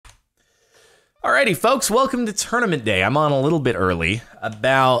Alrighty, folks, welcome to Tournament Day. I'm on a little bit early,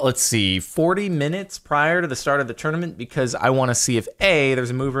 about, 40 minutes prior to the start of the tournament, because I want to see if, A, there's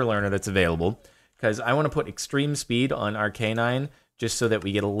a mover learner that's available, because I want to put extreme speed on Arcanine, just so that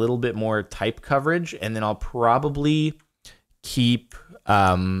we get a little bit more type coverage, and then I'll probably keep,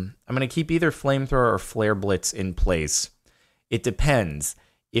 I'm going to keep either Flamethrower or Flare Blitz in place. It depends.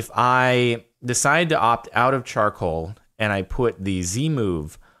 If I decide to opt out of Charcoal, and I put the Z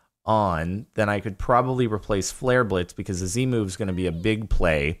move on, then I could probably replace Flare Blitz because the Z move is going to be a big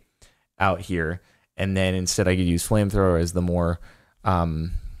play out here, and then instead I could use Flamethrower as the more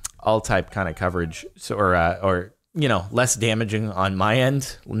all-type kind of coverage, so or you know, less damaging on my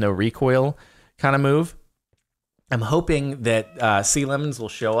end, no recoil kind of move. I'm hoping that Sea Lemons will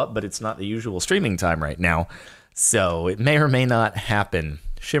show up, but it's not the usual streaming time right now, so it may or may not happen.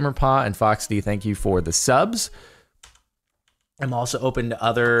 Shimmerpaw and Fox D, thank you for the subs. I'm also open to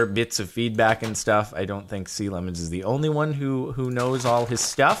other bits of feedback and stuff. I don't think Sea Lemons is the only one who knows all his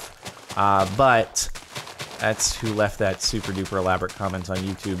stuff, but that's who left that super duper elaborate comment on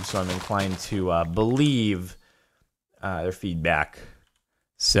YouTube, so I'm inclined to believe their feedback.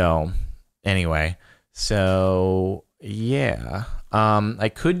 So anyway, so yeah, I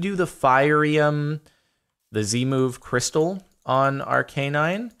could do the Firium, the Z move Crystal on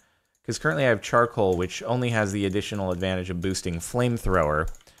Arcanine, because currently I have Charcoal, which only has the additional advantage of boosting Flamethrower,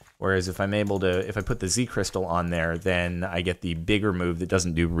 whereas if I put the Z Crystal on there, then I get the bigger move that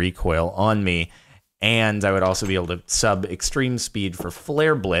doesn't do recoil on me, and I would also be able to sub Extreme Speed for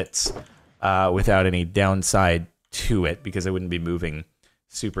Flare Blitz without any downside to it, because I wouldn't be moving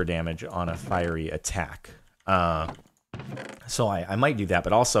super damage on a fiery attack. So I might do that,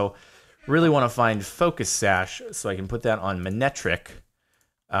 but also really want to find Focus Sash so I can put that on Manectric.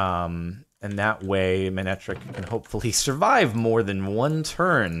 And that way Manectric can hopefully survive more than one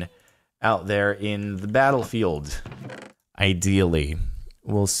turn out there in the battlefield. Ideally.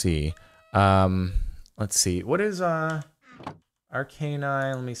 We'll see. Let's see. What is Arcanine?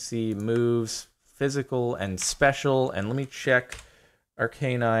 Let me see. Moves, physical and special. And let me check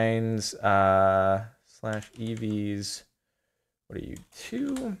Arcanine's slash EVs. What are you?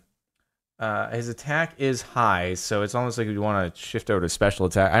 2? His attack is high, so it's almost like we want to shift over to special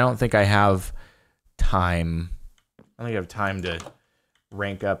attack. I don't think I have time. I don't think I have time to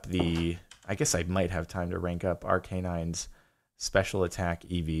rank up the... I guess I might have time to rank up Arcanine's special attack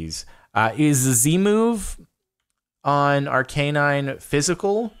EVs. Is the Z move on Arcanine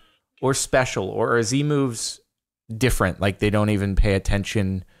physical or special? Or are Z moves different? Like they don't even pay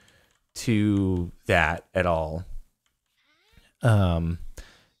attention to that at all?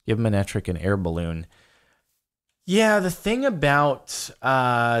 Give Manectric an air balloon. Yeah, the thing about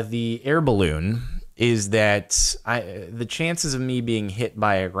the air balloon is that the chances of me being hit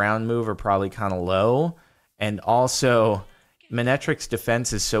by a ground move are probably kind of low. And also, Manectric's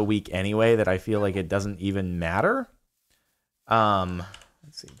defense is so weak anyway that I feel like it doesn't even matter. Let's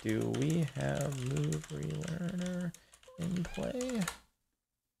see. Do we have Move Relearner in play?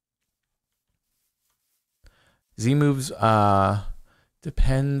 Z moves...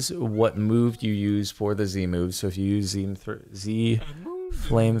 depends what move you use for the Z move. So if you use Z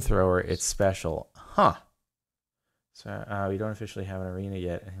Flamethrower, it's special. Huh. So we don't officially have an arena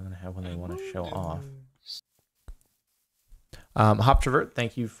yet. I'm going to have one they want to show off. Hoptravert,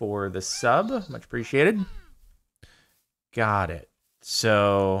 thank you for the sub. Much appreciated. Got it.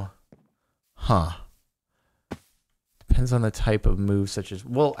 So, depends on the type of move, such as...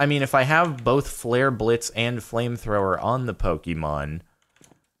 Well, I mean, if I have both Flare Blitz and Flamethrower on the Pokemon...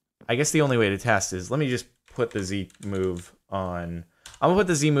 I guess the only way to test is, let me just put the Z move on. I'm going to put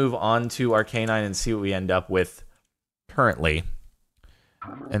the Z move onto Arcanine and see what we end up with currently.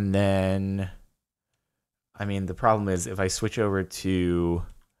 And then, I mean, the problem is if I switch over to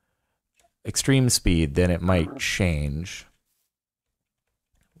Extreme Speed, then it might change.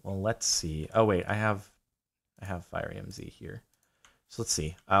 Well, let's see. Oh, wait, I have Fire MZ here. So let's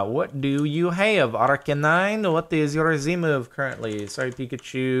see. What do you have, Arcanine? What is your Z move currently? Sorry,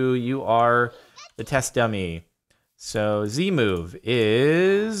 Pikachu, you are the test dummy. So Z move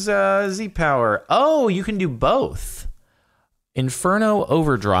is Z Power. Oh, you can do both. Inferno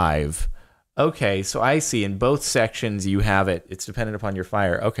Overdrive. Okay, so I see in both sections you have it. It's dependent upon your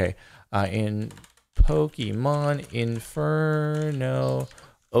fire. Okay, in Pokemon Inferno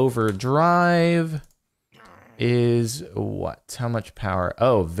Overdrive is what? How much power?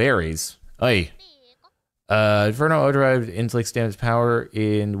 Oh, varies. Oy. Inferno Overdrive inflicts damage power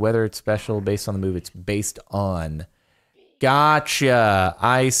in whether it's special based on the move it's based on. Gotcha.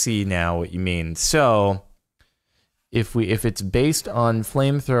 I see now what you mean. So If it's based on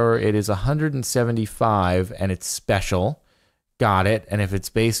flamethrower, it is 175 and it's special. Got it. And if it's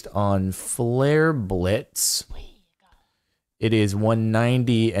based on flare blitz, it is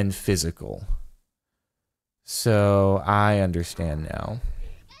 190 and physical. So I understand now.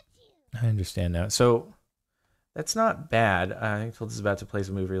 So that's not bad. I think Tilda's about to place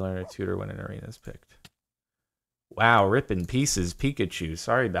a move relearner tutor when an arena is picked. Wow, ripping pieces, Pikachu.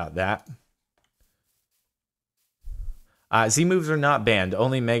 Sorry about that. Z moves are not banned.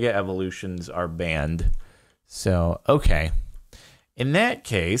 Only Mega Evolutions are banned. So, okay. In that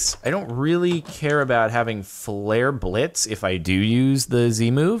case, I don't really care about having Flare Blitz if I do use the Z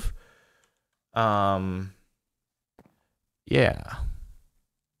move. Yeah.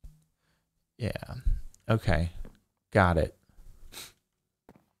 Yeah. Okay. Got it.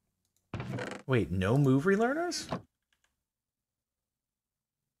 Wait, no move relearners?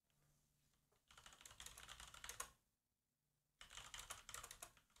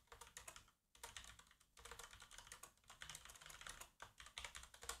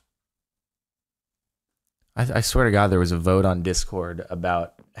 I swear to God, there was a vote on Discord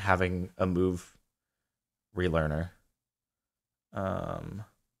about having a move relearner. Oh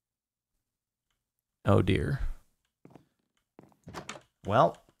dear.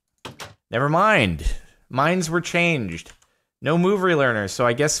 Well, never mind. Minds were changed. No move relearner, so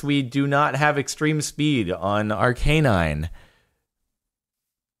I guess we do not have extreme speed on Arcanine.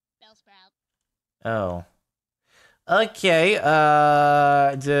 Bellsprout. Oh. Okay,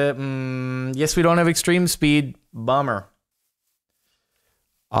 yes, we don't have extreme speed. Bummer.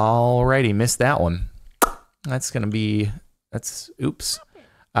 Alrighty, missed that one. That's gonna be, oops.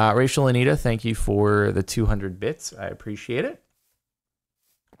 Rachel Anita, thank you for the 200 bits. I appreciate it.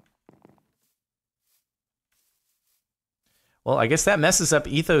 Well, I guess that messes up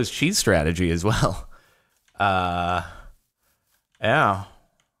Etho's cheese strategy as well. Yeah.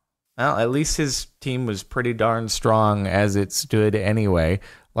 Well, at least his team was pretty darn strong as it stood anyway.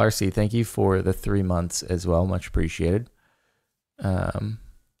 Larcy, thank you for the 3 months as well. Much appreciated. Do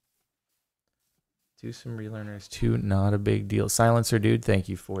some relearners too. Not a big deal. Silencer dude, thank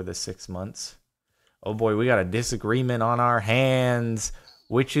you for the 6 months. Oh boy, we got a disagreement on our hands.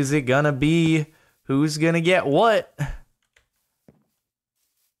 Which is it gonna be? Who's gonna get what?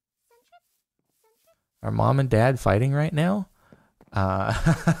 Are mom and dad fighting right now?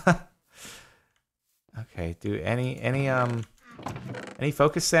 Okay, do any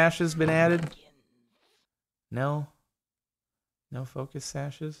focus sashes been added? No? No focus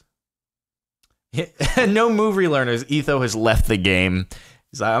sashes? No move relearners. Etho has left the game.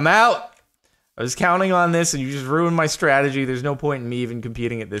 He's like, I'm out. I was counting on this and you just ruined my strategy. There's no point in me even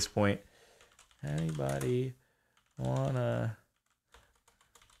competing at this point. Anybody wanna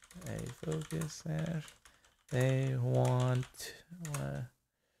a focus sash they want to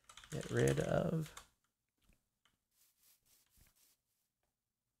get rid of?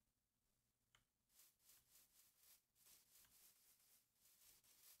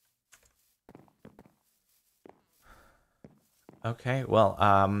 Okay, well,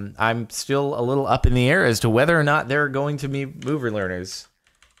 I'm still a little up in the air as to whether or not there are going to be move relearners.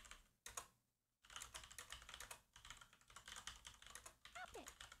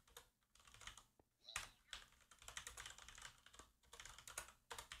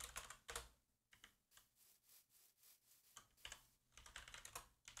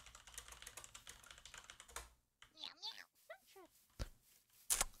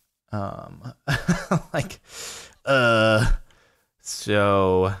 Like,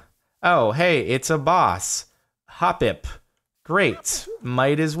 so, oh, hey, it's a boss. Hoppip. Great.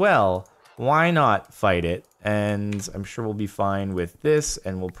 Might as well. Why not fight it? And I'm sure we'll be fine with this,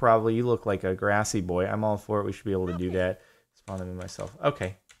 and we'll probably, you look like a grassy boy. I'm all for it. We should be able to do that. Spawn them in myself.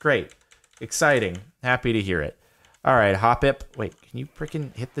 Okay, great. Exciting. Happy to hear it. All right, Hoppip. Wait, can you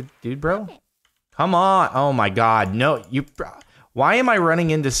freaking hit the dude, bro? Come on. Oh my God. No, you... Why am I running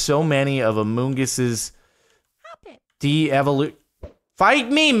into so many of Amungus's de-evolution? Fight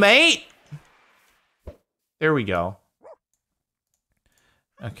me, mate! There we go.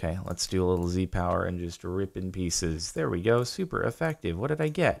 Okay, let's do a little Z-power and just rip in pieces. There we go, super effective. What did I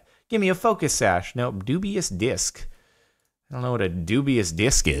get? Give me a focus sash. Nope, dubious disc. I don't know what a dubious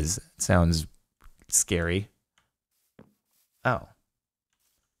disc is. It sounds scary. Oh.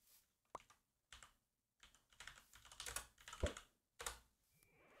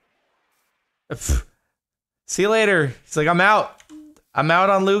 See you later. He's like, I'm out. I'm out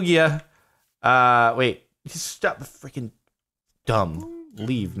on Lugia. Wait. Just stop the freaking dumb.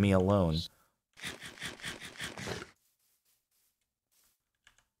 Leave me alone.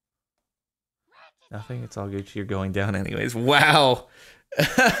 Nothing. It's all good. You're going down anyways. Wow. It's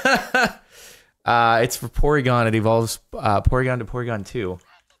for Porygon. It evolves Porygon to Porygon 2.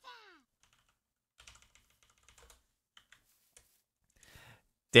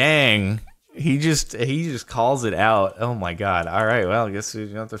 Dang. He just calls it out. Oh my god. All right. Well, I guess you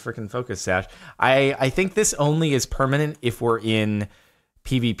have to freaking focus, Sash. I think this only is permanent if we're in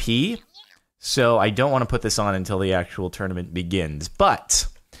PvP. So I don't want to put this on until the actual tournament begins. But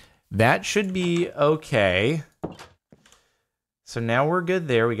that should be okay. So now we're good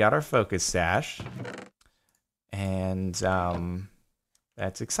there. We got our focus sash. And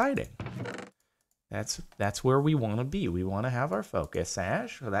that's exciting. That's where we want to be. We want to have our focus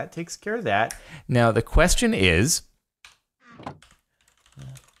sash. So that takes care of that. Now the question is,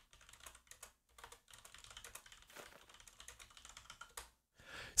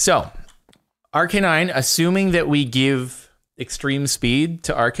 so Arcanine, assuming that we give extreme speed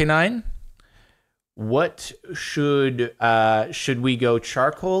to Arcanine, what should we go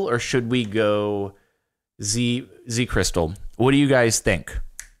charcoal or should we go Z crystal? What do you guys think?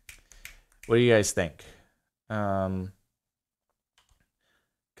 What do you guys think? Because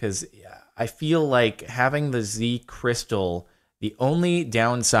I feel like having the Z crystal, the only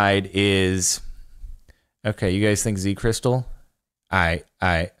downside is, okay, you guys think Z crystal? I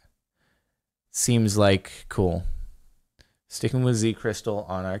seems like cool. Sticking with Z crystal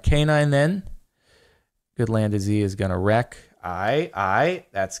on our canine then. Good land to Z is gonna wreck.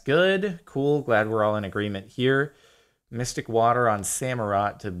 That's good. Cool. Glad we're all in agreement here. Mystic Water on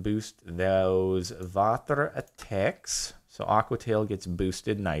Samurott to boost those Water attacks. So Aqua Tail gets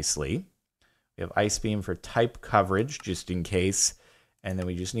boosted nicely. We have Ice Beam for type coverage, just in case. And then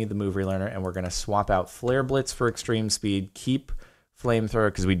we just need the Move Relearner, and we're going to swap out Flare Blitz for extreme speed. Keep Flamethrower,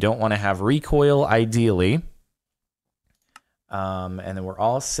 because we don't want to have recoil, ideally. And then we're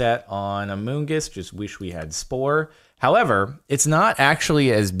all set on Amoonguss. Just wish we had Spore. However, it's not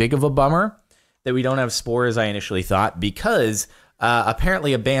actually as big of a bummer that we don't have Spore as I initially thought, because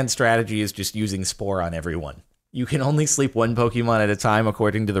apparently a banned strategy is just using Spore on everyone. You can only sleep one Pokemon at a time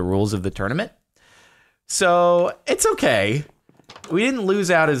according to the rules of the tournament. So it's okay. We didn't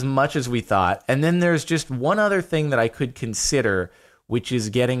lose out as much as we thought. And then there's just one other thing that I could consider, which is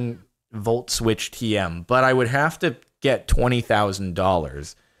getting Volt Switch TM. But I would have to get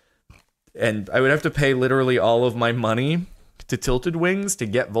 $20,000. And I would have to pay literally all of my money to Tilted Wings to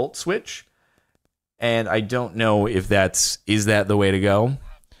get Volt Switch. And I don't know if is that the way to go?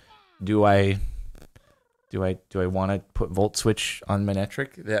 Do I want to put Volt Switch on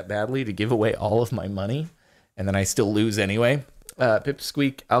Manectric that badly to give away all of my money, and then I still lose anyway?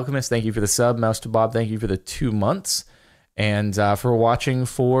 Pipsqueak Alchemist, thank you for the sub. Mouse to Bob, thank you for the 2 months, and for watching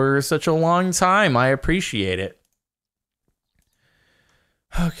for such a long time. I appreciate it.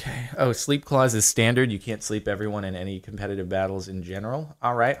 Okay. Oh, Sleep Clause is standard. You can't sleep everyone in any competitive battles in general.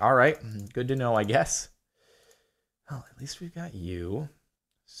 All right. Good to know, I guess. Well, at least we've got you.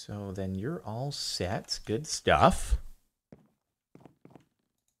 So then you're all set. Good stuff.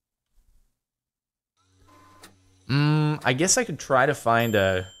 I guess I could try to find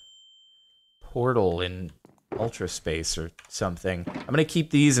a portal in Ultra Space or something. I'm going to keep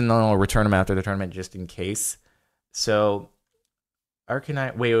these and then I'll return them after the tournament just in case. So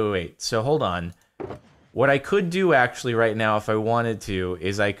Arcanine, wait. So hold on. What I could do actually right now, if I wanted to,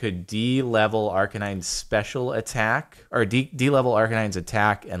 is I could de-level Arcanine's special attack, or de-level Arcanine's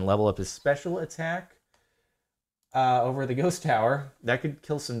attack and level up his special attack over the Ghost Tower. That could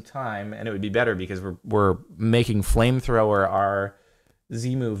kill some time, and it would be better because we're making Flamethrower our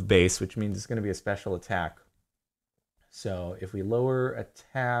Z-move base, which means it's going to be a special attack. So if we lower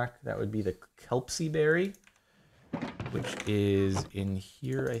attack, that would be the Kelpsy Berry, which is in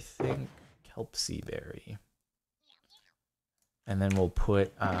here, I think. Kelpsy Berry. And then we'll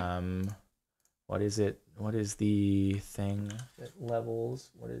put, what is it? What is the thing that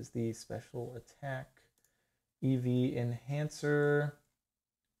levels? What is the special attack? EV Enhancer.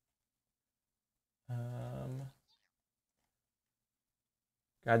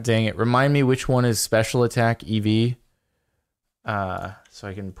 God dang it. Remind me which one is special attack EV. So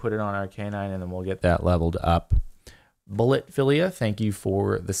I can put it on our Arcanine and then we'll get that leveled up. Bullet Philia, thank you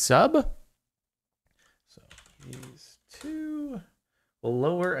for the sub. So these two will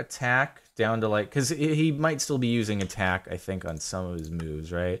lower attack down to like, because he might still be using attack, I think, on some of his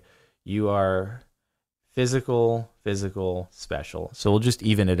moves, right? You are physical, special. So we'll just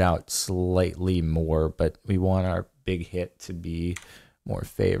even it out slightly more, but we want our big hit to be more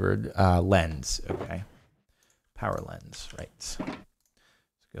favored. Lens, okay. Power Lens, right. Let's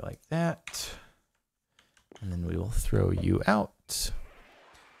go like that. And then we will throw you out.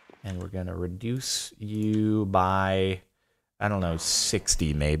 And we're going to reduce you by, I don't know,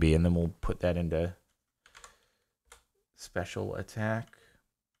 60 maybe. And then we'll put that into special attack.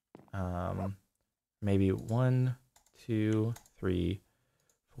 Maybe 1, 2, 3,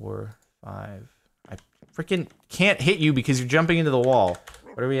 4, 5. I freaking can't hit you because you're jumping into the wall.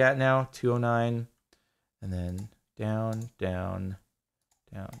 What are we at now? 209. And then down, down,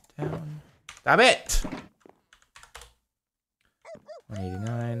 down, down. Stop it!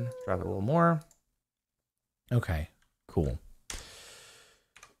 189. Drop it a little more. Okay, cool.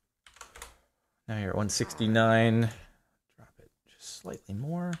 Now you're at 169. Drop it just slightly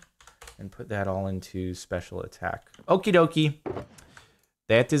more. And put that all into special attack. Okie dokie.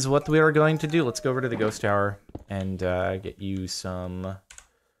 That is what we are going to do. Let's go over to the ghost tower and get you some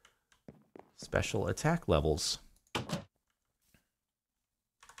special attack levels.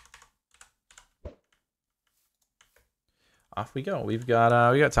 Off we go. We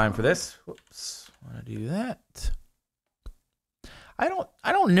got time for this. Whoops. Want to do that? I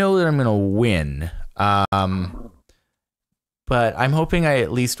don't know that I'm gonna win. But I'm hoping I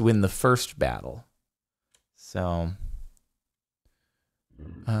at least win the first battle. So,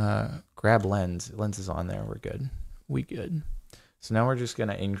 grab lens. Lens is on there. We're good. We good. So now we're just going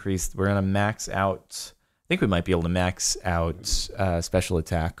to increase. We're going to max out. I think we might be able to max out special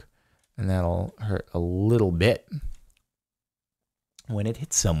attack. And that'll hurt a little bit when it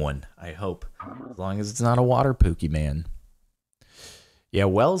hits someone, I hope. As long as it's not a water Pokemon. Yeah,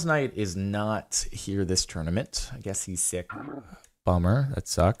 Wells Knight is not here this tournament. I guess he's sick. Bummer. That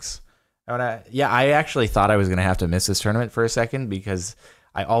sucks. I actually thought I was going to have to miss this tournament for a second because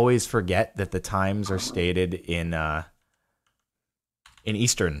I always forget that the times are stated in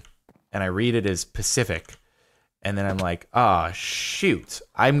Eastern, and I read it as Pacific. And then I'm like, oh, shoot.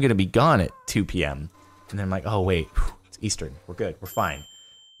 I'm going to be gone at 2 p.m. And then I'm like, oh, wait. It's Eastern. We're good. We're fine.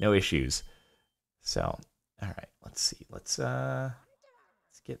 No issues. So, all right. Let's see. Let's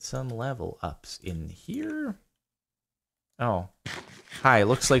get some level ups in here. Oh, hi.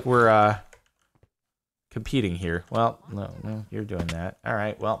 Looks like we're competing here. Well, no, you're doing that. All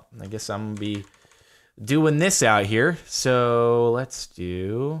right. Well, I guess I'm gonna be doing this out here. So let's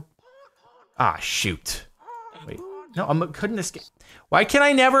do. Ah, shoot. Wait. No, I couldn't escape. Why can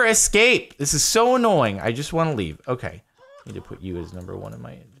I never escape? This is so annoying. I just want to leave. Okay. Need to put you as number 1 in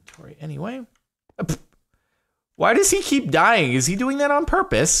my inventory anyway. Why does he keep dying? Is he doing that on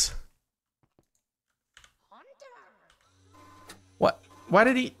purpose? What? Why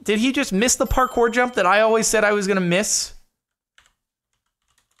did he just miss the parkour jump that I always said I was gonna miss?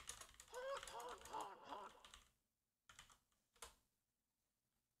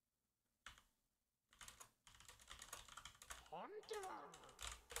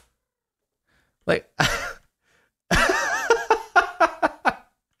 Like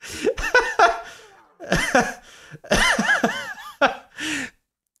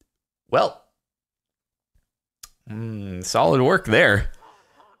well, solid work there.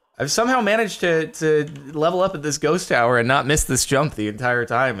 I've somehow managed to level up at this ghost tower and not miss this jump the entire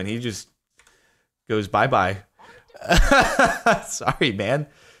time, and he just goes bye-bye. Sorry, man.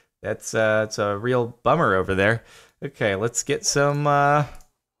 That's it's a real bummer over there. Okay, let's get some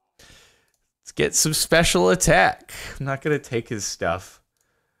special attack. I'm not gonna take his stuff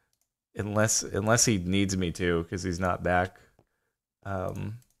unless he needs me to, because he's not back.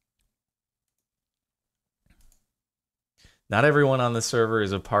 Not everyone on the server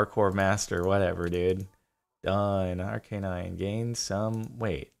is a parkour master. Whatever, dude. Done. Arcanine gained some.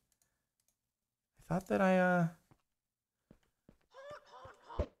 Wait. I thought that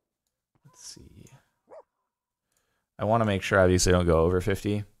let's see. I want to make sure, obviously, I don't go over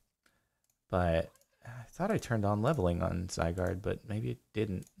 50. But I thought I turned on leveling on Zygarde, but maybe it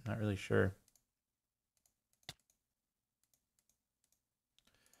didn't. Not really sure.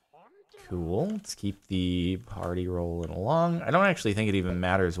 Cool. Let's keep the party rolling along. I don't actually think it even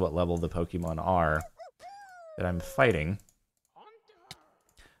matters what level the Pokemon are that I'm fighting.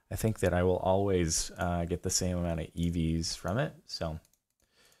 I think that I will always get the same amount of EVs from it. So,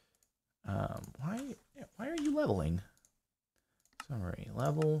 why are you leveling? Summary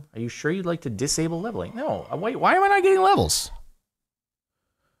level. Are you sure you'd like to disable leveling? No. Wait. Why am I not getting levels?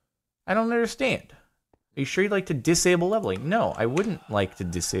 I don't understand. Are you sure you'd like to disable leveling? No, I wouldn't like to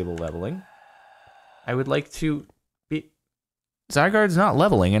disable leveling. I would like to be... Zygarde's not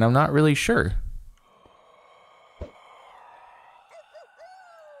leveling, and I'm not really sure.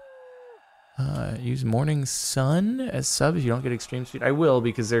 Use Morning Sun as sub if you don't get extreme speed. I will,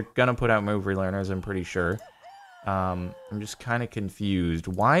 because they're gonna put out move relearners, I'm pretty sure. I'm just kind of confused.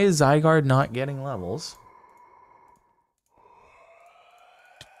 Why is Zygarde not getting levels?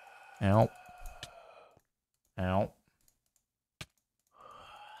 Ow. Ow.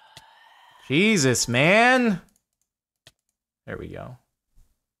 Jesus, man. There we go.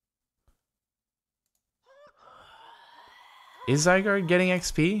 Is Zygarde getting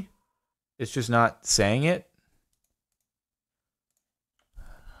XP? It's just not saying it?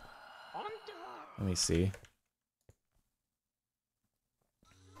 Let me see.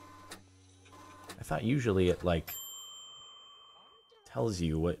 I thought usually it, like, tells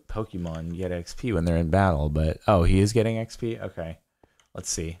you what Pokemon get XP when they're in battle, but... Oh, he is getting XP? Okay. Let's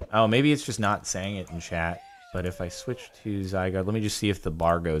see. Oh, maybe it's just not saying it in chat. But if I switch to Zygarde, let me just see if the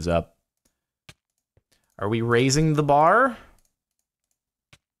bar goes up. Are we raising the bar?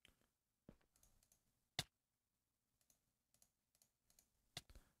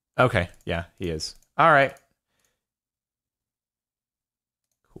 Okay, yeah, he is. All right.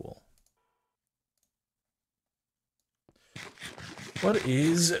 Cool. What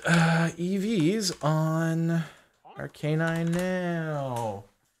is EVs on Arcanine now?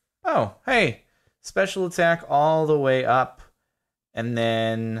 Oh, hey. Special attack all the way up. And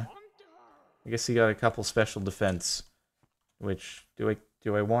then I guess he got a couple special defense. Which, do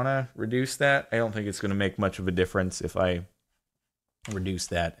I want to reduce that? I don't think it's going to make much of a difference if I reduce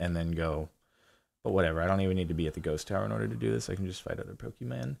that and then go. But whatever, I don't even need to be at the Ghost Tower in order to do this. I can just fight other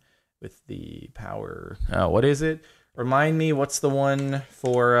Pokemon with the power. Oh, what is it? Remind me, what's the one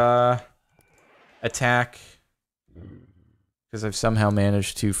for attack? Because I've somehow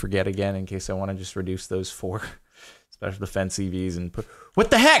managed to forget again in case I want to just reduce those 4 special defense EVs and put... What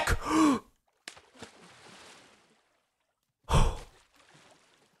the heck?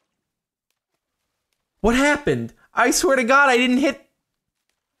 What happened? I swear to God, I didn't hit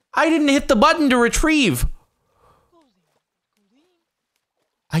the button to retrieve.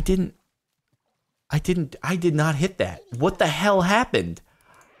 I did not hit that. What the hell happened?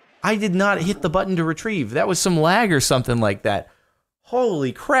 I did not hit the button to retrieve. That was some lag or something like that.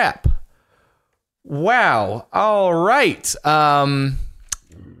 Holy crap. Wow. All right.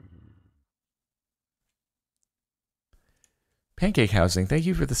 Pancake Housing, thank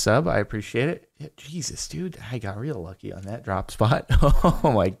you for the sub. I appreciate it. Yeah, Jesus, dude, I got real lucky on that drop spot.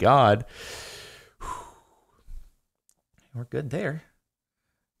 Oh my God. We're good there.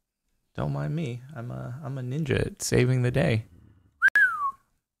 Don't mind me. I'm a ninja at saving the day.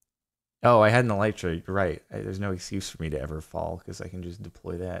 Oh, I had an Elytra. You're right. There's no excuse for me to ever fall because I can just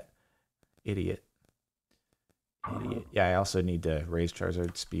deploy that. Idiot. Idiot. Yeah, I also need to raise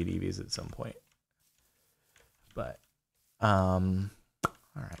Charizard speed EVs at some point. But, all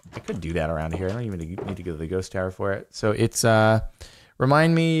right. I could do that around here. I don't even need to go to the Ghost Tower for it. So it's,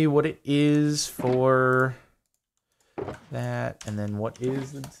 remind me what it is for that, and then what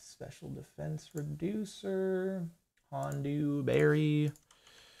is the special defense reducer? Hondu Berry.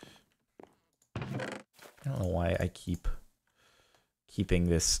 I don't know why I keep keeping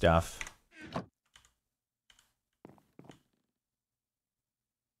this stuff.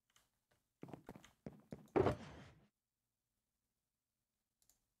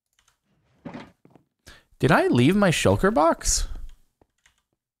 Did I leave my shulker box?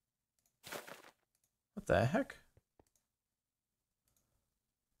 What the heck?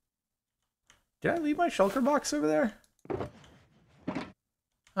 Did I leave my shulker box over there?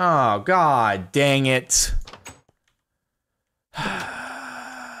 Oh, God dang it.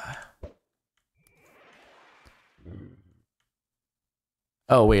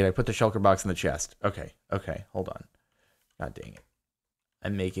 Oh, wait, I put the shulker box in the chest. Okay, okay, hold on. God dang it.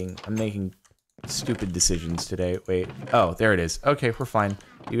 I'm making stupid decisions today. Wait. Oh, there it is. Okay, we're fine.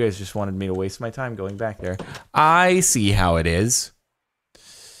 You guys just wanted me to waste my time going back there. I see how it is.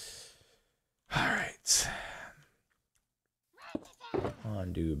 All right.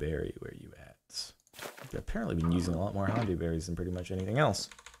 Hondu Berry, where you at? I've apparently been using a lot more Hondu Berries than pretty much anything else.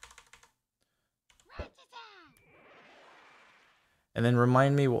 And then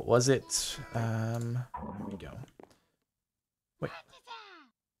remind me, what was it? Here we go. Wait.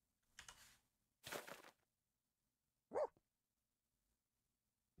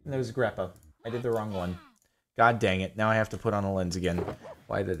 And there was Grappa. I did the wrong one. God dang it. Now I have to put on a lens again.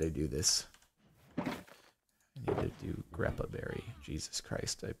 Why did I do this? I need to do Grappa Berry. Jesus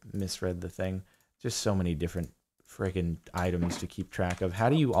Christ. I misread the thing. Just so many different friggin' items to keep track of. How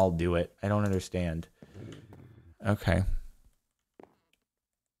do you all do it? I don't understand. Okay.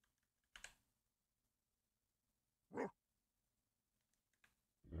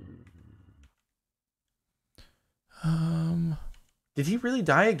 Did he really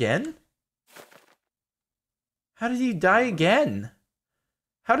die again? How did he die again?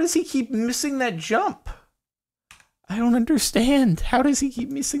 How does he keep missing that jump? I don't understand. How does he keep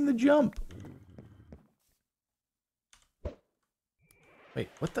missing the jump? Wait,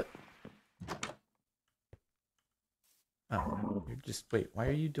 what the? Oh, you're just... Wait, why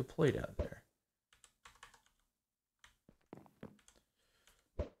are you deployed out there?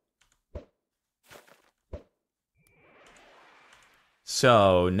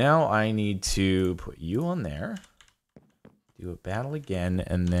 So, now I need to put you on there. Do a battle again,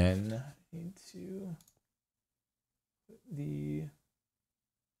 and then I need to put the...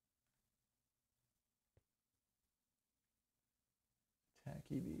 attack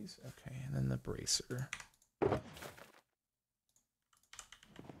EVs. Okay, and then the bracer.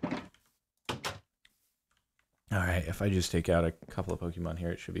 Alright, if I just take out a couple of Pokemon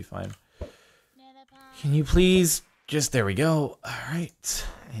here, it should be fine. Can you please just... There we go. Alright.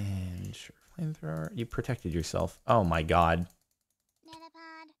 And sure, flamethrower. You protected yourself. Oh my god.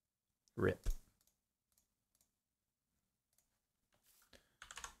 Rip.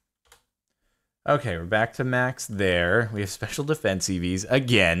 Okay, we're back to max there. We have special defense EVs.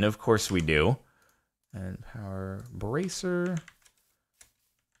 Again, of course we do. And power bracer.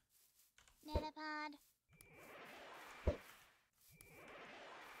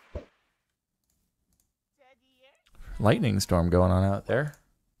 Lightning storm going on out there.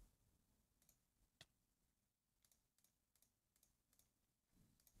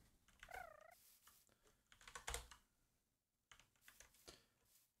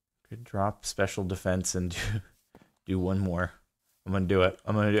 Could drop special defense and do one more. I'm gonna do it.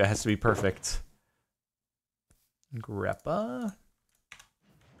 I'm gonna do it. It has to be perfect. Greppa.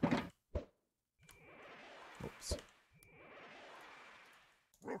 Oops.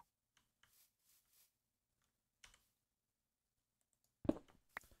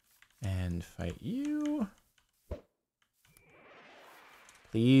 And fight you.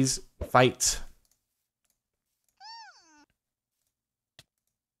 Please fight.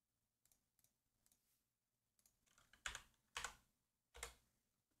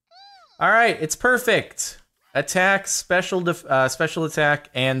 All right, it's perfect. Attack, special attack,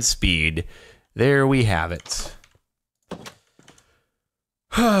 and speed. There we have it.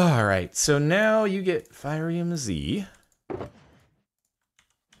 All right, so now you get Firium Z.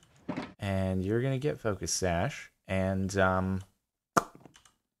 And you're going to get Focus Sash. And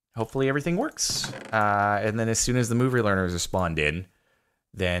hopefully everything works. And then as soon as the movie learners are spawned in,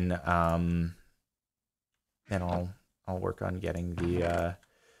 then I'll work on getting the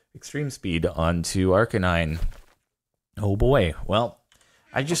extreme speed onto Arcanine. Oh boy. Well,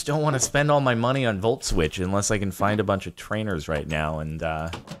 I just don't want to spend all my money on Volt Switch unless I can find a bunch of trainers right now and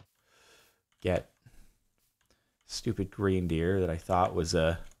get stupid reindeer that I thought was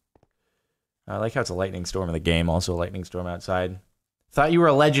a... I like how it's a lightning storm in the game, also a lightning storm outside. Thought you were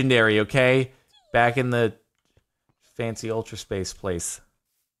a legendary, okay? Back in the fancy Ultra Space place.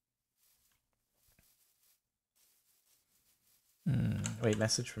 Wait,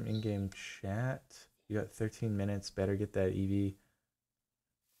 message from in-game chat. You got 13 minutes. Better get that EV.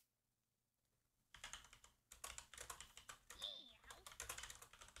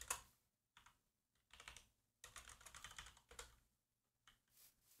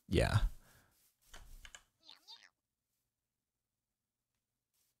 Yeah.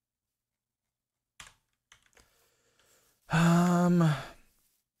 I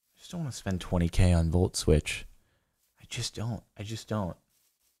just don't want to spend 20K on Volt Switch. I just don't.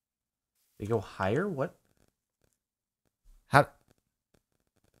 They go higher? What? How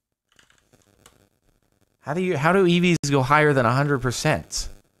do EVs go higher than 100%?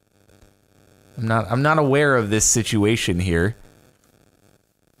 I'm not aware of this situation here.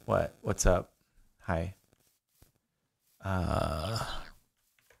 What's up? Hi.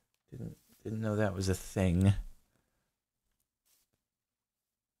 Didn't know that was a thing.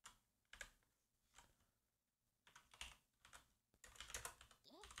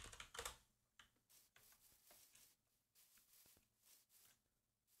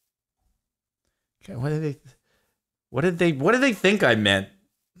 Okay, what did they think I meant?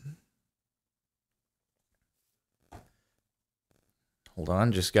 Hold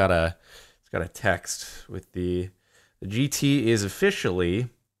on, just got a text with the GT is officially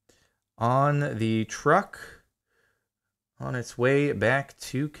on the truck on its way back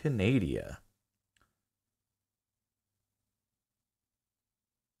to Canada.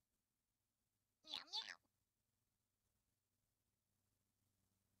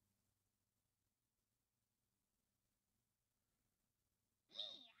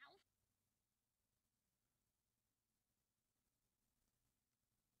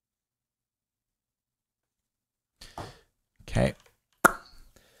 Okay.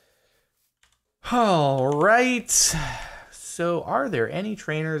 All right. So, are there any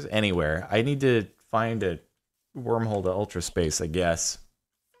trainers anywhere? I need to find a wormhole to ultra space, I guess.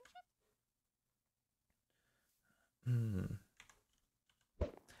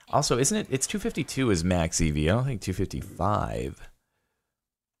 Also, isn't it? It's 252 is max EV. I don't think 255.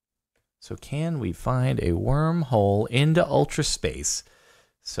 So, can we find a wormhole into ultra space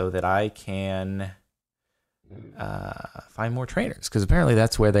so that I can find more trainers? Because apparently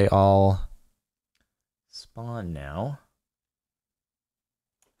that's where they all spawn now.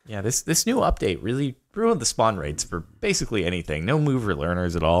 Yeah, this new update really ruined the spawn rates for basically anything. No mover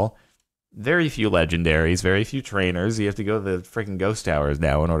learners at all. Very few legendaries, very few trainers. You have to go to the freaking ghost towers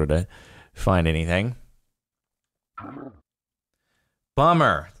now in order to find anything.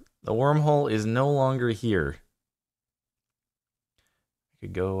 Bummer. The wormhole is no longer here. I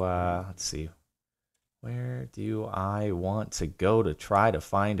could go, let's see. Where do I want to go to try to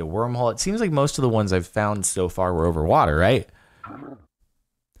find a wormhole? It seems like most of the ones I've found so far were over water, right?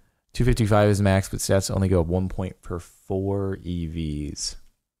 255 is max, but stats only go up 1 point per 4 EVs.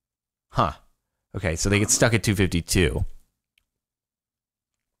 Huh. Okay, so they get stuck at 252.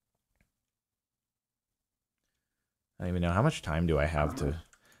 I don't even know. How much time do I have to...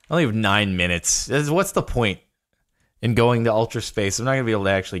 I only have 9 minutes. What's the point in going to ultra space? I'm not going to be able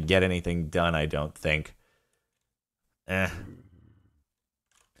to actually get anything done, I don't think.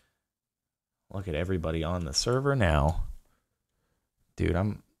 Look at everybody on the server now. Dude,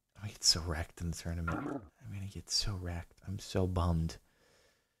 I'm going to get so wrecked in the tournament. I'm going to get so wrecked. I'm so bummed.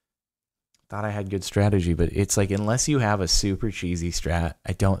 Thought I had good strategy, but it's like, unless you have a super cheesy strat,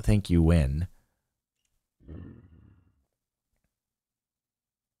 I don't think you win.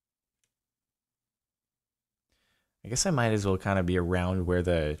 I guess I might as well kind of be around where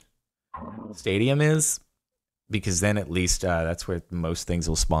the stadium is, because then at least that's where most things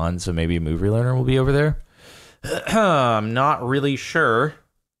will spawn, so maybe a move relearner will be over there. I'm not really sure,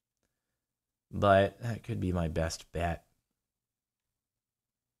 but that could be my best bet.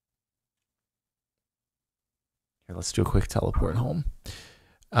 Here, let's do a quick teleport home.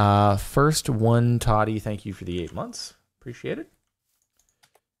 First one, Toddy, thank you for the 8 months. Appreciate it.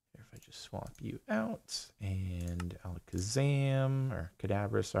 If I just swap you out, and Alakazam, or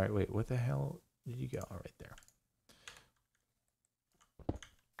Kadabra, sorry, wait, what the hell did you go? Oh, right there.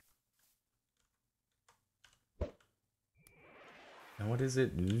 And what is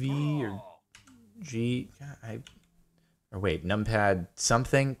it? V or G? God, or wait, numpad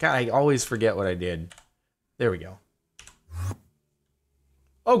something? God, I always forget what I did. There we go.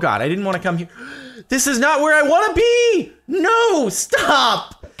 Oh God, I didn't want to come here. This is not where I want to be! No,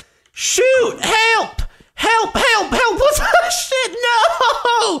 stop! Shoot! Help! Help! Help! Help! What's that shit?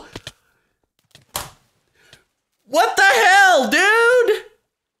 No! What the hell, dude?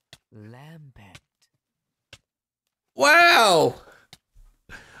 Lambert. Wow!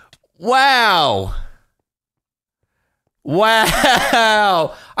 Wow!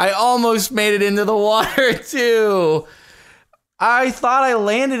 Wow! I almost made it into the water, too! I thought I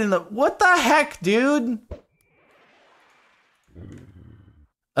landed in the... What the heck, dude?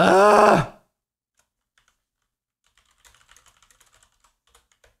 Ugh!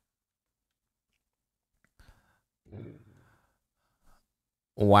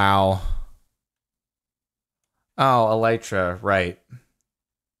 Wow. Oh, Elytra, right.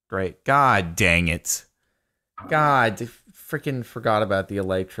 Great. God dang it. God, freaking forgot about the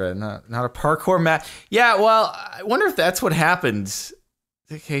Elytra. Not a parkour map. Yeah, well, I wonder if that's what happened.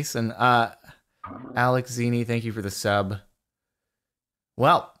 The case, and Alex Zini, thank you for the sub.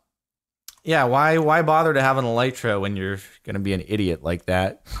 Well, yeah, why bother to have an Elytra when you're gonna be an idiot like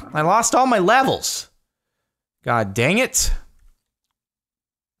that? I lost all my levels. God dang it.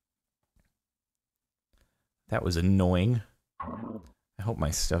 That was annoying. I hope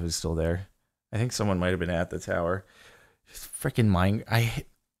my stuff is still there. I think someone might have been at the tower. Freaking mine.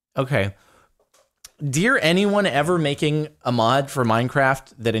 Okay. Dear anyone ever making a mod for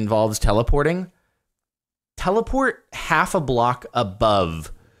Minecraft that involves teleporting, teleport half a block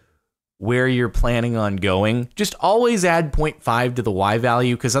above where you're planning on going. Just always add 0.5 to the Y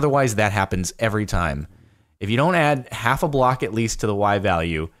value, because otherwise that happens every time. If you don't add half a block at least to the Y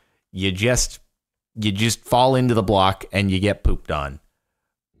value, you just fall into the block and you get pooped on.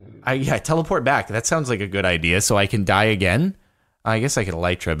 Yeah, teleport back. That sounds like a good idea, so I can die again. I guess I could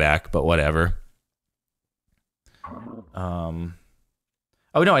Elytra back, but whatever. Oh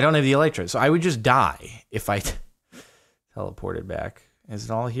no, I don't have the Elytra, so I would just die if I teleported back. Is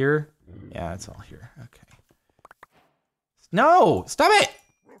it all here? Yeah, it's all here. Okay. No! Stop it!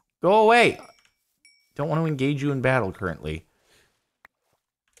 Go away! Don't want to engage you in battle currently.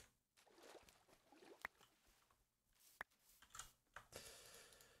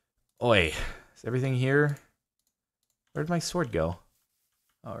 Oi, is everything here? Where'd my sword go?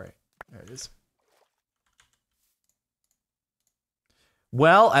 All right, there it is.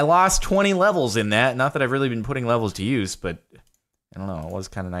 Well, I lost 20 levels in that. Not that I've really been putting levels to use, but I don't know. It was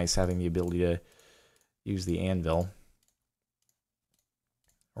kind of nice having the ability to use the anvil.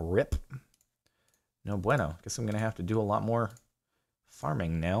 Rip. No bueno. Guess I'm going to have to do a lot more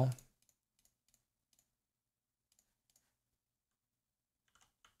farming now.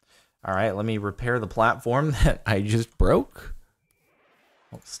 All right, let me repair the platform that I just broke.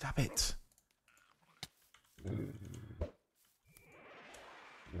 Oh, stop it.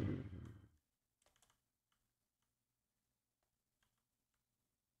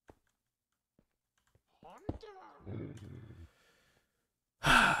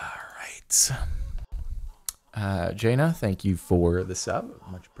 All right. Jaina, thank you for the sub.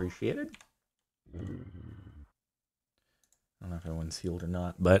 Much appreciated. I don't know if everyone's healed or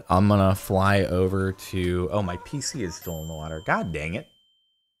not, but I'm going to fly over to... Oh, my PC is still in the water. God dang it.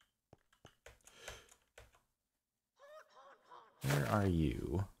 Where are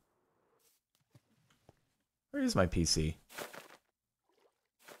you? Where is my PC?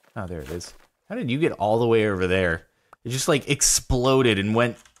 Oh, there it is. How did you get all the way over there? It just, like, exploded and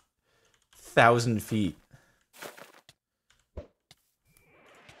went 1,000 feet.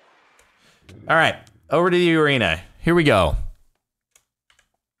 All right, over to the arena. Here we go.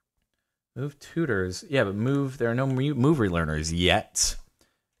 Move tutors. Yeah, but move. There are no move relearners yet.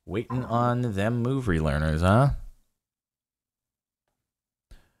 Waiting on them move relearners, huh?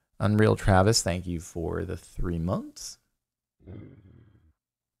 Unreal Travis, thank you for the 3 months.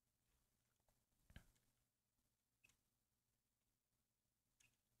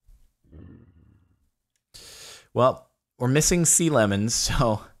 Well, we're missing sea lemons,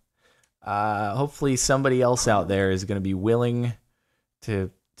 so hopefully somebody else out there is going to be willing to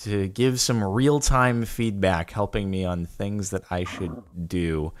give some real-time feedback, helping me on things that I should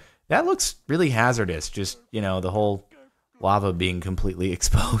do. That looks really hazardous, just, you know, the whole lava being completely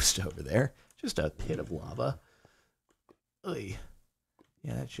exposed over there. Just a pit of lava. Oy.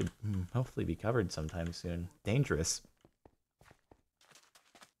 Yeah, that should hopefully be covered sometime soon. Dangerous.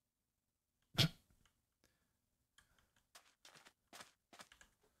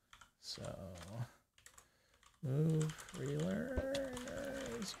 So, move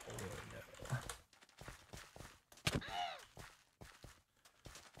relearners or no?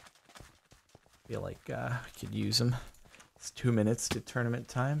 Feel like I could use them. It's 2 minutes to tournament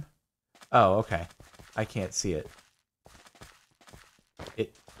time. Oh, okay. I can't see it.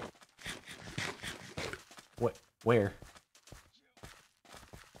 What? Where?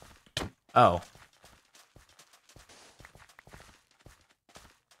 Oh.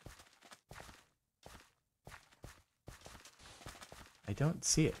 I don't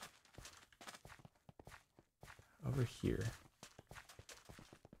see it. Over here.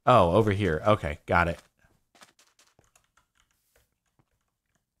 Oh, over here. Okay, got it.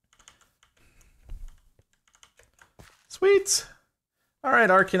 Sweet. All right,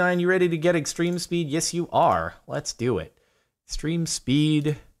 Arcanine, you ready to get extreme speed? Yes, you are. Let's do it. Extreme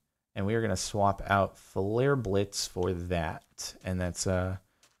speed, and we are going to swap out Flare Blitz for that, and it's a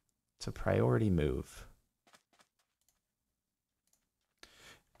priority move.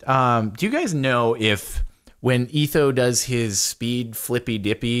 Do you guys know if when Etho does his speed flippy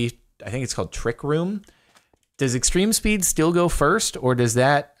dippy, I think it's called Trick Room, does extreme speed still go first, or does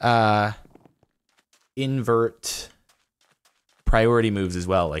that invert priority moves as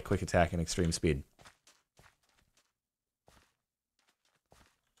well, like quick attack and extreme speed?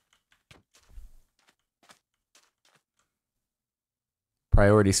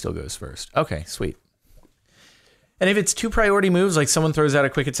 Priority still goes first. Okay, sweet. And if it's 2 priority moves, like someone throws out a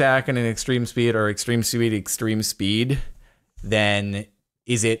quick attack and an extreme speed, or extreme speed, then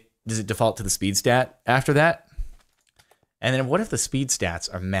does it default to the speed stat after that? And then what if the speed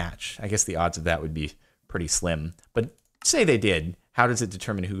stats are matched? I guess the odds of that would be pretty slim. But say they did, how does it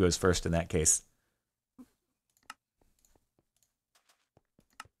determine who goes first in that case?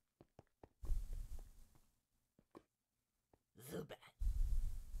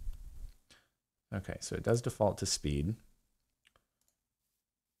 Okay, so it does default to speed.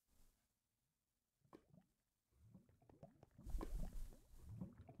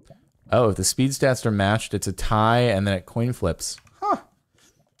 Oh, if the speed stats are matched, it's a tie, and then it coin flips. Huh.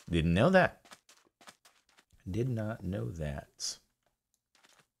 Didn't know that. Did not know that.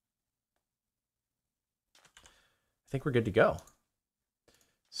 I think we're good to go.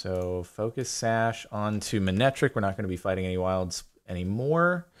 So focus sash onto Manectric. We're not going to be fighting any wilds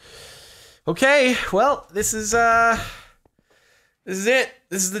anymore. Okay, well, this is This is it.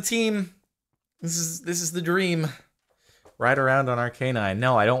 This is the team. This is the dream. Ride around on Arcanine.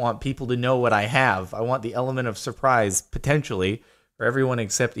 No, I don't want people to know what I have. I want the element of surprise, potentially, for everyone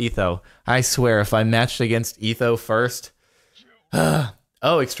except Etho. I swear, if I matched against Etho first... oh,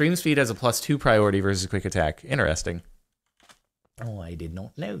 Extreme Speed has a +2 priority versus Quick Attack. Interesting. Oh, I did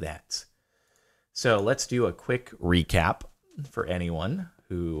not know that. So let's do a quick recap for anyone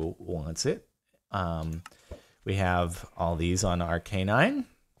who wants it. We have all these on Arcanine.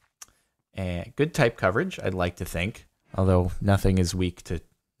 And good type coverage, I'd like to think. Although nothing is weak to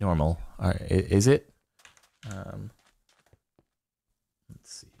normal. Is it? Let's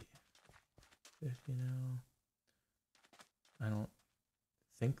see. If you know... I don't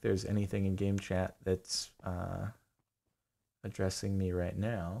think there's anything in game chat that's addressing me right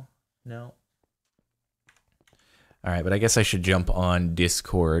now. No. All right, but I guess I should jump on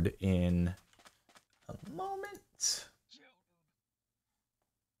Discord in a moment.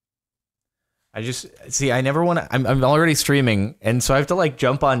 I just, see, I never want to, I'm already streaming, and so I have to, like,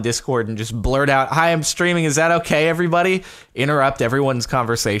 jump on Discord and just blurt out, hi, I'm streaming, is that okay, everybody? Interrupt everyone's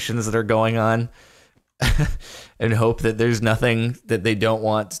conversations that are going on. And hope that there's nothing that they don't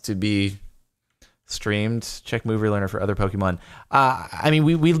want to be streamed. Check Movie Learner for other Pokemon. I mean,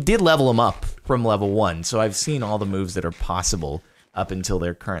 we did level them up from level 1, so I've seen all the moves that are possible up until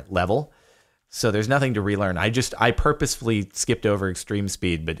their current level. So there's nothing to relearn. I purposefully skipped over Extreme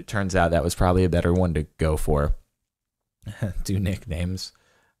Speed, but it turns out that was probably a better one to go for. Do nicknames.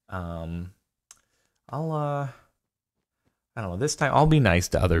 I don't know. This time I'll be nice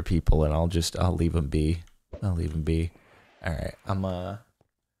to other people and I'll leave them be. I'll leave them be. All right. I'm gonna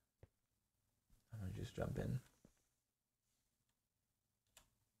just jump in.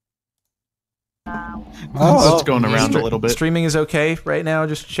 Oh, it's going around a little bit. Streaming is okay right now.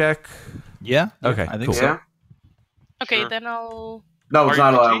 Just check. Yeah. Okay. I think cool. so. Okay, Sure. then I'll... No, it's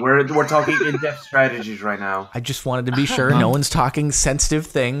not allowed. We're talking in-depth strategies right now. I just wanted to be sure no one's talking sensitive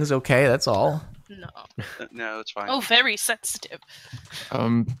things. Okay, that's all. No. No, that's fine. Oh, very sensitive.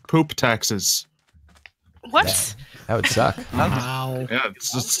 Poop taxes. What? That would suck. Wow. Yeah,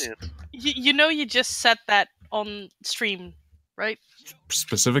 it's just You know you just said that on stream, right?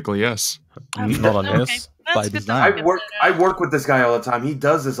 specifically, yes. Not on Okay, this. that's By good to design. know. I work with this guy all the time. He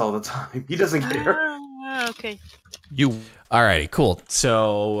does this all the time. He doesn't care. Okay. Alrighty, cool.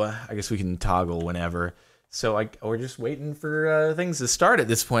 So I guess we can toggle whenever. So we're just waiting for things to start at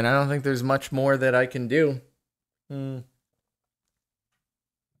this point. I don't think there's much more that I can do.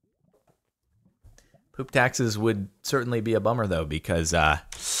 Poop taxes would certainly be a bummer, though, because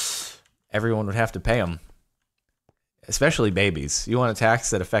everyone would have to pay them. Especially babies. You want a tax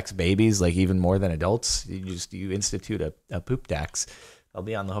that affects babies like even more than adults? You institute a poop tax. They'll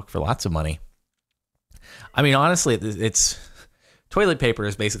be on the hook for lots of money. I mean, honestly, it's toilet paper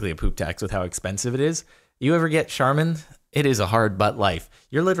is basically a poop tax with how expensive it is. You ever get Charmin? It is a hard butt life.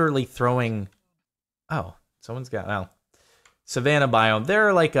 You're literally throwing... Oh, someone's got... Oh. Savannah biome. There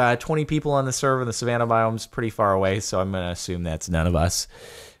are like 20 people on the server. The Savannah biome's pretty far away, so I'm going to assume that's none of us.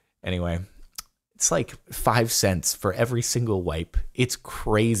 Anyway, it's like 5 cents for every single wipe. It's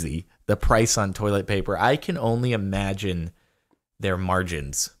crazy, the price on toilet paper. I can only imagine their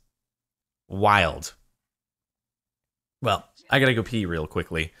margins. Wild. Well, I got to go pee real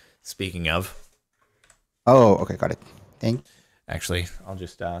quickly. Speaking of... Oh, okay, got it. Thank. Actually, I'll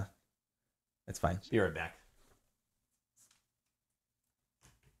just, it's fine. Be right back.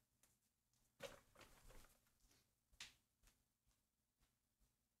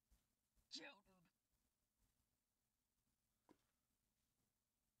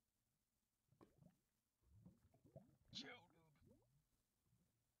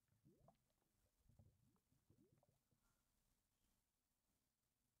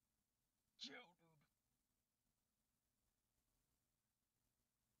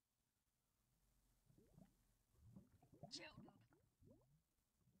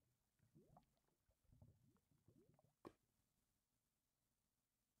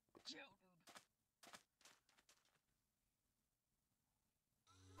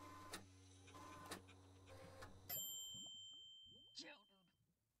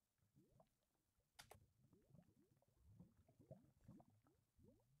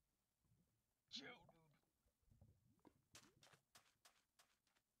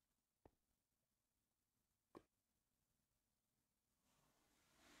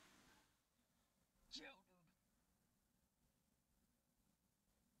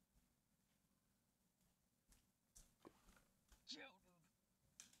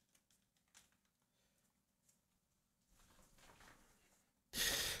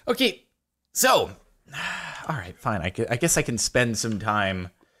 Okay, so All right, fine. I guess I can spend some time.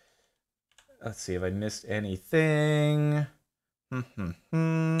 Let's see if I missed anything. I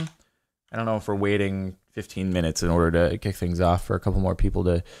don't know if we're waiting 15 minutes in order to kick things off for a couple more people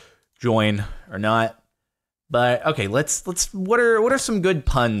to join or not. But okay, let's what are some good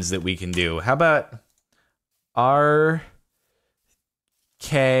puns that we can do? How about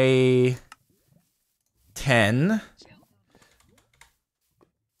RK10?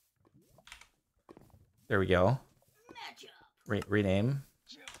 There we go. Rename.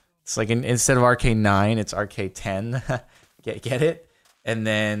 It's like instead of RK9, it's RK10. Get it? And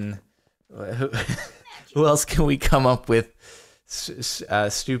then who else can we come up with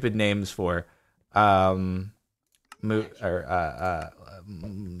stupid names for? Hugh,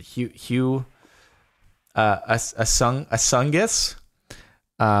 Asungus.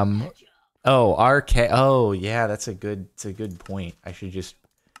 RK. Oh yeah, that's a good point. I should just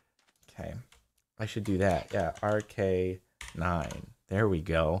I should do that. Yeah, RK9. There we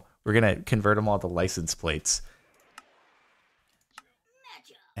go. We're gonna convert them all to license plates.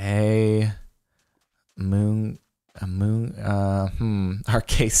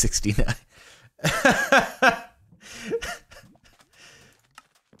 RK69.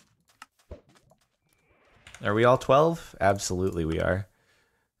 Are we all 12? Absolutely we are.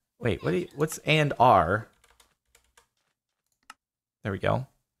 Wait, what's and R? There we go.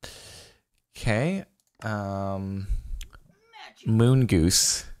 Okay. Moon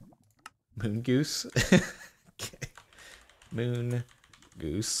Goose. Moon Goose. Okay. Moon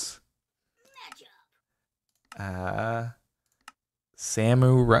Goose.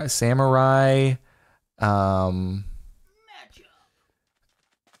 Samurai. Samurai.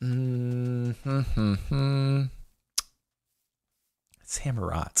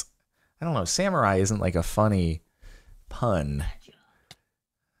 Samurat. I don't know. Samurai isn't like a funny pun.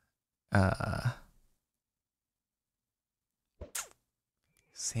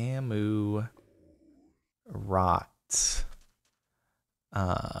 Samu Rot.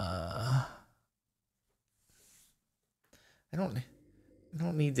 I don't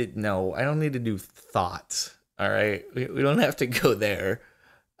need to know. I don't need to do thought. All right. We don't have to go there.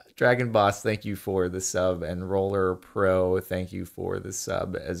 Dragon Boss, thank you for the sub, and Roller Pro, thank you for the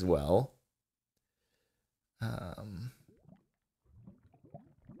sub as well.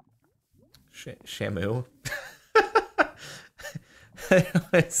 Shamu.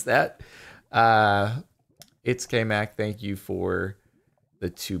 What's that? It's K-Mac, thank you for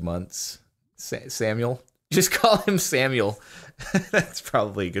the 2 months. Samuel? Just call him Samuel. That's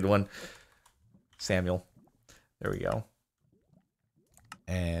probably a good one. Samuel. There we go.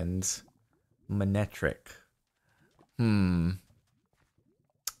 And Manetric.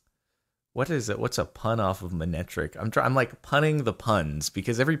 What is it? What's a pun off of Manetric? I'm like punning the puns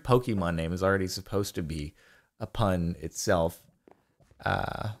because every Pokemon name is already supposed to be a pun itself.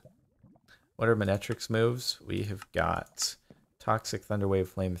 What are Manetric's moves? We have got Toxic, Thunderwave,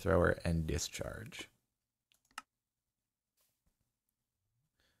 Flamethrower, and Discharge.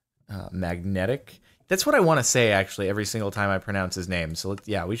 Magnetic. That's what I want to say, actually, every single time I pronounce his name. So,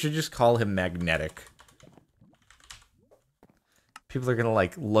 yeah, we should just call him Magnetic. People are going to,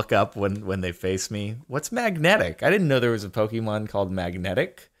 like, look up when they face me. What's Magnetic? I didn't know there was a Pokemon called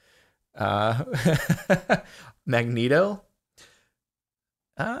Magnetic. Magneto?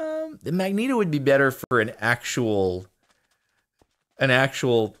 The Magneto would be better for an actual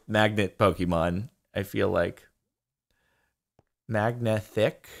magnet Pokemon, I feel like.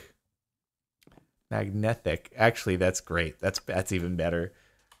 Magnetic. Actually, that's great. That's even better.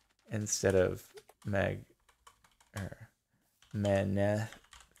 Instead of Manethic.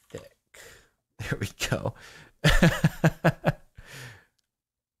 There we go.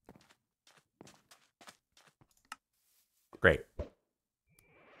 Great.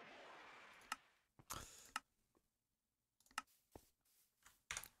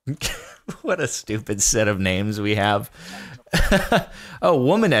 What a stupid set of names we have. Oh,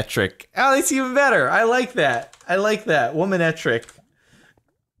 Womanetric. Oh, that's even better. I like that. Womanetric.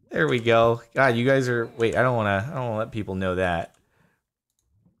 There we go. God, you guys are. Wait, I don't want to let people know that.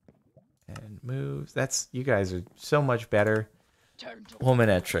 And moves. You guys are so much better.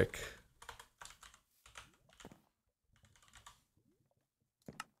 Womanetric.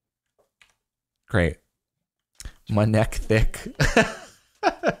 Great. My neck thick.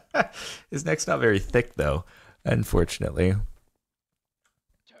 His neck's not very thick, though, unfortunately.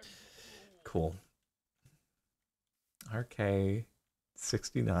 Cool. RK69,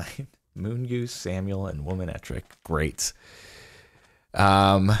 Moongoose, Samuel, and Womanetric. Great.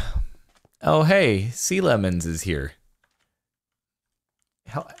 Oh, hey, Sea Lemons is here.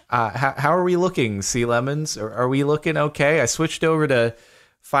 how are we looking, Sea Lemons? Are we looking okay? I switched over to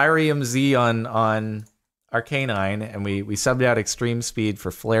Fiery MZ on Arcanine, and we subbed out Extreme Speed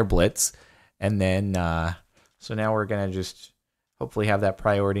for Flare Blitz, and then so now we're gonna just hopefully have that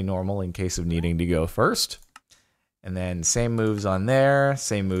priority normal in case of needing to go first, and then same moves on there,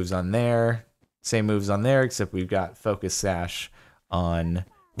 same moves on there, same moves on there, except we've got Focus Sash on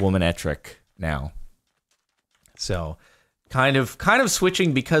Womanetric now. So kind of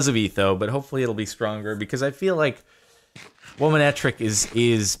switching because of Etho, but hopefully it'll be stronger because I feel like Womanetric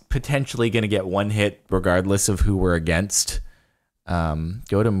is potentially going to get one hit regardless of who we're against.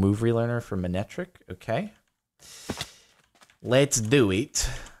 Go to Move Relearner for Manetric. Okay. Let's do it.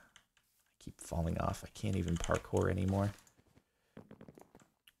 I keep falling off. I can't even parkour anymore.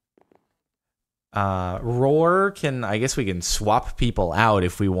 Roar I guess we can swap people out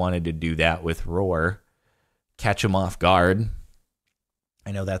if we wanted to do that with Roar. Catch them off guard.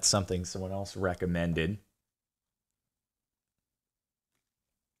 I know that's something someone else recommended.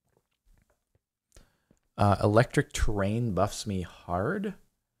 Electric terrain buffs me hard.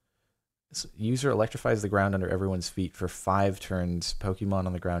 This user electrifies the ground under everyone's feet for 5 turns. Pokemon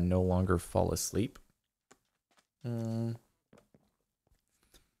on the ground no longer fall asleep.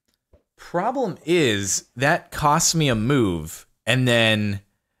 Problem is, that costs me a move, and then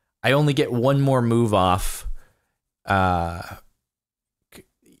I only get one more move off.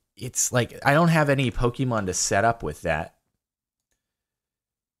 It's like I don't have any Pokemon to set up with that.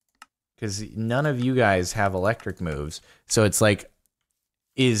 Because none of you guys have electric moves. So it's like,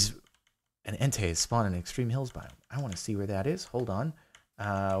 is an Entei spawned in Extreme Hills biome? I want to see where that is. Hold on.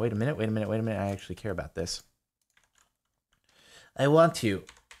 Wait a minute. I actually care about this. I want to.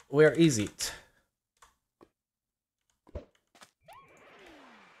 Where is it?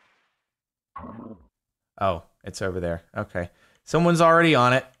 Oh, it's over there. Okay. Someone's already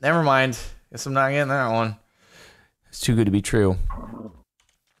on it. Never mind. Guess I'm not getting that one. It's too good to be true.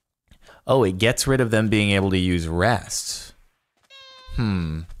 Oh, it gets rid of them being able to use rest.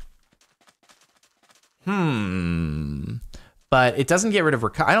 But it doesn't get rid of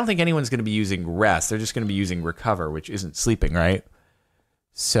recover. I don't think anyone's going to be using rest. They're just going to be using recover, which isn't sleeping, right?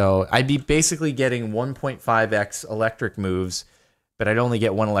 So I'd be basically getting 1.5x electric moves, but I'd only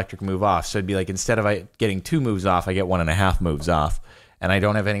get one electric move off. So it'd be like instead of getting 2 moves off, I get 1.5 moves off. And I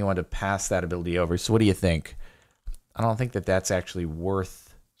don't have anyone to pass that ability over. So what do you think? I don't think that that's actually worth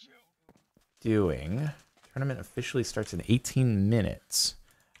doing. Tournament officially starts in 18 minutes.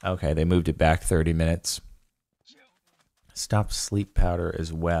 Okay, they moved it back 30 minutes. Stop sleep powder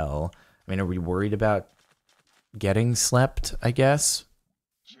as well. I mean, are we worried about getting slept, I guess?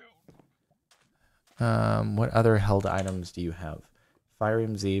 What other held items do you have? Fire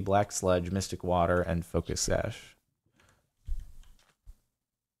MZ, Black Sludge, Mystic Water, and Focus Sash.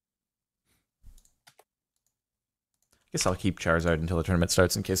 Guess I'll keep Charizard until the tournament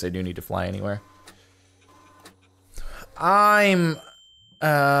starts in case I do need to fly anywhere. I'm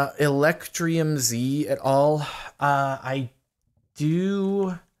Electrium Z at all. I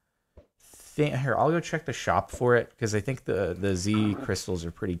do think here, I'll go check the shop for it because I think the Z crystals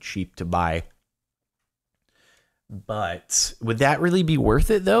are pretty cheap to buy. But would that really be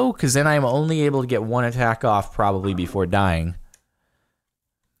worth it though? Because then I'm only able to get 1 attack off probably before dying.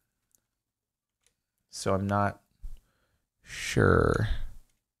 So I'm not sure.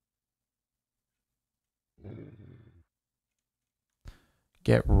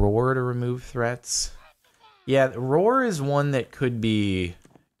 Get Roar to remove threats. Yeah, Roar is one that could be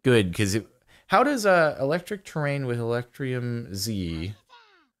good because how does electric terrain with Electrium Z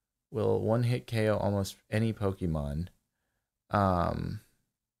will 1-hit KO almost any Pokemon? Let's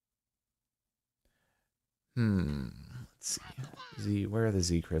see. Z, where are the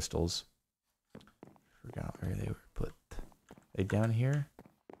Z crystals? Forgot where they were put. Are they down here?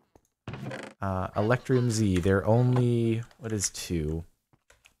 Electrium Z. They're only, what is 2?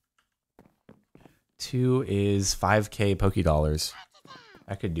 2 is 5k Pokédollars.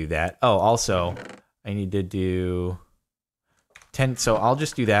 I could do that. Oh, also, I need to do 10. So I'll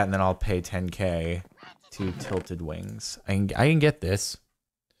just do that, and then I'll pay 10k to Tilted Wings. I can get this.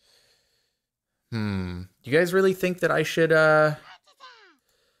 Do you guys really think that I should? You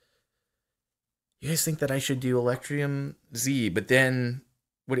guys think that I should do Electrium Z? But then,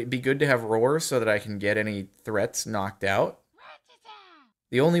 would it be good to have Roar so that I can get any threats knocked out?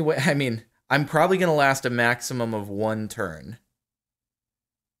 The only way, I mean, I'm probably going to last a maximum of 1 turn.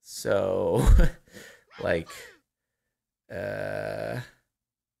 So, like, I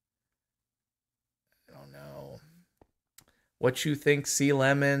don't know. What you think, Sea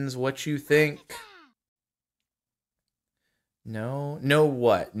Lemons? What you think? No. No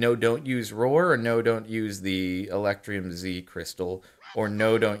what? No, don't use Roar, or no, don't use the Electrium Z crystal, or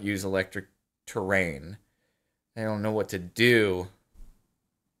no, don't use electric terrain. I don't know what to do.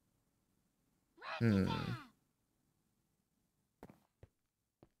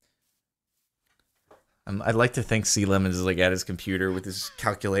 I'd like to think C Lemons is like at his computer with his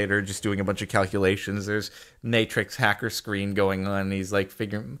calculator, just doing a bunch of calculations. There's Matrix hacker screen going on. And he's like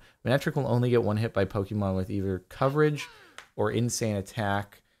figuring Manectric will only get one hit by Pokemon with either coverage or insane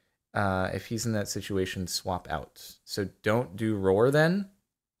attack. If he's in that situation, swap out. So don't do Roar then.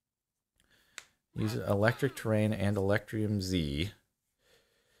 Use Electric Terrain and Electrium Z.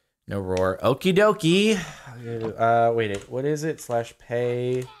 No Roar. Okie dokie. Wait, what is it?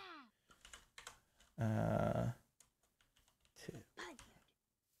 /pay.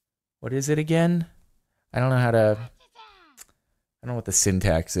 What is it again? I don't know how to. I don't know what the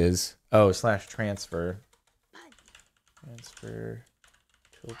syntax is. Oh, /transfer. Transfer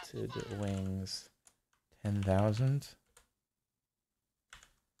tilted wings 10,000.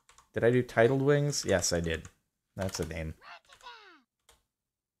 Did I do titled wings? Yes, I did. That's a name.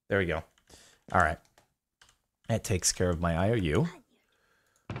 There we go. All right. That takes care of my IOU.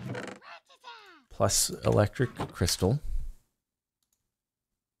 Plus electric crystal.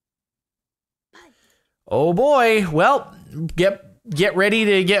 Oh boy. Well, get ready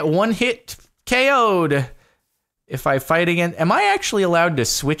to get one hit KO'd. If I fight again, am I actually allowed to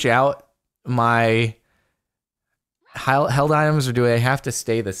switch out my held items, or do I have to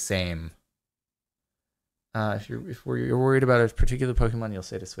stay the same? If you're worried about a particular Pokemon, you'll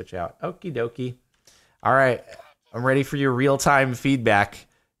say to switch out. Okie dokie. All right, I'm ready for your real-time feedback.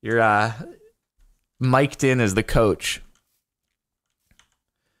 You're mic'd in as the coach.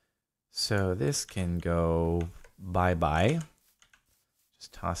 So this can go bye-bye.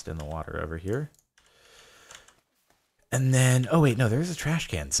 Just tossed in the water over here. And then, oh wait, no, there's a trash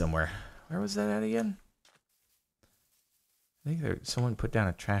can somewhere. Where was that at again? I think someone put down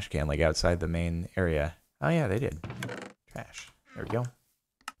a trash can like outside the main area. Oh yeah, they did. Trash. There we go.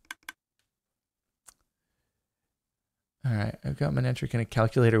 All right, I've got Manectric in a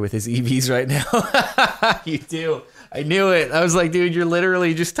calculator with his EVs right now. You do. I knew it. I was like, dude, you're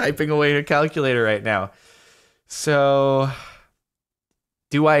literally just typing away in a calculator right now. So,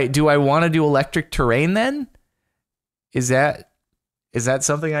 do I want to do electric terrain then? Is that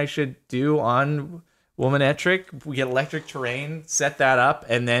something I should do on Womanectric? We get electric terrain, set that up,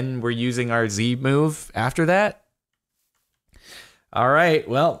 and then we're using our Z move after that. All right,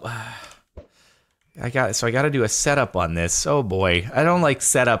 well, I got to do a setup on this. Oh boy, I don't like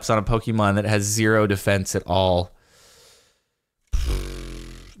setups on a Pokemon that has 0 defense at all.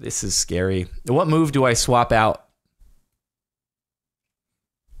 This is scary. What move do I swap out?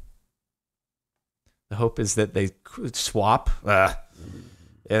 The hope is that they could swap. Yeah,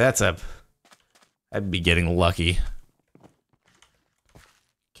 I'd be getting lucky.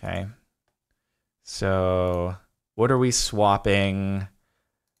 Okay. So, what are we swapping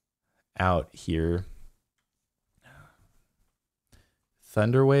out here?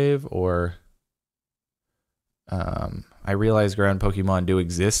 Thunderwave or I realize ground Pokemon do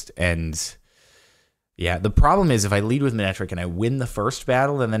exist, and yeah, the problem is if I lead with Manectric and I win the first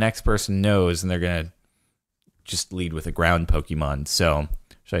battle, then the next person knows and they're gonna just lead with a ground Pokemon. So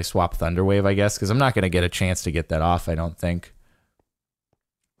should I swap Thunderwave, I guess? Because I'm not gonna get a chance to get that off, I don't think.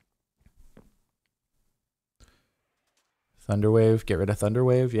 Thunderwave, get rid of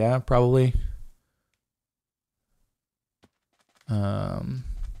Thunderwave, yeah, probably.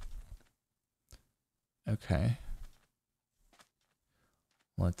 Okay.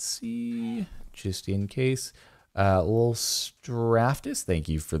 Let's see, just in case. Little Straftus, thank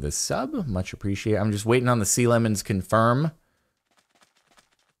you for the sub, much appreciated. I'm just waiting on the Sea Lemons confirm.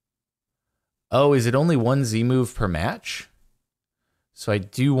 Oh, is it only one Z move per match? So I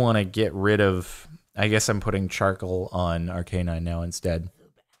do want to get rid of, I guess I'm putting Charcoal on Arcanine now instead.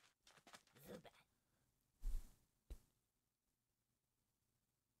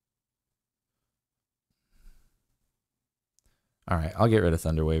 All right, I'll get rid of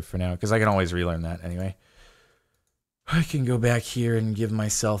Thunderwave for now, because I can always relearn that anyway. I can go back here and give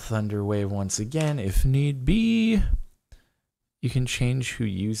myself Thunderwave once again if need be. You can change who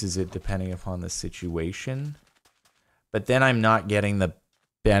uses it depending upon the situation. But then I'm not getting the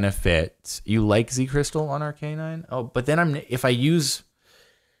benefit. You like Z Crystal on Arcanine? Oh, but then if I use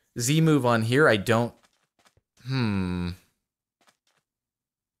Z move on here, I don't...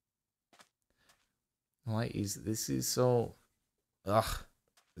 Why is this is so... Ugh,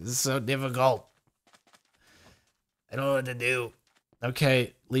 this is so difficult. I don't know what to do.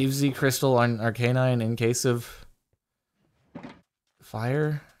 Okay, leave Z Crystal on Arcanine in case of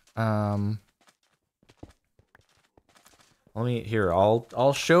fire. Let me here.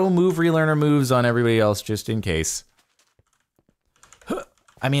 I'll show move relearner moves on everybody else just in case.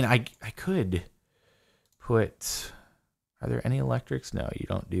 I mean, I could put. Are there any electrics? No, you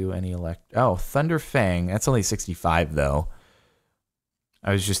don't do any Oh, Thunder Fang. That's only 65 though.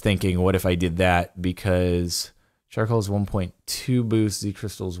 I was just thinking, what if I did that because charcoal is 1.2 boost, Z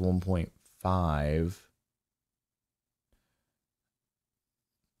crystal is 1.5.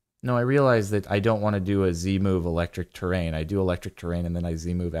 No, I realize that I don't want to do a Z move electric terrain. I do electric terrain and then I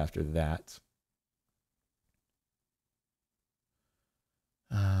Z move after that.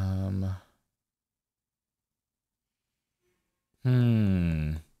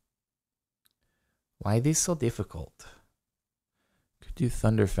 Why are these so difficult? Could do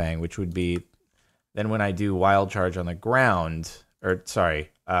Thunderfang, which would be then when I do Wild Charge on the ground, or sorry,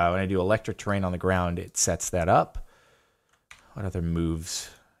 when I do electric terrain on the ground, it sets that up. What other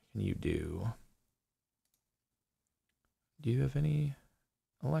moves can you do? Do you have any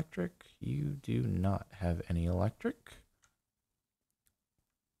electric? You do not have any electric.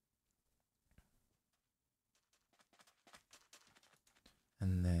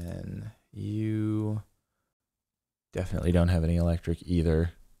 And then you definitely don't have any electric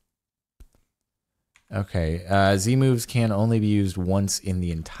either. Okay, Z moves can only be used once in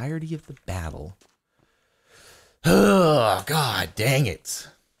the entirety of the battle. Oh, God dang it.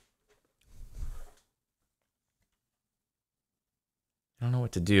 I don't know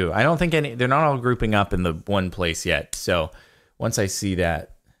what to do. I don't think they're not all grouping up in the one place yet. So once I see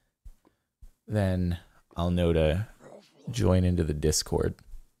that, then I'll know to join into the Discord.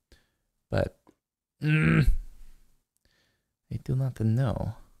 But I do not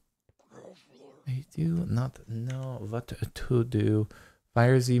know. I do not know what to do.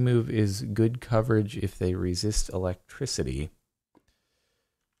 Fire Z move is good coverage if they resist electricity.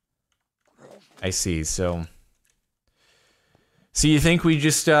 I see. So you think we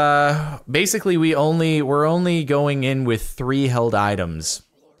just basically we're only going in with 3 held items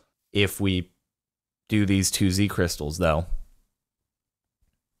if we do these 2 Z crystals though.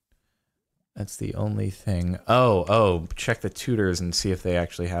 That's the only thing. Oh, check the tutors and see if they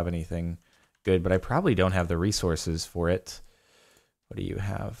actually have anything good, but I probably don't have the resources for it. What do you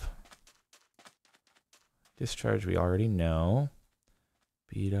have? Discharge we already know.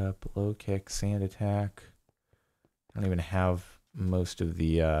 Beat up, low kick, sand attack. I don't even have most of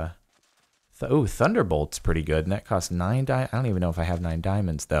the Thunderbolt's pretty good, and that costs 9 I don't even know if I have 9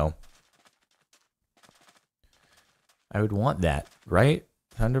 diamonds though. I would want that, right?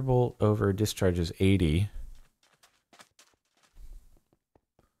 Thunderbolt over discharge is 80.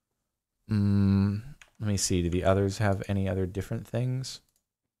 Let me see. Do the others have any other different things?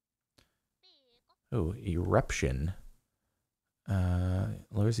 Oh, eruption.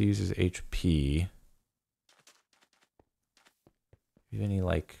 Lowers the user's HP. Do you have any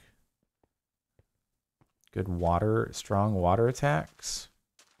like good strong water attacks?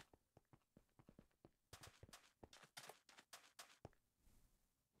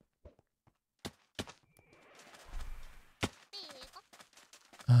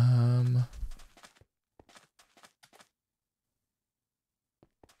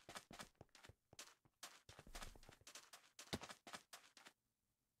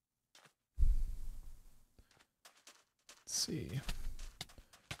 Let's see.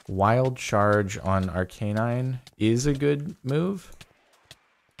 Wild Charge on Arcanine is a good move.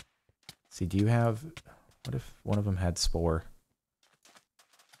 Let's see, do you have... What if one of them had Spore?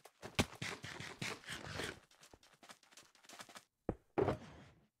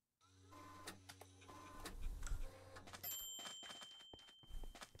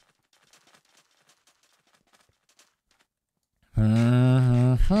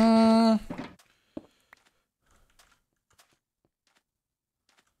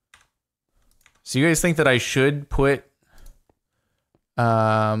 So you guys think that I should put...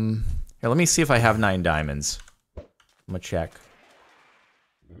 Here, let me see if I have 9 diamonds. I'm gonna check.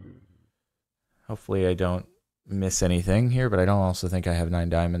 Hopefully I don't miss anything here, but I don't also think I have 9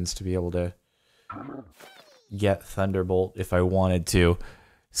 diamonds to be able to get Thunderbolt if I wanted to.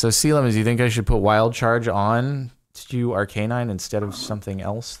 So Sealam, do you think I should put Wild Charge on to Arcanine instead of something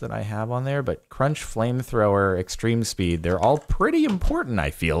else that I have on there? But Crunch, Flamethrower, Extreme Speed, they're all pretty important,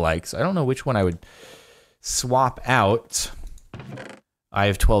 I feel like. So I don't know which one I would swap out. I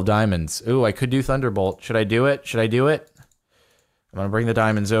have 12 diamonds. Ooh, I could do Thunderbolt. Should I do it? Should I do it? I'm going to bring the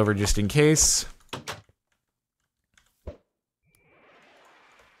diamonds over just in case.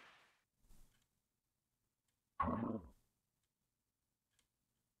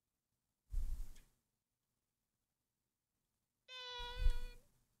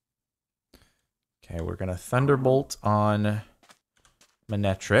 Okay, we're gonna Thunderbolt on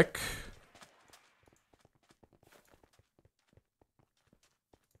Manetric.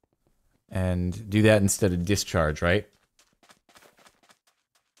 And do that instead of Discharge, right?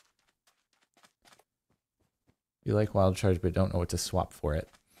 You like Wild Charge, but don't know what to swap for it.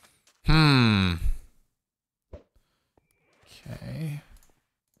 Okay.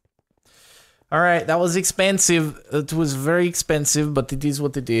 Alright, that was expensive. It was very expensive, but it is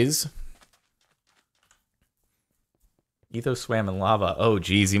what it is. Etho swam in lava. Oh,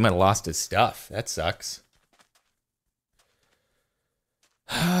 geez, he might have lost his stuff. That sucks.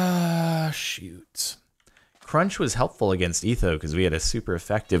 Shoot. Crunch was helpful against Etho because we had a super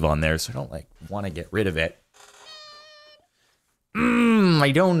effective on there, so I don't want to get rid of it.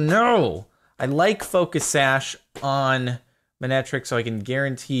 I don't know. I like Focus Sash on Manetric so I can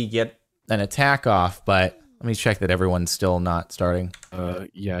guarantee get an attack off, but let me check that everyone's still not starting.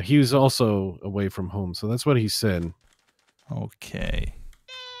 Yeah, he was also away from home, so that's what he said. Okay.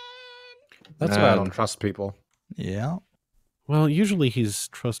 That's why I don't trust people. Yeah. Well, usually he's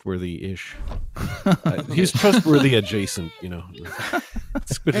trustworthy-ish. He's trustworthy adjacent, you know.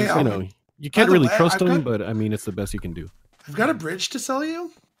 But Hey, you know, you can't really trust him, but I mean, it's the best you can do. I've got a bridge to sell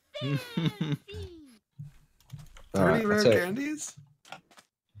you. 30 rare candies.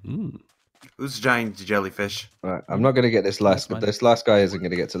 Who's giant jellyfish? Right, I'm not going to get this last, but this last guy isn't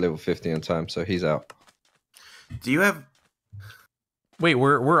going to get to level 50 in time, so he's out. Do you have? Wait,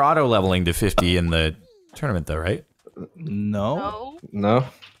 we're auto leveling to 50 in the tournament, though, right? No. No,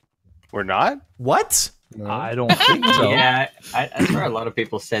 We're not? What? no. I don't think so. Yeah, I swear a lot of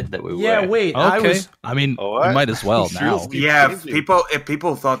people said that we were. Yeah, wait. Okay. I mean, What? we might as well now. Yeah, if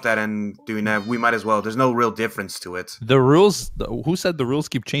people thought that and doing that, we might as well. There's no real difference to it. The rules. Who said the rules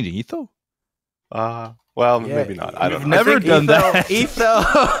keep changing? Etho? Well, maybe not. I don't You've know. never done that. Etho.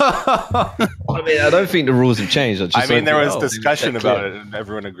 I mean, I don't think the rules have changed. I mean, there was no. discussion about it, and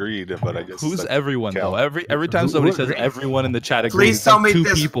everyone agreed. But I guess Who's that everyone count. though? Every time somebody says everyone in the chat agrees, Please it's tell like me two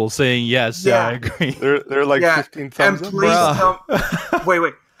this- people saying yes. Yeah, I agree. They're like 15 thumbs and up. please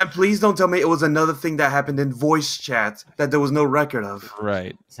wait. And please don't tell me it was another thing that happened in voice chat that there was no record of.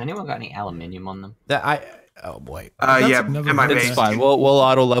 Right. Has anyone got any aluminium on them? Oh boy. Yeah, in my It's base. fine. We'll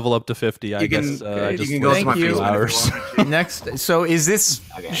auto level up to 50. I You can- guess. I you just can go to wait my a few Facebook if you hours. want. Next, so is this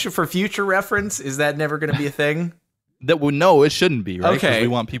Okay. for future reference? Is that never going to be a thing? No, it shouldn't be, right? 'Cause Okay. we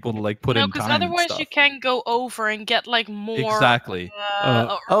want people to like put No, in because time. and otherwise stuff. you can go over and get like more. Exactly.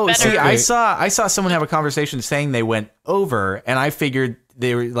 Or Oh, better. see, I saw someone have a conversation saying they went over, and I figured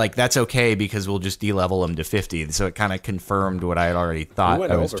they were like, that's okay because we'll just de-level them to 50. So it kind of confirmed what I had already thought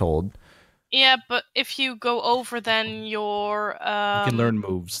went I was over. told. Yeah, but if you go over, then you're. You can learn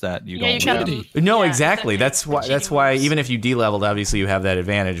moves that you yeah, don't. you can. learn. No, Yeah, exactly. That's why. cheating That's why. moves. Even if you de-leveled, obviously you have that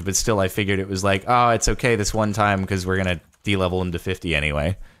advantage. But still, I figured it was like, oh, it's okay this one time because we're gonna de-level them to 50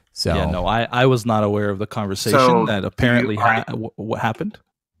 anyway. So Yeah, no, I was not aware of the conversation So, that apparently you are- what happened.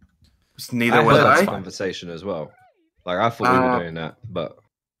 Neither I was heard I. that conversation as well. Like, I thought we were doing that, but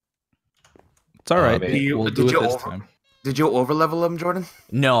It's all right. I mean, we'll did do it you this over- time. Did you over level them, Jordan?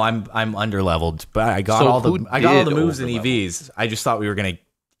 no, I'm under-leveled, but I got So all the who did moves in over-level? EVs. I just thought we were gonna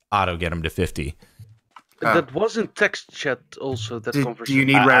auto get them to 50. That was in text chat also, that Do conversation. you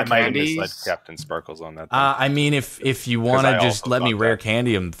need I rare might have candies? misled Captain Sparkles on that. I mean, if you want I to just also let me thought rare that.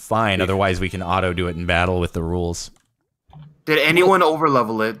 candy them, fine. Otherwise, we can auto do it in battle with the rules. Did anyone over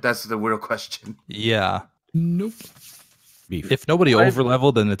level it? That's the real question. Yeah. Nope. If nobody I- over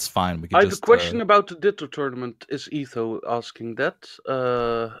leveled, then it's fine. We can I have just a question about the Ditto tournament. Is Etho asking that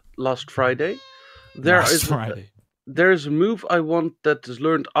last Friday? last Friday. There is a move I want that is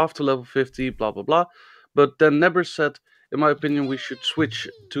learned after level 50, blah blah blah. But then Neber said, in my opinion, we should switch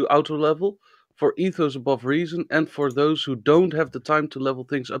to auto level for Ethos above reason and for those who don't have the time to level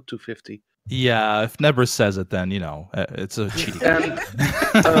things up to 50. Yeah, if Never says it, then it's a cheating.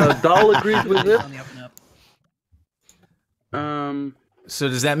 And Dahl agreed with it. So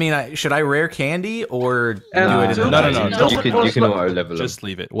does that mean should I rare candy or do And it in no, the no, no, Tilted you can was like- auto level them. Just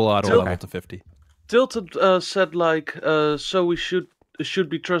leave it. We'll auto Tilted- level to 50. Tilted said like, so we should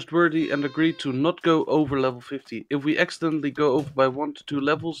be trustworthy and agree to not go over level 50. If we accidentally go over by 1 to 2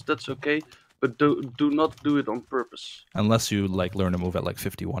 levels, that's okay, but do not do it on purpose. Unless you like learn a move at like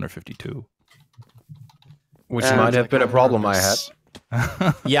 51 or 52. Which And- might have been a problem I had.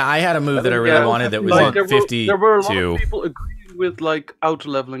 Yeah, I had a move that I really Yeah, wanted that was like, like there 52. were a lot of people agreeing with like auto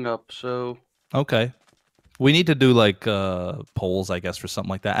leveling up, so Okay. We need to do like polls, I guess, for something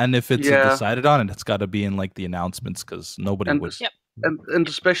like that. And if it's Yeah. decided on, it's got to be in like the announcements because nobody And- would Yep. And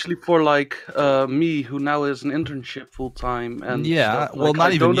especially for like me, who now has an internship full time, and Yeah, stuff, well, like,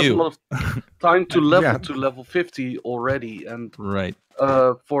 not I even don't have you. a lot of time to level Yeah. to level 50 already, and Right.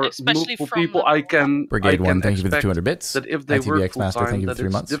 for Especially multiple from people, level I can Brigade I 1, can thank you for the expect 200 bits. that if they ITVX work full Master, thank time, you for that 3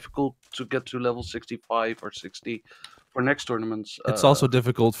 it's months. difficult to get to level 65 or 60 for next tournaments. It's also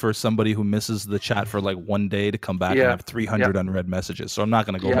difficult for somebody who misses the chat for like 1 day to come back and Yeah, have 300 unread messages. So I'm not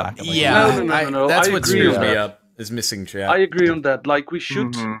going to go Yeah. back. And, like, Yeah, No. that's I what agree screws on me that. up, is missing chat. I agree on that. Like we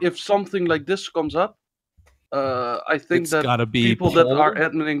should, Mhm. if something like this comes up, I think It's that gotta be people that are poll.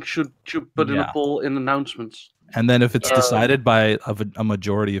 adminning should put in a Yeah. poll in announcements. And then if it's Yeah. decided by a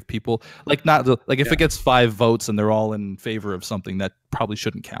majority of people, like not like if it gets 5 votes and they're all in favor of something, that probably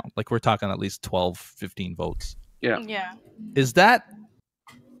shouldn't count. Like we're talking at least 12, 15 votes. Yeah. Yeah. Is that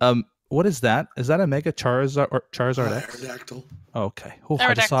what is that? Is that a Mega Charizard or Charizard X? Aerodactyl. Okay. Oh,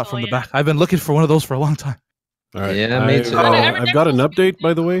 I just saw it Aerodactyl, from the yeah. back. I've been looking for one of those for a long time. All right. Yeah, me too. I've got an update,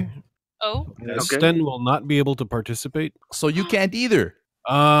 by the way. Oh. Sten will not be able to participate. So you can't either.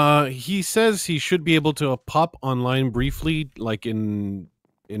 He says he should be able to pop online briefly, like in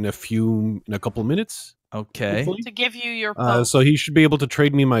a couple minutes. Okay. hopefully. To give you your poke. So he should be able to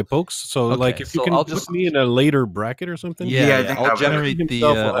trade me my pokes. So like, Okay, if you so can I'll put just- me in a later bracket or something. Yeah, I'll generate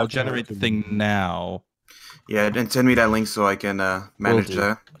Himself will I'll have to generate the do- thing now. Yeah, and send me that link so I can manage do.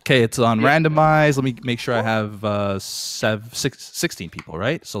 that. Okay, it's on randomize. Let me make sure I have 16 people,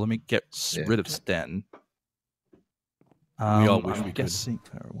 right? So let me get rid of Sten. We all wish I'm we could. guessing,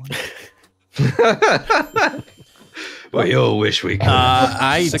 We all wish we could.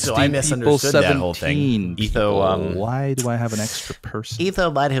 I 16 misunderstood people, that whole thing. 17 Etho, people. Why do I have an extra person? Etho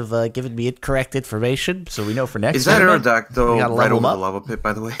might have given me incorrect information, so we know for next. Is that tournament, Aerodactyl we gotta right level over him the up. lava pit,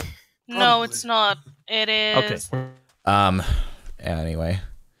 by the way? No, it's not. It is. Okay. Anyway,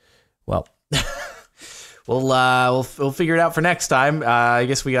 well, we'll figure it out for next time. I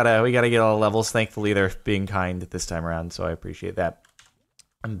guess we gotta get all the levels. Thankfully, they're being kind this time around, so I appreciate that.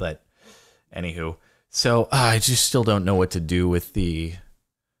 But anywho, so I just still don't know what to do with the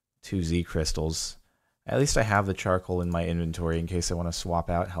 2 Z crystals. At least I have the charcoal in my inventory in case I want to swap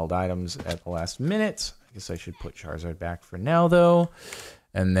out held items at the last minute. I guess I should put Charizard back for now, though.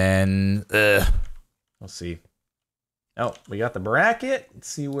 And then, we'll see. Oh, we got the bracket. Let's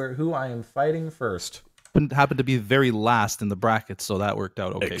see who I am fighting first. Happened to be very last in the bracket, so that worked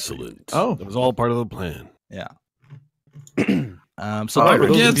out okay. Excellent. Oh, that was all part of the plan. Yeah. So Oh, for those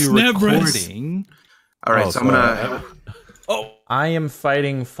of yes, you Nebris. recording, All right, so I'm gonna. I am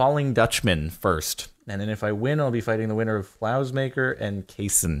fighting Falling Dutchman first, and then if I win, I'll be fighting the winner of Flausmaker and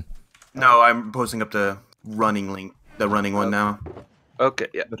Kaysen. No, I'm posting up the running link, the running one now. Okay,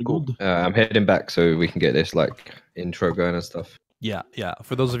 yeah, cool. I'm heading back so we can get this like intro going and stuff. yeah.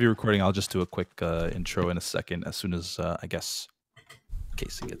 For those of you recording, I'll just do a quick intro in a second as soon as I guess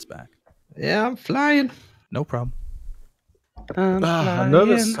Casey gets back. Yeah, I'm flying. No problem. I'm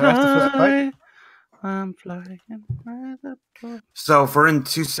nervous. I have to first fight. I'm flying. So if we're in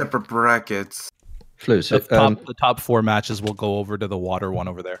 2 separate brackets. Flu, so, The top 4 matches will go over to the water one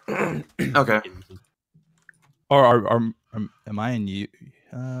over there. Okay. Or am I in you?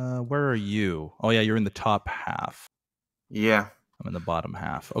 Where are you? Oh yeah, you're in the top half. Yeah. I'm in the bottom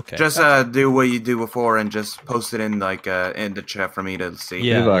half. Okay. Just do what you do before and just post it in like in the chat for me to see.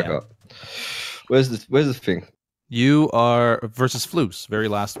 Yeah. Who have I got? Where's the thing? You are versus Floos, very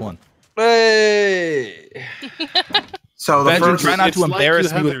last one. Hey! So the Benjamin, first, try not to it's like embarrass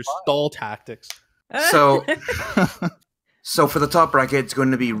you me have with a your stall tactics. so so for the top bracket, it's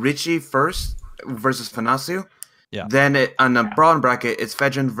going to be Richie first versus Fanasio. Yeah. Then on the bottom bracket, it's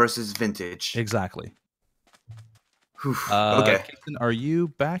Fedrin versus Vintage. Exactly. Whew, Okay. okay. Keaton, are you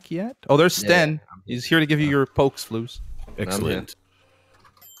back yet? Oh, there's Sten. He's here to give you your pokes, Floos. Excellent.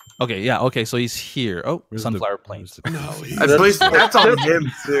 Okay, yeah, okay, so he's here. Oh, Where's Sunflower the- Plains. At least that's on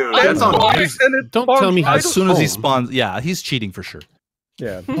him too. That's on him. Don't tell me As he's soon as he home. spawns, yeah, he's cheating for sure.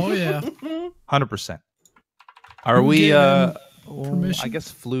 Yeah. Oh yeah. 100%. Are we gave him well, permission? I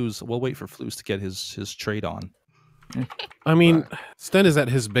guess Floos, we'll wait for Floos to get his trade on. I mean, Sten is at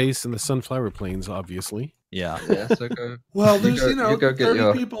his base in the Sunflower Plains, obviously. Yeah. Yeah, so go. Well, there's go- you know you go get 30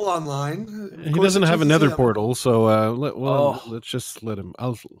 your- people online. He doesn't have another portal, so Oh. let's just let him.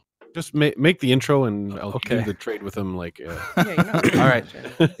 I'll just make the intro and I'll Okay. do the trade with him. Like, All right.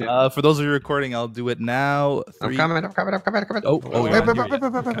 For those of you recording, I'll do it now. I'm coming. Oh,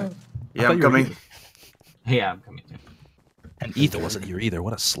 Yeah, you're I'm coming. Yeah, I'm coming too. And Ether wasn't here either.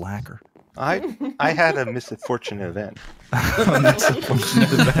 What a slacker. I had a misfortunate event.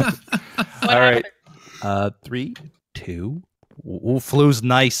 All right. 3, 2. Ooh, Flu's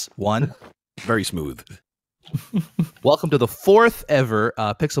nice. 1. very smooth. Welcome to the 4th ever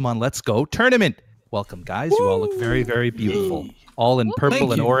Pixelmon Let's Go tournament. Welcome, guys. You all look very, very beautiful. All in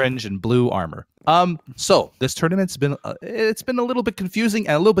purple and orange and blue armor. So this tournament's been it's been a little bit confusing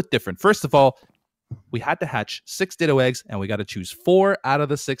and a little bit different. First of all, we had to hatch 6 Ditto eggs, and we got to choose 4 out of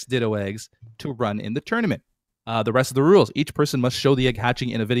the 6 Ditto eggs to run in the tournament. The rest of the rules: each person must show the egg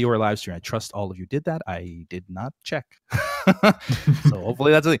hatching in a video or live stream. I trust all of you did that. I did not check. So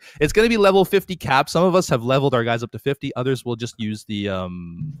hopefully that's a thing. It's going to be level 50 cap. Some of us have leveled our guys up to 50. Others will just use the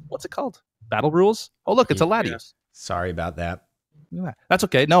what's it called? Battle rules. Oh look, it's a Latios. Sorry about that. That's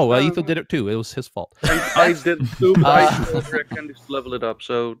okay. No, Ethan did it too. It was his fault. I did too. I told Rare Candies to level it up,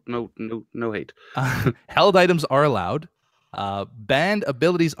 so no hate. Held items are allowed. Banned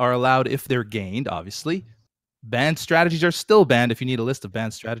abilities are allowed if they're gained, obviously. Banned strategies are still banned. If you need a list of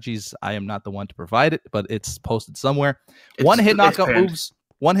banned strategies, I am not the one to provide it, but it's posted somewhere. One-hit knockout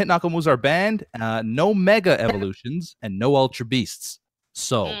moves are banned. No mega evolutions and no ultra beasts.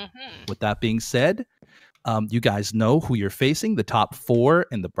 So, with that being said, you guys know who you're facing. The top 4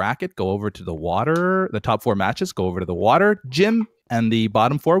 in the bracket go over to the water. The top 4 matches go over to the water gym, and the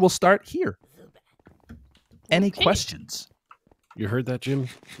bottom 4 will start here. Any questions? You heard that, Jim?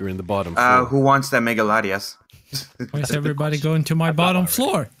 You're in the bottom. Who wants that Mega Latias? Why is everybody going to my bottom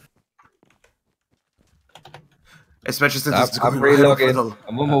floor? Especially since I'm relogging.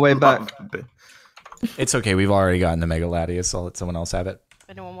 I'm on my way back. It's okay. We've already gotten the Mega Latias. I'll let someone else have it. If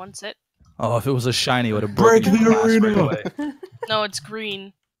anyone wants it. Oh, if it was a shiny, it would have broken the arena. Right No, it's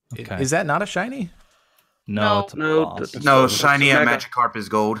green. Okay. Is that not a shiny? No, No, shiny at Magikarp is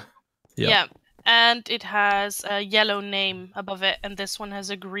gold. Yeah. And it has a yellow name above it, and this one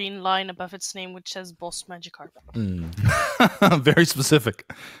has a green line above its name, which says Boss Magikarp. Very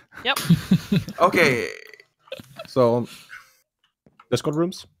specific. Yep. Okay. So, Discord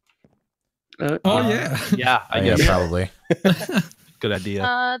rooms? Yeah. Yeah, I Yeah, guess. probably. Good idea.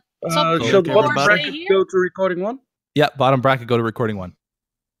 Shall the bottom bracket go to recording 1? Yeah, bottom bracket, go to recording 1.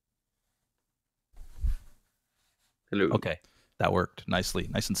 Hello. Okay, that worked nicely,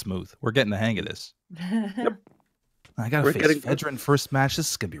 nice and smooth. We're getting the hang of this. Yep. I gotta face Fedra in first match.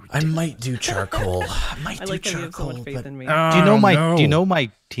 This is gonna be ridiculous. I might do charcoal. I like that you have so much faith in me. Do you know my? Do you know my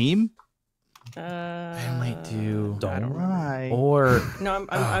team? I might do. Don't lie. Or No,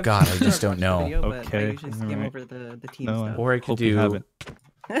 oh god, I just don't know. I usually skim over the team stuff. Or I could Hope you do. haven't.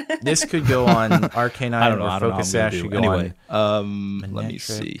 This could go on Arcanine. I don't know. Or I don't know Focus how I'm Sash gonna should do. go Anyway, on. let me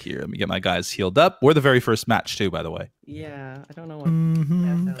see here. Let me get my guys healed up. We're the very first match too, by the way. Yeah, I don't know what.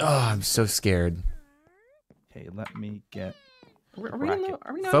 Oh, I'm so scared. Okay, let me get. Are we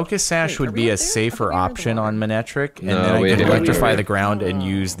not, Focus Sash would be a safer option on Manectric, and No, then I we could didn't. electrify the ground and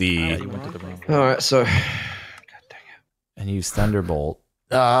use the. All right, so And use Thunderbolt.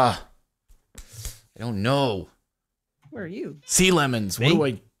 I don't know. Where are you? Sea lemons. Me? What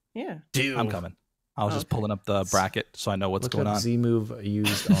do I Yeah. do? I'm coming. I was just pulling up the bracket so I know what's Look going up on. Z move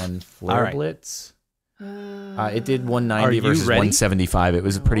used on Flare All right. Blitz. It did Are 190 you versus ready? 175. It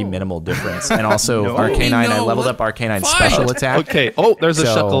was a pretty minimal difference. And also No. Arcanine, I No, leveled what? up Arcanine Fine. special attack. Okay. Oh, there's a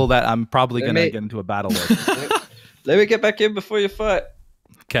So- shuckle that I'm probably Let gonna me- get into a battle with. let me get back in before you fight.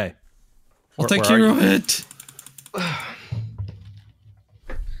 Okay. I'll Where- take where are care you? of it.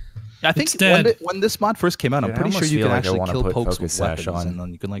 I think It's dead. when this mod first came out, I'm Dude, I pretty sure almost you feel can like I actually wanna kill put pokes Focus with Sash weapons, on. and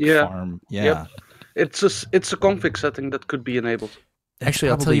then you can like Yeah. farm. Yeah. Yep. It's a config setting that could be enabled. Actually,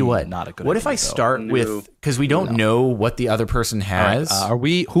 I'll tell you Probably what. not a good What if I idea, though. start No. with, because we don't know what the other person All right, has. are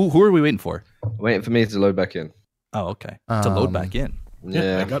we? Who are we waiting for? Waiting for me to load back in. Oh, okay. To load Um, back in.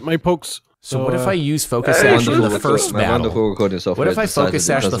 Yeah. I got my pokes. So what if I use Focus Hey, Sash in wonderful the first my wonderful battle? recording software What if I decides Focus it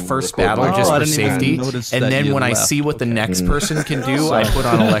Sash the doesn't first record battle my just I for didn't even safety, notice and that then you when I left. see what the next Mm. person can do, I put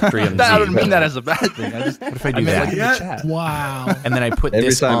on Electrium I Z. don't mean that as a bad thing. I just, What if I do meant, that? like, in the chat. Wow. And then I put Every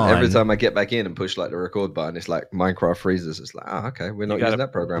this time, on. every time I get back in and push like the record button, it's like Minecraft freezes. It's like, oh, okay, we're not gotta- using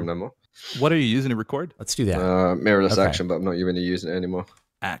that program no more. What are you using to record? Let's do that. Mirrorless Okay. action, but I'm not even using it anymore.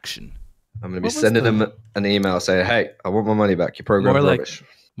 Action. I'm going to be What was sending the- them an email saying, hey, I want my money back. Your program's More like rubbish.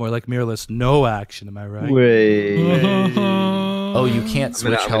 More like mirrorless. No action. Am I right? Wait. Oh, you can't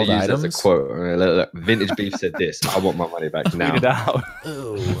switch I'm gonna held use items? that as a quote. Look, Vintage Beef said this. I want my money back now. Tweet it out.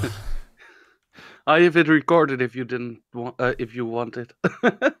 Oh. I have it recorded if you didn't want, if you want it. No,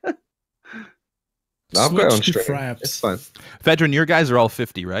 I've got it on Switch to stream. fraps. It's fine. Fedrin, your guys are all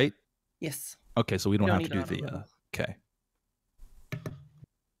 50, right? Yes. Okay, so we don't We have don't to need do the. auto level. Okay.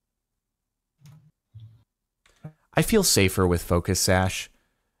 I feel safer with Focus Sash.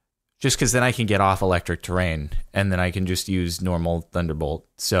 Just because then I can get off electric terrain, and then I can just use normal Thunderbolt.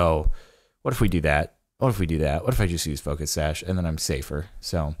 So, what if we do that? What if we do that? What if I just use Focus Sash, and then I'm safer?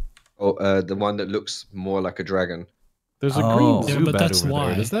 So, Oh, the one that looks more like a dragon. There's a green Oh. Yeah, Zubat but that's over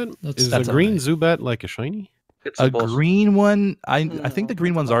why. there. Is That's a green why. Zubat like a shiny? It's A boss. green one. I think the No,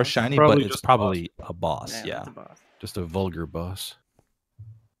 green it's a ones are boss. shiny, Probably but it's just a boss. probably a boss. Yeah, Yeah. it's a boss. Just a vulgar boss.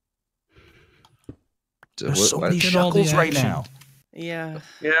 There's so many Look at all the shuckles right action. now. Yeah.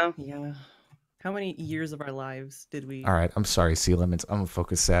 Yeah. Yeah. How many years of our lives did we? All right, I'm sorry, Sea Lemons. I'm gonna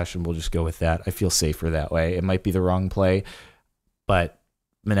focus Sash, and we'll just go with that. I feel safer that way. It might be the wrong play, but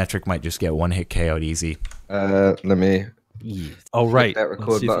Manectric might just get one hit KO'd easy. Let me. Oh right. Hit that Let's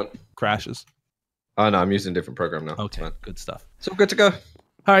record see if it button. crashes. Oh no, I'm using a different program now. Okay, good stuff. So good to go.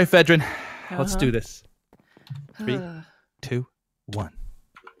 All right, Fedrin, let's Uh-huh. do this. 3, 2, 1.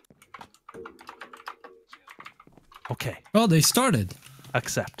 Okay. Oh, they started.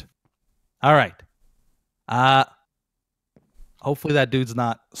 Accept. All right. Hopefully that dude's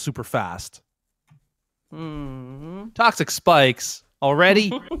not super fast. Toxic spikes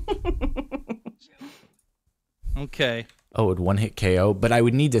already. Okay. Oh, it would one hit KO, but I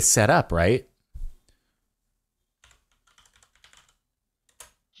would need to set up, right?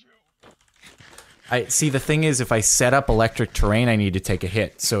 I see. The thing is, if I set up electric terrain, I need to take a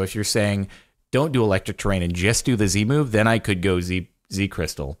hit. So if you're saying don't do electric terrain and just do the Z move, then I could go Z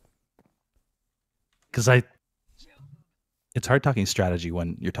Crystal. Because it's hard talking strategy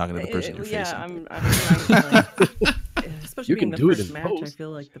when you're talking to the person you're facing. I'm like, especially You being can the do it first in match. I post.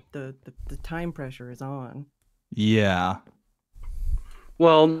 feel like the time pressure is on. Yeah.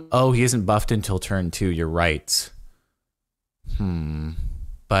 Well, oh, he isn't buffed until turn 2. You're right.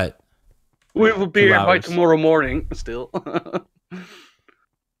 But we will be 2 here by hours. tomorrow morning. Still.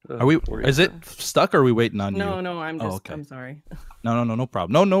 Are we? Is it stuck? Or are we waiting on you? No, I'm just. okay. I'm sorry. No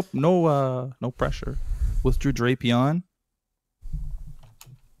problem. No pressure. Withdrew Drapion.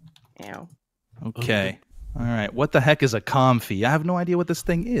 Ow. Okay. All right. What the heck is a comfy? I have no idea what this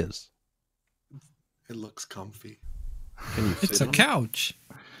thing is. It looks comfy. Can you It's sit a on it? couch.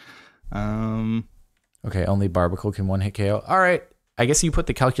 okay, only Barbacle can one hit KO. All right, I guess you put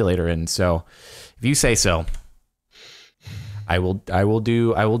the calculator in. So if you say so, I will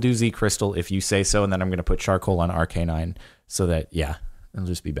do Z Crystal if you say so, and then I'm gonna put Charcoal on Arcanine so that it'll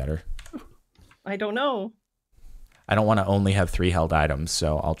just be better. I don't know. I don't want to only have 3 held items,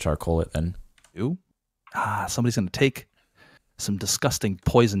 so I'll Charcoal it then. You? Somebody's gonna take some disgusting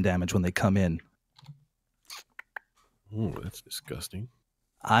poison damage when they come in. Oh, that's disgusting.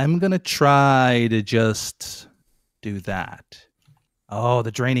 I'm gonna try to just do that. Oh,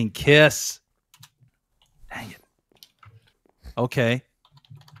 the draining kiss. Dang it. Okay.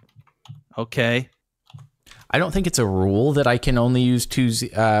 I don't think it's a rule that I can only use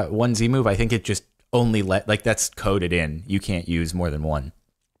one Z move. I think it just only that's coded in. You can't use more than one.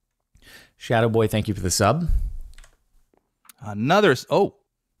 Shadow Boy, thank you for the sub. Another. Oh.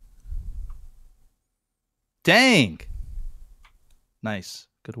 Dang. Nice.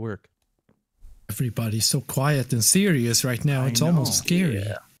 Good work. Everybody's so quiet and serious right now. It's almost scary.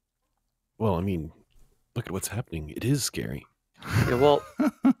 Yeah. Well, I mean, look at what's happening. It is scary. Yeah, well,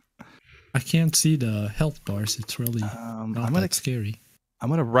 I can't see the health bars. It's really not that scary. I'm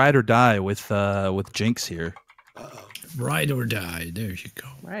gonna ride or die with Jinx here. Ride or die. There you go.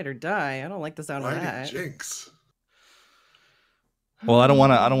 Ride or die. I don't like the sound of that. Jinx. Well, I don't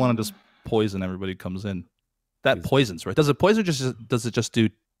want to just poison everybody who comes in. That poisons, right? Does it poison or does it just do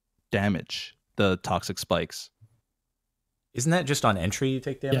damage? The toxic spikes. Isn't that just on entry you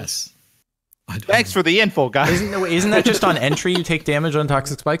take damage? Yes. Thanks for the info, guys. Isn't that just on entry you take damage on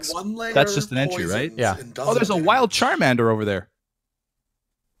toxic spikes? That's just an entry, right? Yeah. Oh, there's a wild Charmander over there.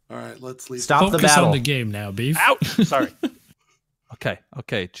 All right, let's leave. Stop the Focus battle. on the game now, Beef. Ouch! Sorry.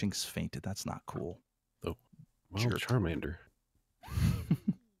 Okay. Jinx fainted. That's not cool. Oh, wild Charmander.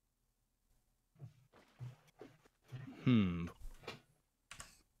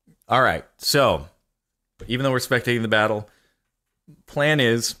 All right. So, even though we're spectating the battle, plan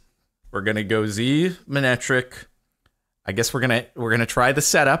is we're gonna go Z Manectric. I guess we're gonna try the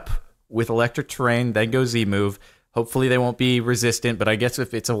setup with electric terrain, then go Z move. Hopefully they won't be resistant, but I guess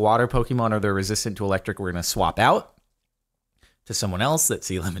if it's a water Pokemon or they're resistant to electric, we're gonna swap out to someone else that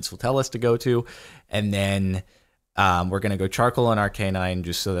Sea Lemons will tell us to go to, and then we're going to go Charcoal on Arcanine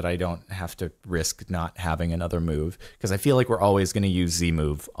just so that I don't have to risk not having another move. Because I feel like we're always going to use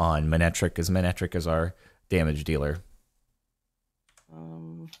Z-Move on Manectric, because Manectric is our damage dealer.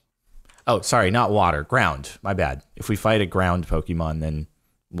 Oh, sorry, not water. Ground. My bad. If we fight a ground Pokemon, then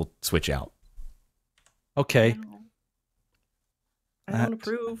we'll switch out. Okay. I don't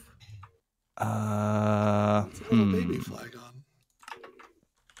approve. It's a little baby flag on.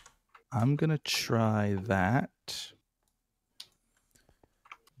 I'm going to try that.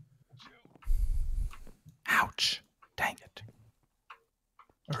 Ouch. Dang it.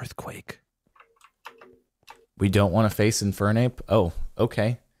 Earthquake. We don't want to face Infernape? Oh,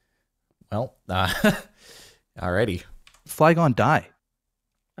 okay. Well, alrighty. Flygon die.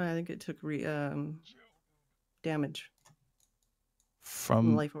 I think it took damage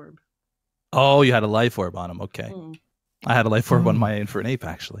From Life Orb. Oh, you had a life orb on him. Okay. I had a life orb on my Infernape,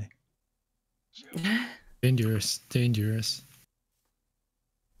 actually. Dangerous, dangerous.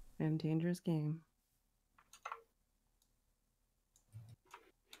 And dangerous game.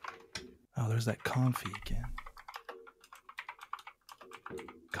 Oh, there's that Comfy again.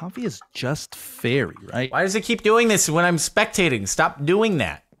 Comfy is just fairy, right? Why does it keep doing this when I'm spectating? Stop doing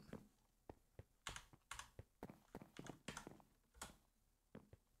that.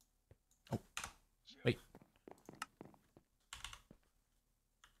 Oh, wait.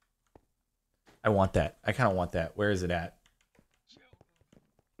 I want that. I kind of want that. Where is it at?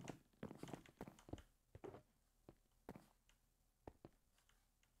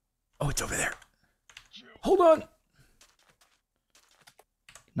 Oh, it's over there. Hold on.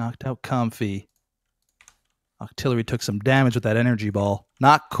 Knocked out Comfy. Octillery took some damage with that energy ball.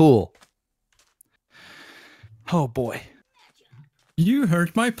 Not cool. Oh boy. You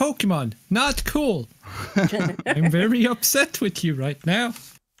hurt my Pokemon. Not cool. I'm very upset with you right now.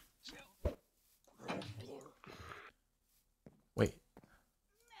 Wait.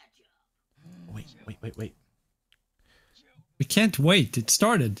 Wait. We can't wait. It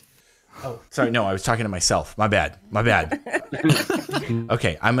started. Oh, sorry. No, I was talking to myself. My bad.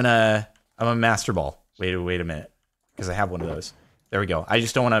 Okay, I'm a Master Ball. Wait a minute, because I have one of those. There we go. I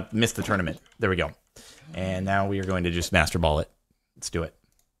just don't want to miss the tournament. There we go. And now we are going to just Master Ball it. Let's do it.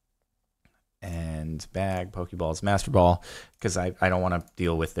 And bag Pokeballs, Master Ball, because I don't want to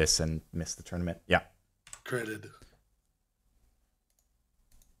deal with this and miss the tournament. Yeah. Credit.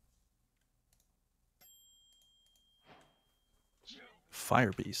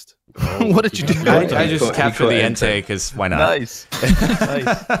 Fire Beast. What did you do? I just captured the Entei because why not? Nice.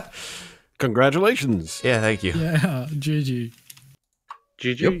 Nice. Congratulations. Yeah, thank you. Yeah, GG.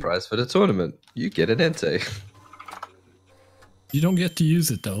 GG. Your prize for the tournament. You get an Entei. You don't get to use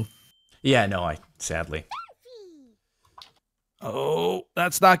it though. Yeah, no, sadly. Oh,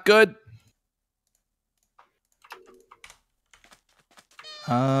 that's not good.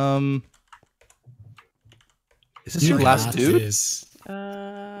 Is this your last dude?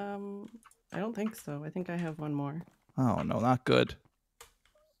 I don't think so. I think I have one more. Oh no, not good.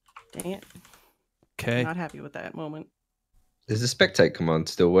 Dang it. Okay. Not happy with that moment. Is the spectate command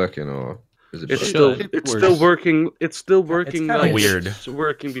still working, or is it? It's still working. It's still working. kinda like weird. It's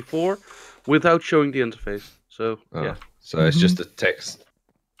working before, without showing the interface. So yeah. So it's just a text.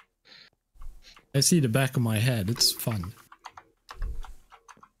 I see the back of my head. It's fun.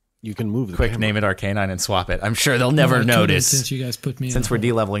 You can move the Quick, camera. name it Arcanine and swap it. I'm sure they'll never I couldn't notice. since you guys put me in Since a we're hole.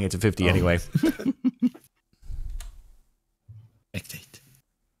 de-leveling it to 50 anyway. Spectate.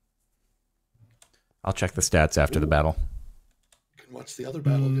 I'll check the stats after the battle. You can watch the other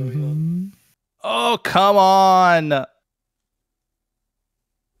battle going on. Oh, come on.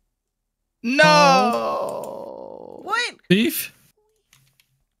 No. What? Beef?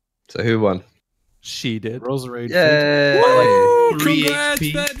 So who won? She did. Roserade. Yay! Congrats,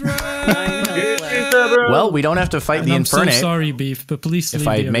 Well, we don't have to fight the I'm so Infernape sorry, Beef, but please if leave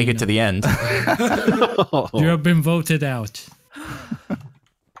I the make arena. it to the end. You have been voted out.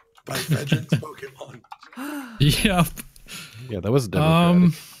 By Fedrin's Pokemon. Yep. Yeah, that was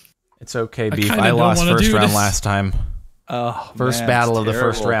democratic. It's okay, I Beef. kinda I don't lost wanna first do round this. last time. Oh, First man, battle it's of the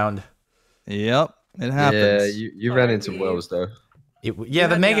first terrible. round. Yep, it happens. Yeah, you ran into Wells though. Yeah,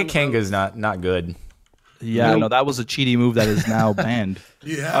 the Mega Kanga's not good. Yeah, no, that was a cheaty move that is now banned.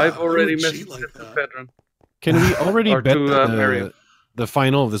 Yeah, I've already I would missed cheat like that. Fedrin. Can we already Or bet to, that Marion. the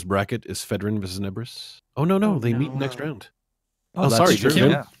final of this bracket is Fedrin versus Nebris? Oh, no, they meet next round. Oh, Oh, that's sorry, true.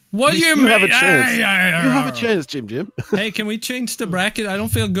 Jim. Yeah. What do you You have a mean? chance. You have a chance, Jim. Hey, can we change the bracket? I don't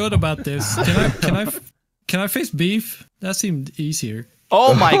feel good about this. Can I face Beef? That seemed easier.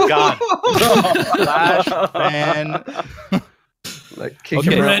 Oh my god. Flash ban. Like kick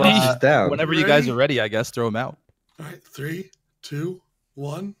Okay, him ready? out down. Whenever you guys are ready, I guess throw them out. All right, 3, 2,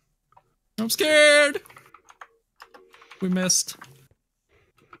 1. I'm scared. We missed.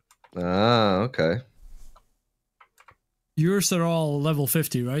 Ah, okay. Yours are all level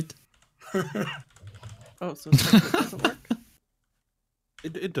 50, right? Oh, so it doesn't work?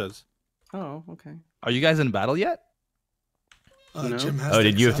 It does. Oh, okay. Are you guys in battle yet? No. Jim has Oh,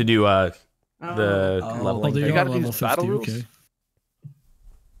 did you have to do the Oh, leveling they thing? are gotta do level battle 50, rules? okay.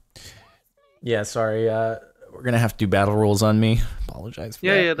 Yeah, sorry. We're gonna have to do battle rules on me. Apologize for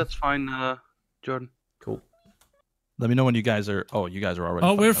Yeah, that. yeah, that's fine, Jordan. Cool. Let me know when you guys are. Oh, you guys are already.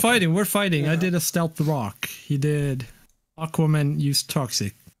 Oh, we're Okay. fighting. We're fighting. I did a stealth rock. He did. Aquaman used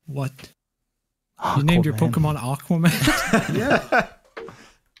toxic. What? You named your Pokemon Aquaman? Yeah.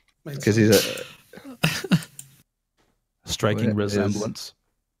 Because he's a striking What is- resemblance.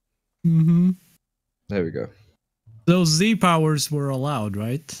 Mm-hmm. There we go. Those Z powers were allowed,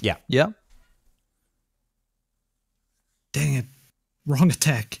 right? Yeah. Yeah. Dang it. Wrong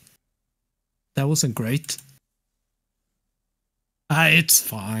attack. That wasn't great. It's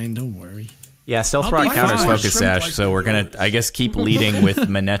fine. Don't worry. Yeah, Stealth I'll Rock be counters fine. Focus Sash, so we're gonna, I guess, keep leading with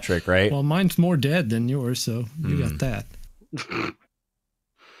Manectric, right? Well, mine's more dead than yours, so you got that.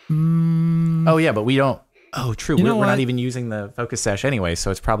 Oh yeah, but we don't. Oh, true. You know We're not what? even using the Focus Sash anyway, so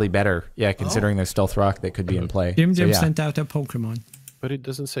it's probably better. Yeah, considering there's Stealth Rock that could be in play. Jim So, yeah. sent out a Pokemon. But it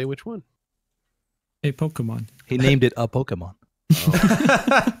doesn't say which one. A Pokemon. He named it a Pokemon.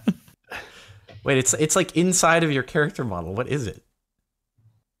 Wait, it's like inside of your character model. What is it?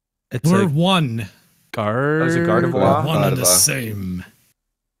 We're one. Guard. Oh, is it Gardevoir? We're one and the Gardevoir. same.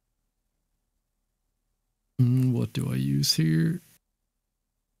 What do I use here?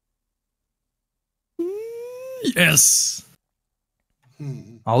 Yes.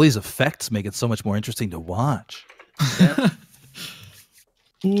 All these effects make it so much more interesting to watch.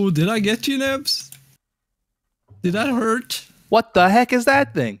 Ooh, did I get you, Nebs? Did that hurt? What the heck is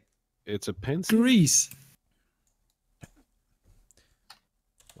that thing? It's a pencil. Grease.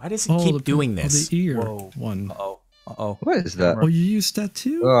 Why does he keep doing Oh, this? the ear Whoa. one. Uh-oh. Uh-oh. What is that? Oh, you used that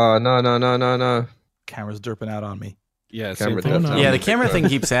too? Oh, no. Camera's derping out on me. Yeah, Camera same does thing. that. Yeah, the camera thing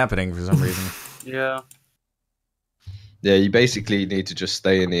keeps happening for some reason. Yeah. Yeah, you basically need to just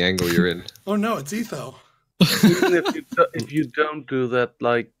stay in the angle you're in. Oh no, it's Etho. Even if you don't do that,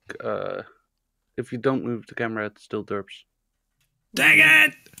 like, if you don't move the camera, it still derps. Dang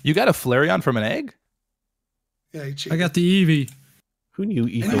it! You got a Flareon from an egg? Yeah, he I cheated. got the Eevee. Who knew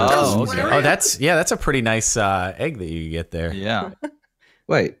Ethan? Oh, okay. Oh, that's a pretty nice egg that you get there. Yeah.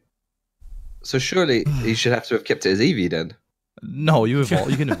 Wait. So surely he should have to have kept it as Eevee then? No, you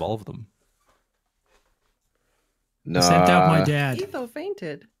can evolve them. No. I sent out my dad. Etho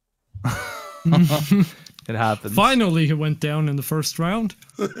fainted. It happens. Finally, he went down in the first round.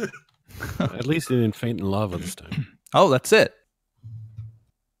 At least he didn't faint in lava this time. Oh, that's it.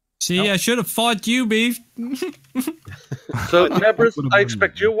 See, I should have fought you, Beef. So, Nebris, I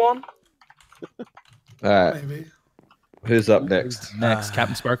expect you won. Alright. Maybe. Who's up next? Next,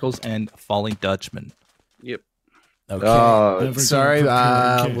 Captain Sparkles and Falling Dutchman. Yep. Okay. Oh, Never Sorry,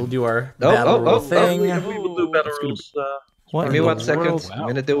 gonna prepare we'll do our Oh, battle oh, roll oh, thing. We will do better rules. What Give me in 1 the second. world? I'm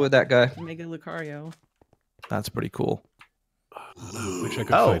gonna deal with that guy. Mega Lucario. That's pretty cool. Wish I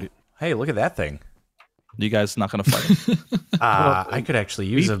could Oh, fight it. hey, look at that thing. You guys not gonna fight? I could actually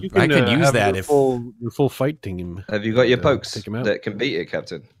use You I can, could use have that your if. full fight team. Have you got your Uh, pokes take him out. that can beat it,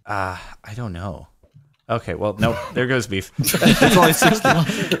 Captain? I don't know. Okay, well, nope. There goes Beef. It's only 60.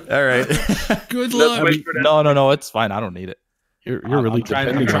 All right. Good Let's luck. wait for that. No, it's fine. I don't need it. You're I'm really trying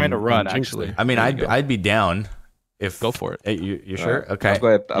dependent to on run, Jinx actually. there. I mean, There you go. I'd be down if. Go for it. Hey, you sure? Alright. Okay. I've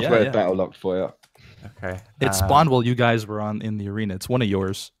got Yeah, a yeah. battle locked for you. Okay. It spawned while you guys were in the arena. It's one of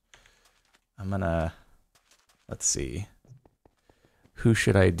yours. I'm gonna. Let's see. Who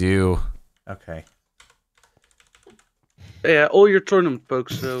should I do? Okay. Yeah, all your tournament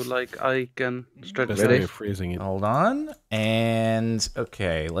pokes, so like I can stretch Best Ready? way of phrasing it. Hold on. And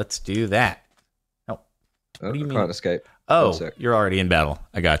okay, let's do that. Oh, do you I mean? can't escape. Oh, One sec. you're already in battle.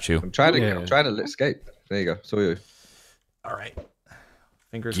 I got you. I'm trying to Yeah. escape. There you go. Saw you. All right.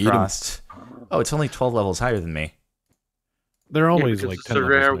 Fingers Get 'em. crossed. Oh, it's only 12 levels higher than me. They're Yeah, always because like it's 10 a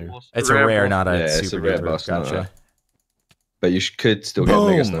rare levels higher. boss. It's a rare, boss. not a Yeah, super it's a rare duper. boss, not Gotcha. But you could still get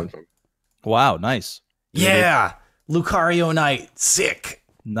Mega Boom. Stone from. Wow, nice. Yeah, Lucario Knight, sick.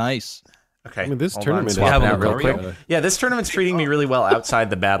 Nice. Okay. I mean, this hold tournament on, is swap have it out real Lucario? quick. Yeah, this tournament's treating me really well outside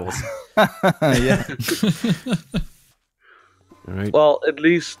the battles. Yeah. All right. Well, at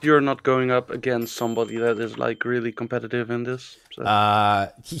least you're not going up against somebody that is like really competitive in this. So.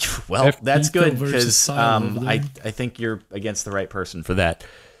 Well, that's FP good versus because Silo over I there. think you're against the right person for that.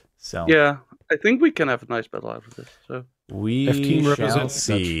 So Yeah, I think we can have a nice battle out of this. So we F-team shall represents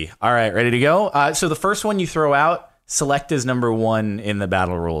see. All right, ready to go? So the first one you throw out, select as number 1 in the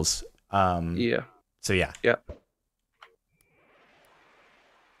battle rules. yeah, So yeah.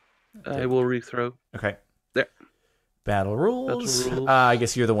 I will rethrow. Okay. There. Battle rules. rules. I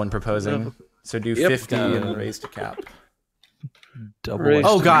guess you're the one proposing. So do Yep. 50 and raise to cap. Double. Raise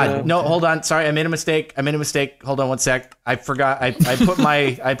Oh to God! cap. No, hold on. Sorry, I made a mistake. Hold on one sec. I forgot. I put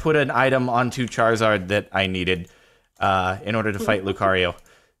I put an item onto Charizard that I needed in order to fight Lucario.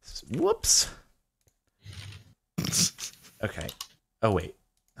 Whoops. Okay. Oh wait.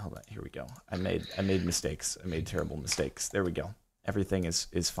 Hold on. Here we go. I made mistakes. I made terrible mistakes. There we go. Everything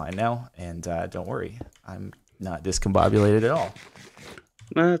is fine now, and don't worry. I'm not discombobulated at all.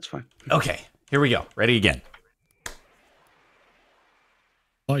 No, that's fine. Okay. Here we go. Ready again.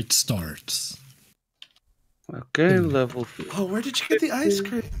 Fight starts. Okay, level. Oh, where did you get the ice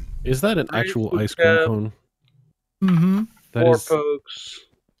cream? Is that an actual ice cream cone? Mm-hmm. That 4 is- pokes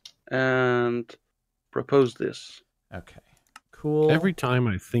and propose this. Okay. Cool. Every time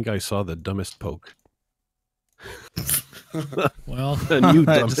I think I saw the dumbest poke. Well, a new it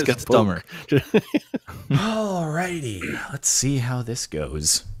dumbest just gets poke. dumber. Alrighty. Let's see how this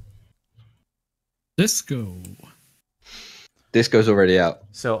goes. Disco. Disco's already out.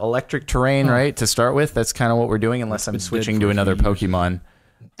 So electric terrain, right? To start with, that's kind of what we're doing, unless I'm been switching dead to for a another few years. Pokemon.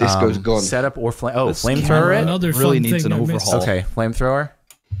 Disco's gone. Setup or flame? Oh, This flamethrower. camera It? Another really fun needs thing an I missed. overhaul. Okay, flamethrower.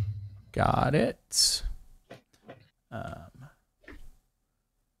 Got it.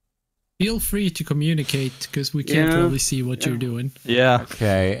 Feel free to communicate because we can't Yeah. really see what you're doing. Yeah.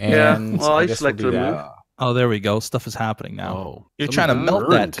 Okay, Yeah, and well, I guess we'll selected do a that. move. Oh, there we go. Stuff is happening now. Oh, You're trying to melt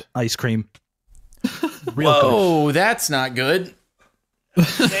burned. that ice cream. Whoa, that's not good.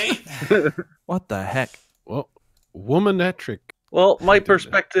 What the heck? Well, womanetric. Well, my Can't do that.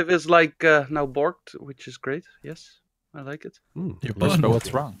 perspective is like now borked, which is great. Yes, I like it. Your Well, perspective,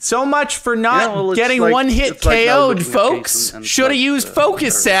 what's wrong? So much for not Yeah, well, it's getting like- one hit it's like now KO'd, looking at folks. Jason and Should have like, used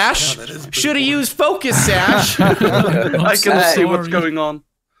Focus Sash. Yeah, that is pretty Should have boring. used Focus Sash. I can see what's sorry. going on.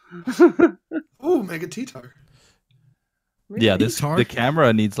 Ooh, Mega T-Tar. Yeah, this Retard. the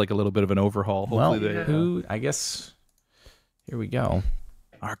camera needs like a little bit of an overhaul. Well, Hopefully they who? I guess. Here we go.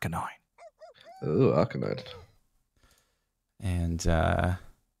 Arcanine. Ooh, Arcanine. And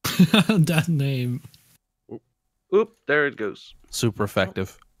That name. Oop, there it goes. Super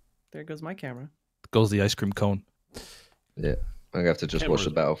effective. There goes my camera. Goes the ice cream cone. Yeah, I'm gonna have to just watch the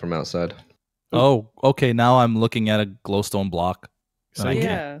battle from outside. Oh, okay. Now I'm looking at a glowstone block. Psychic.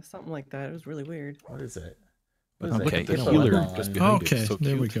 Yeah, something like that. It was really weird. what is it? Look Okay, at the you know healer what? just behind Okay, it. So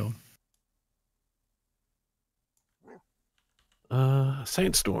there we cute. go.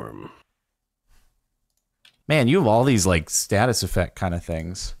 Sandstorm. Man, you have all these like status effect kind of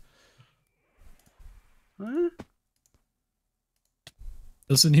things. Huh?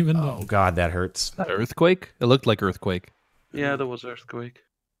 Doesn't even Oh know. God, that hurts. That earthquake? It looked like earthquake. Yeah, there was earthquake.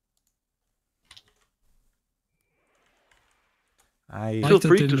 I Like Feel that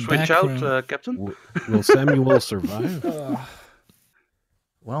free in to the switch out, background. Captain. Will Samuel survive?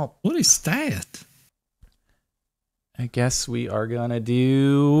 well, What is that? I guess we are gonna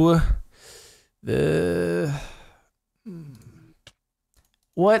do the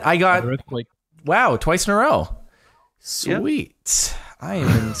what I got. Earthquake. Ah. Wow, twice in a row. Sweet. I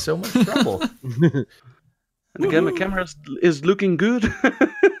am in so much trouble. And again, the camera is looking good.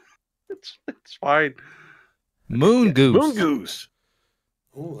 it's fine. Moon Goose. Moon Goose.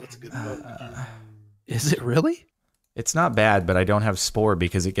 Oh, that's a good one. Is it really? It's not bad, but I don't have Spore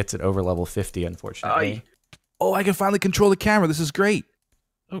because it gets it over level 50, unfortunately. Oh, I can finally control the camera. This is great.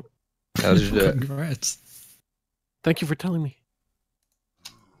 How did you do it? Congrats. Thank you for telling me.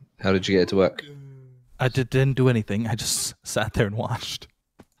 How did you get it to work? I didn't do anything. I just sat there and watched.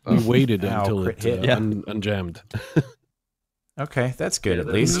 We waited Ow, until crit it hit. unjammed. Okay, that's good at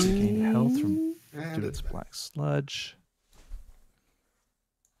least. Gain health from And its black sludge.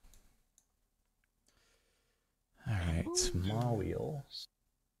 All right, Mawheel.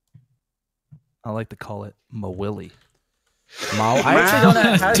 I like to call it Mawilly. I actually don't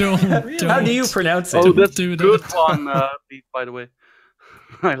know how, Don't- how do don't. you pronounce it? Oh, that's do a that. good one, Pete, by the way.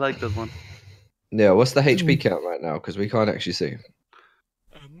 I like that one. Yeah, what's the HP count right now? Because we can't actually see.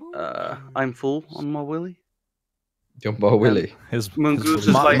 I'm full on my Willy. Jump Bar Willy. His Mongoose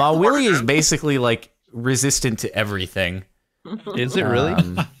is like Mawhilly is basically like resistant to everything. Is it really?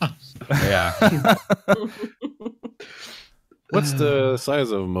 Yeah. What's the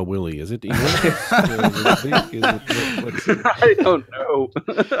size of Mawilly? Is it enormous? Is it big? Is it, what's it? I don't know.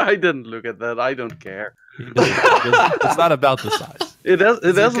 I didn't look at that. I don't care. It's not about the size. It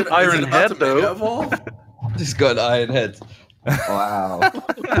has an iron head though. He's got an iron head. Wow.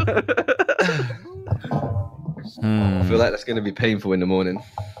 I feel like that's going to be painful in the morning.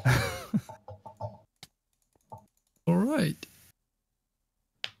 All right.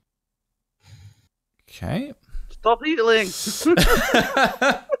 Okay. Stop healing.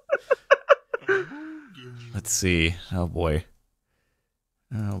 Let's see. Oh boy.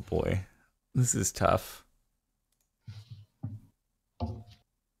 Oh boy. This is tough.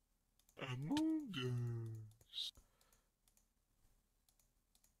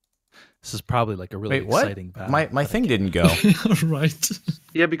 This is probably like a really Wait, what? exciting battle. My thing didn't go. Right.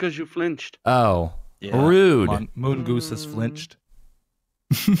 Yeah, because you flinched. Oh, Yeah. rude. Moon Goose has flinched.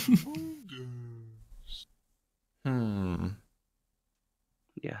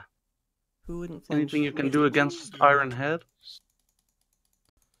 Yeah. Who wouldn't Anything you can do against Iron Head?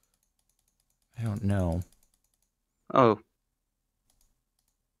 I don't know. Oh.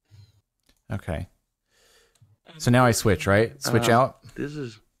 Okay. So now I switch, right? Switch out? This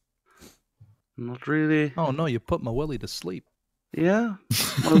is not really... Oh no, you put my Willy to sleep. Yeah.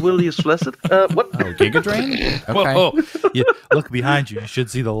 My Willy is flaccid. What? Oh, Giga Drain? Okay. Whoa. Yeah, look behind you. You should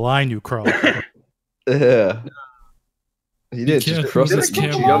see the line you cross. Yeah. He did just cross this it.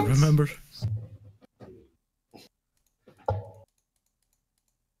 camera, remember?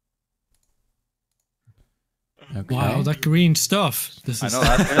 Okay. Wow, that green stuff. This is I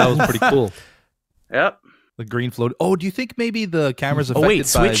know that was pretty cool. Yep. The green float. Oh, do you think maybe the camera's Oh affected wait, by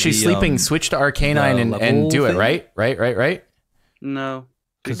switch. She's the, sleeping. Switch to Arcanine and level do it. thing? Right. No.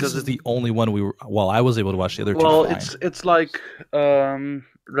 Because this is the only one we were. Well, I was able to watch the other two. Well, fine. it's like random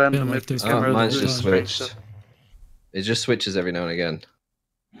like if the this camera Mine's is just doing strange switched. stuff. It just switches every now and again.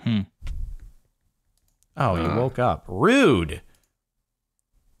 Oh, you woke up. Rude.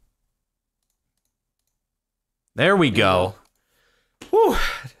 There we go. Whew.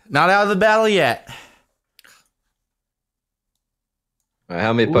 Not out of the battle yet. All right,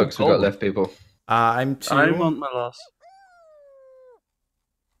 how many pokes we got left, people? I'm 2. I want my loss.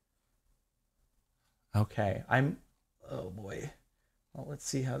 Okay, I'm. Oh boy. Well, let's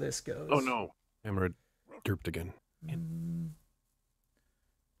see how this goes. Oh no, Emerald derped again.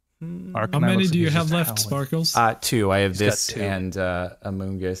 How many do you have left, Sparkles? 2. I have He's this got 2. and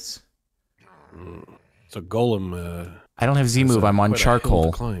Amoongus. It's a golem. I don't have Z move. I'm on quite a hill to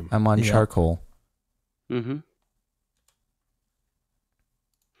charcoal. climb. I'm on Yeah. charcoal. Mm-hmm.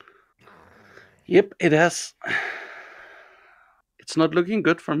 Yep, it has. It's not looking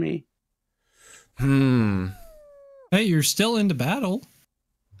good for me. Hey, you're still in the battle.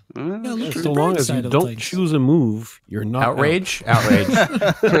 Yeah, look at So the long bright as you side of don't things. choose a move, you're not Outrage? Outrage.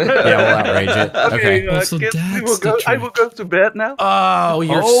 Yeah, we'll outrage it. Okay. Also, kids, that's the I will go to bed now. Oh,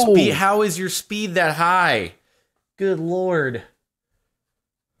 your Oh. speed. How is your speed that high? Good lord.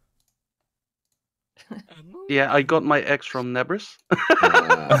 Yeah, I got my X from Nebris.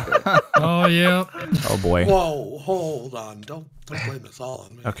 Oh, yeah. Oh boy. Whoa, hold on. Don't blame this all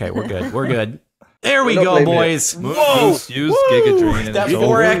on me. Okay, we're good. We're good. There we We're not go, blaming boys. Whoa! Use Giga Drain and That go.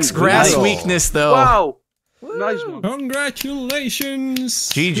 4x grass Wow. weakness, though. Wow, nice one.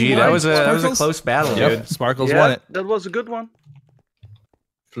 Congratulations. GG. That was a close battle, Yep, dude. Sparkles Yeah, won it. that was a good one.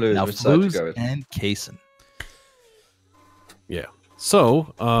 Flus, Now which side to Flus go with? and Kaysen. Yeah.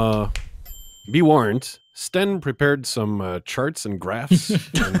 So, be warned. Sten prepared some charts and graphs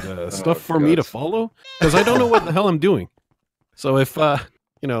and stuff for me to follow because I don't know what the hell I'm doing. So if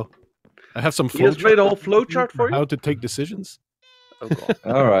you know, I have some He flow has made a whole flow chart for you. how to take decisions. Oh god.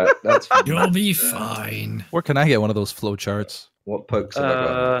 All right, that's fine. You'll be fine. Where can I get one of those flow charts? What pokes have I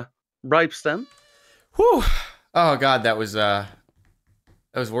got? Bribe Stan. Whew. Oh god, that was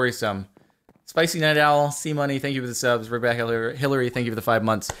worrisome. Spicy Night Owl, C Money, thank you for the subs. Rebecca Hillary, thank you for the 5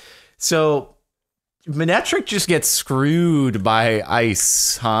 months. So Manectric just gets screwed by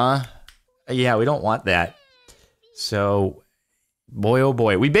ice, huh? Yeah, we don't want that. So, boy, oh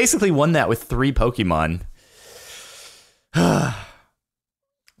boy. We basically won that with 3 Pokemon. At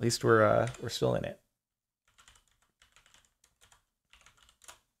least we're still in it.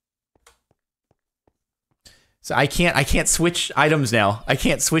 So I can't switch items now. I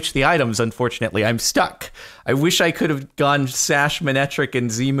can't switch the items, unfortunately. I'm stuck. I wish I could have gone Sash, Manectric, and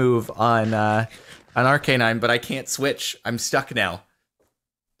Z-Move on Arcanine, but I can't switch. I'm stuck now.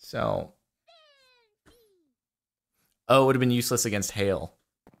 So. Oh, it would have been useless against Hail.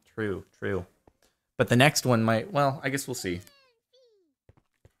 True. But the next one might, well, I guess we'll see.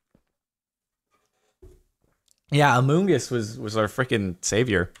 Yeah, Amoongus was our freaking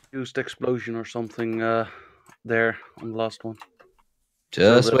savior. Used explosion or something there on the last one.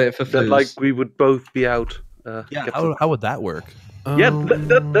 Just So wait for that, Flus. like we would both be out. Yeah, kept how would that work? Yeah,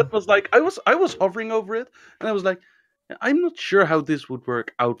 that was like I was hovering over it, and I was like, I'm not sure how this would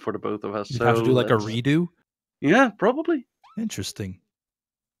work out for the both of us. You'd so have to do like a let's- redo? Yeah, probably. Interesting.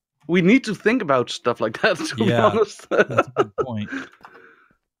 We need to think about stuff like that. To be honest, that's a good point.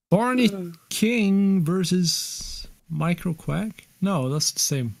 Barney King versus Micro Quack? No, that's the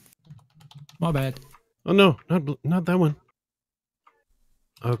same. My bad. Oh no, not that one.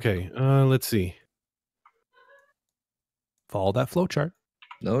 Okay, let's see. Follow that flow chart.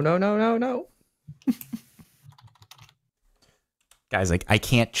 No. Guys, like I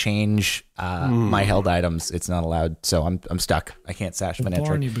can't change my held items. It's not allowed, so I'm stuck. I can't sash Barney,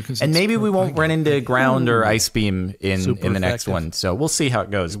 Venetric. because And it's maybe we won't run into ground or ice beam Super in the next effective. one. So we'll see how it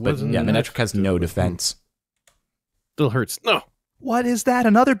goes. But wasn't yeah, that Venetric has no defense. Still hurts. No. What is that?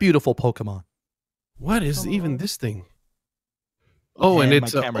 Another beautiful Pokemon. What is even this thing? Oh, and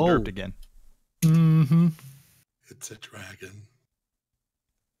it's my camera derped again. Mm-hmm. It's a dragon.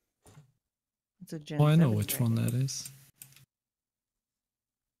 It's a Gen Oh, I know 7 which dragon. one that is.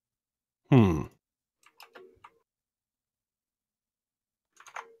 Hmm.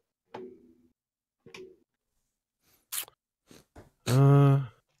 All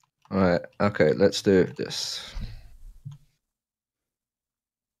right. Okay. Let's do this.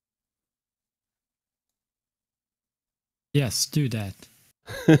 Yes, do that.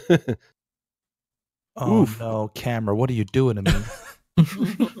 Oh no, camera! What are you doing to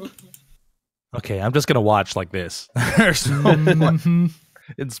me? Okay, I'm just gonna watch like this. There's no point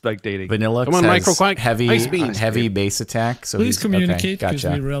in spectating. Vanilla Come on, has Microquack. Ice beam. heavy base attack. So Please he's, communicate, okay, because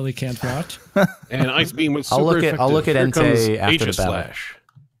gotcha. we really can't watch. And Ice Beam was I'll super look at effective. Here Entei comes after the Aegis battle. Slash.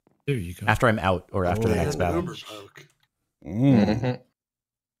 There you go. After I'm out or after the And next battle. Uber poke.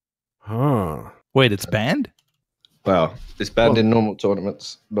 Huh. Wait, it's banned? Well, it's banned in normal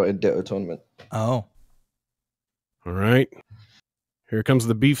tournaments, not in Ditto tournament. Oh. All right. Here comes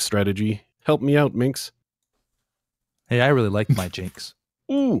the beef strategy. Help me out, Minx. Hey, I really like my Jinx.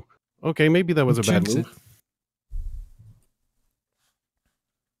 Ooh. Okay, maybe that was a bad Jinx it. move.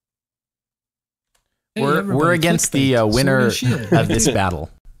 Hey, We're everybody, against the clickbait. winner Sword and Shield. of this battle.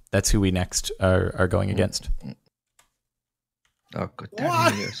 That's who we next are going against. Oh, god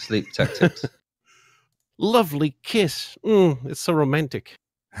damn you, sleep tactics. Lovely kiss. It's so romantic.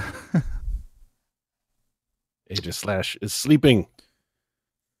 Aegis Slash is sleeping.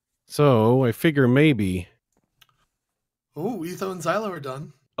 So I figure maybe. Oh, Etho and Xylo are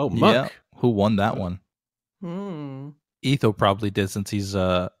done. Oh, Muck. Yeah. Who won that one? Hmm. Etho probably did, since he's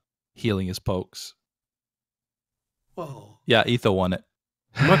healing his pokes. Well, Yeah, Etho won it.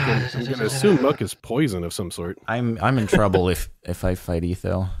 Muck. I'm gonna assume Muck is poison of some sort. I'm in trouble if I fight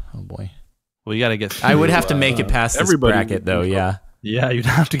Etho. Oh boy. Well, you got to get. I would have to make it past this everybody bracket would be though. in Yeah. Yeah, you'd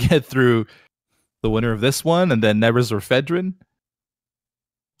have to get through the winner of this one, and then Nevers or Fedrin.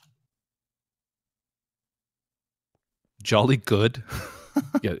 Jolly good.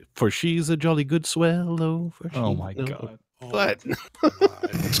 Yeah, for she's a jolly good swallow. For Oh she- my no. god. What?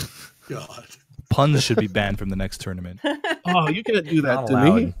 God. Puns should be banned from the next tournament. Oh, you can't do that Not to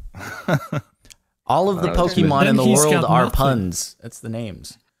me. allowed. All of the Pokemon Then in the he's world got are nothing. puns. That's the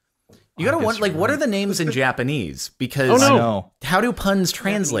names. You gotta I want guess like you're what right. are the names in Japanese? Because Oh, no. I know. how do puns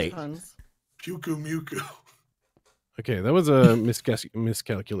translate? Puns. Puku Muku. Okay, that was a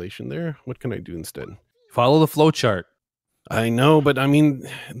miscalculation there. What can I do instead? Follow the flowchart. I know, but I mean,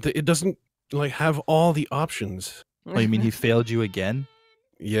 it doesn't like have all the options. Oh, you mean he failed you again?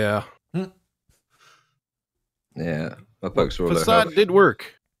 Yeah, Yeah, my pokes were all low facade health. did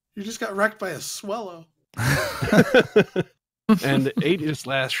work, You just got wrecked by a swallow. and Aegis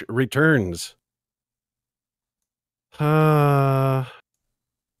Slash returns. You I'm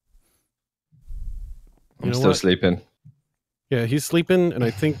know still what? sleeping. Yeah, he's sleeping, and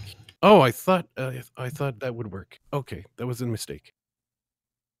I think. Oh, I thought that would work. Okay, that was a mistake.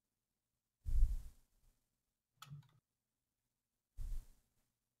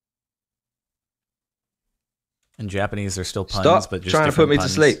 In Japanese, they're still puns, Stop but just trying to put different me to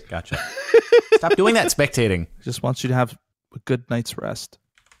puns. sleep. Gotcha. Stop doing that, spectating. Just wants you to have a good night's rest.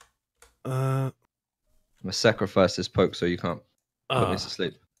 Uh, I'm gonna sacrifice this poke so you can't put me to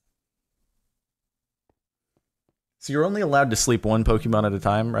sleep. So you're only allowed to sleep one Pokemon at a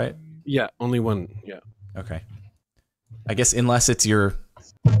time, right? Yeah, only one. Yeah. Okay. I guess unless it's your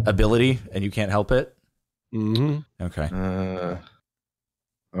ability and you can't help it. Mm-hmm. Okay.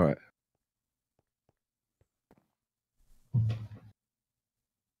 All right.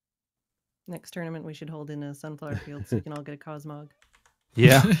 Next tournament we should hold in a sunflower field so we can all get a Cosmog.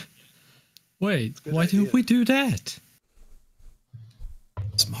 Yeah. Wait, why didn't we do that?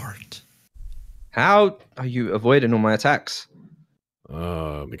 Smart. How are you avoiding all my attacks?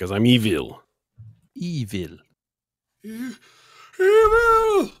 Because I'm evil. Evil.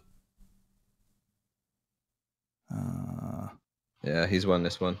 Evil! Yeah, he's won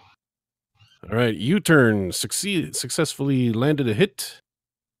this one. All right, U-turn successfully landed a hit.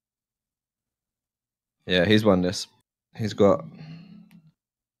 Yeah, he's won this. He's got.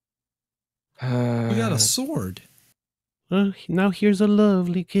 We got a sword. Now here's a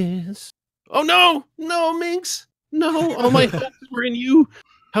lovely kiss. Oh no, no, Minx, no! All my hopes were in you.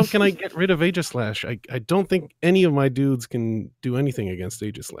 How can I get rid of Aegislash? I don't think any of my dudes can do anything against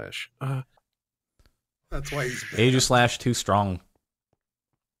Aegislash. That's why he's banned. Aegislash too strong.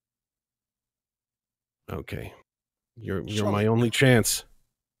 Okay. You're my only chance.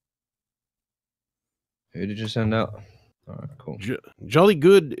 Who did you send out? All right, cool. Jolly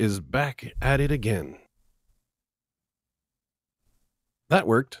Good is back at it again. That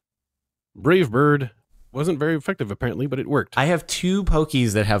worked. Brave Bird wasn't very effective apparently, but it worked. I have 2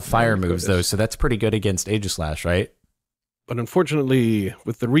 Pokies that have fire moves though, so that's pretty good against Aegislash, right? But unfortunately,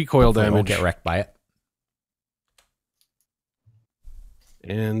 with the recoil Hopefully I damage, won't get wrecked by it.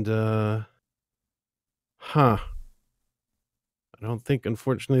 And I don't think,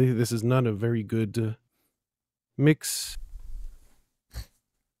 unfortunately, this is not a very good mix.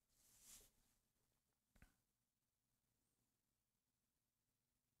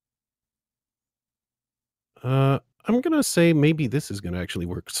 I'm gonna say maybe this is gonna actually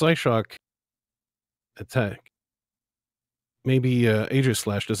work. Psyshock attack. Maybe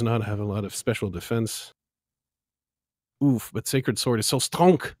Aegislash does not have a lot of special defense. Oof, but Sacred Sword is so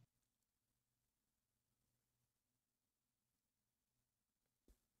strong.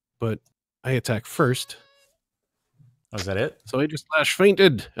 But I attack first. Oh, is that it? So Aegislash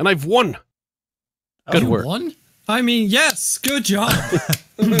fainted, and I've won. Good work. Won? I mean, yes, good job.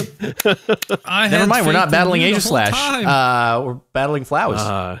 Never mind, we're not battling Aegislash. We're battling Flowers.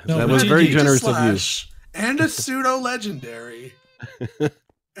 That was very generous of you. And a pseudo legendary,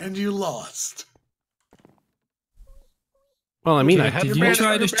 and you lost. Well, I mean, I had You're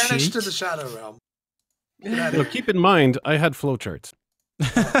banished to the Shadow Realm. No, keep in mind, I had flowcharts.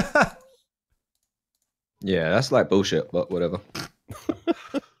 Yeah, that's like bullshit, but whatever.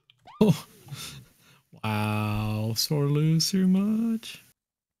 Wow, sore loser much.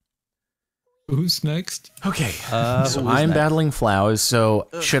 Who's next? Okay, so I'm battling Flowers. So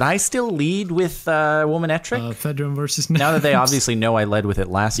should I still lead with Womanetric? Fedrum versus now that they obviously know I led with it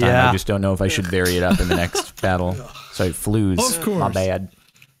last time, I just don't know if I should vary it up in the next battle. Sorry, Flues. Of course. My bad.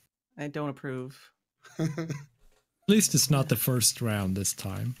 I don't approve. At least it's not the first round this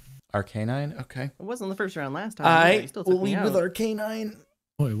time. Arcanine? Okay. It wasn't the first round last time. I You still will took me lead with out. Arcanine.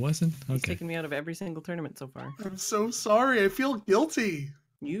 Oh, it wasn't? He's Okay. taken me out of every single tournament so far. I'm so sorry. I feel guilty.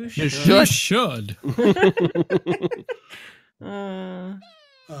 You You should. should.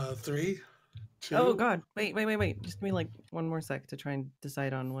 3, 2. Oh God! Wait! Just give me like one more sec to try and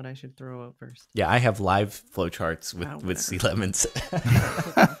decide on what I should throw out first. Yeah, I have live flowcharts with sea lemons.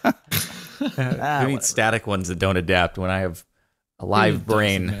 I need static ones that don't adapt when I have a live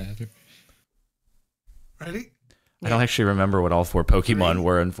brain. Ready? I don't actually remember what all 4 Pokemon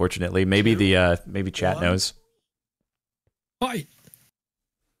were, unfortunately. Maybe maybe chat knows. Fight.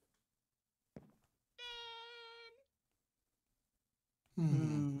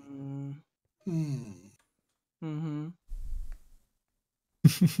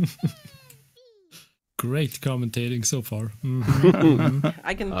 Great commentating so far.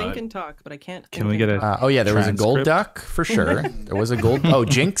 I can think and talk, but I can't. Can we get a? Oh yeah, there was a gold transcript? duck for sure. There was a gold. Oh,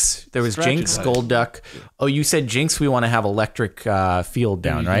 Jinx. There was Jinx, gold duck. Oh, you said Jinx. We want to have electric field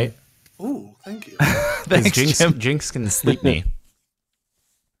down, right? Ooh, thank you. Thanks, Jinx can sleep me.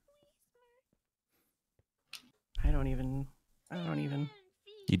 I don't even.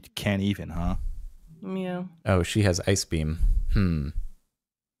 You can't even, huh? Yeah. Oh, she has Ice Beam.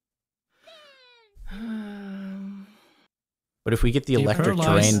 But if we get the electric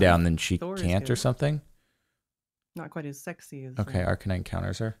terrain down, then she Thor is can't or good. something. Not quite as sexy as. Okay, Arcanine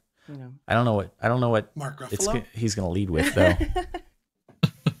counters her. You know. I don't know what Mark Ruffalo? he's gonna lead with though.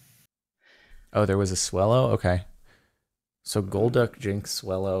 Oh, there was a Swellow. Okay, so Golduck, Jinx,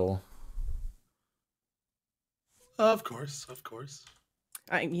 Swellow. Of course.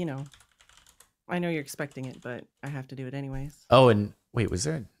 I know you're expecting it, but I have to do it anyways. Oh, and wait, was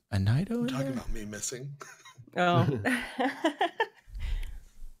there a Nido? You're in talking there? about me missing. Oh.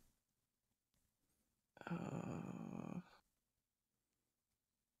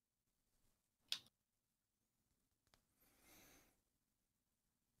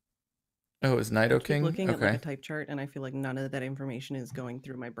 Oh, it was Nido Keep King. looking at Okay, like a type chart, and I feel like none of that information is going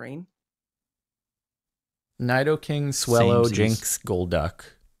through my brain. Nido King, Swellow, Samesies. Jinx, Golduck.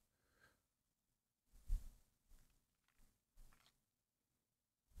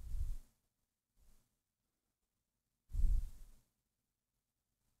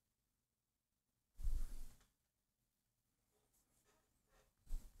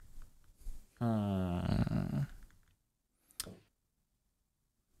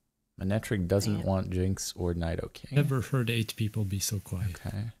 Manectric doesn't want Jinx or Nido King. Never heard 8 people be so quiet.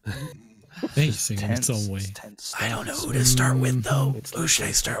 Okay. Facing in its own way. I don't know who to start with though. Who should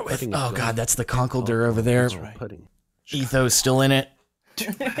I start with? Oh god, that's the Conkeldurr over there. Etho's still in it.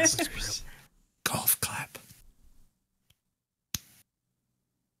 Golf clap.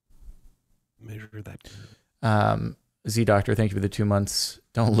 Measure that. Z Doctor, thank you for the 2 months.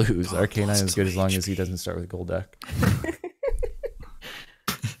 Don't lose. RK9 is good as long as he doesn't start with gold deck.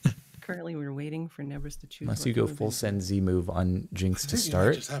 Currently, we're waiting for Nebris to choose. Unless you go full send Z move on Jinx to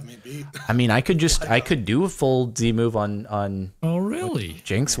start. Just have me beat. I mean, I could do a full Z move on. Oh really?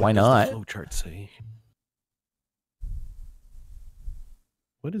 Jinx, why not? What does the flowchart say?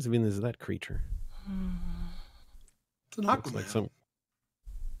 What even is that creature? It's an Looks Aquaman. like some.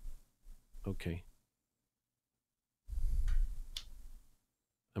 Okay.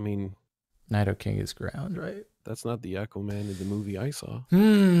 I mean, Nido King is ground, right? that's not the Aquaman in the movie I saw.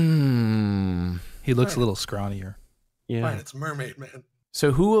 He looks a little scrawnier. Yeah. Fine, it's Mermaid Man.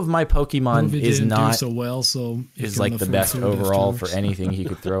 So who of my Pokemon Movie is didn't do not so well, so he is can like the afford best food overall for afterwards. anything he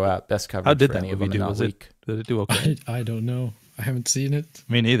could throw out? Best coverage How did for that any of movie them do? not Was weak. Did it do okay? I don't know. I haven't seen it.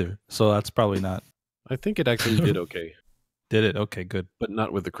 Me neither. So that's probably not. I think it actually did okay, Did it? Okay, good. but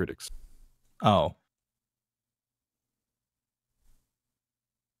not with the critics. Oh.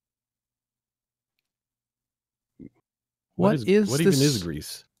 What what this? even is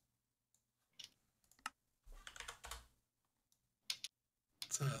Grease?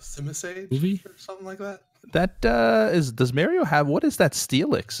 It's a Simisage Movie? or something like that. That is. Does Mario have? What is that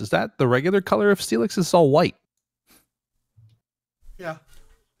Steelix? Is that the regular color of Steelix? It's all white. Yeah.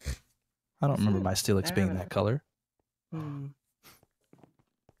 I don't remember my Steelix being that color. Hmm.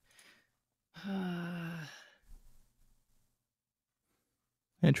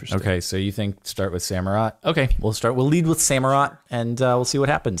 Interesting. Okay, so you think start with Samurott? Okay, we'll lead with Samurott, and we'll see what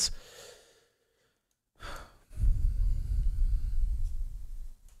happens.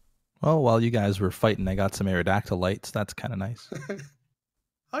 Well, while you guys were fighting, I got some Aerodactyl lights. That's kind of nice.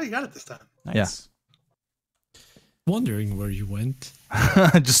 Oh, you got it this time. Nice. Wondering where you went.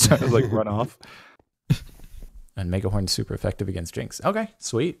 Yeah. Just started to like run off. And Megahorn's super effective against Jinx. Okay,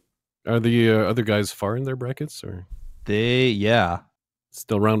 sweet. Are the other guys far in their brackets, or Yeah.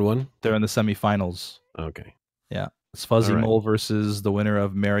 still round one? They're in the semifinals. Okay. Yeah. It's Fuzzy All right. Mole versus the winner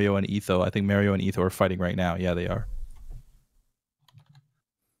of Mario and Etho. I think Mario and Etho are fighting right now. Yeah, they are.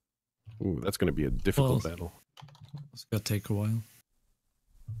 Ooh, that's going to be a difficult Well, battle. It's gonna take a while.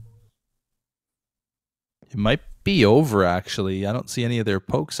 It might be over, actually. I don't see any of their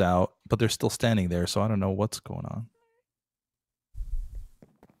pokes out, but they're still standing there, so I don't know what's going on.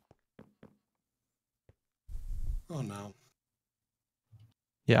 Oh no.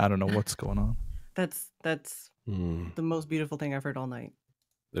 Yeah, I don't know what's going on. That's the most beautiful thing I've heard all night.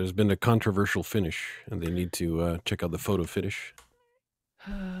 There's been a controversial finish, and they need to check out the photo finish.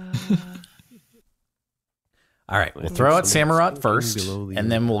 All right, we'll think throw out someone's Samurott looking first, below the- and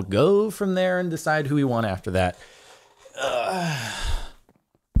then we'll go from there and decide who we want after that.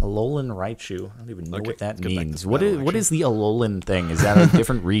 Alolan Raichu. I don't even know Okay, what that let's get back to means. the What battle, is the Alolan thing? Is that a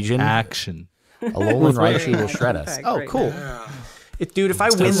different region? Action. Alolan Raichu will Very shred us. action-packed Oh, right cool. Yeah. Dude, if I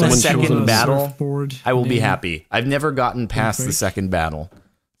win the someone shows second us. battle, Surfboard I will be name. happy. I've never gotten past the break. second battle,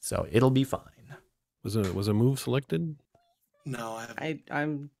 so it'll be fine. Was a move selected? No, I haven't.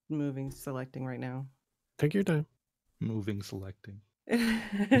 I'm moving, selecting right now. Take your time. Moving, selecting.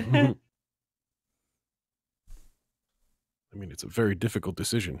 I mean, it's a very difficult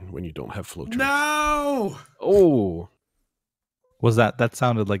decision when you don't have flowcharts. No. Oh, Was that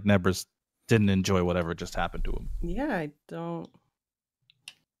sounded like Nebris didn't enjoy whatever just happened to him. Yeah, I don't.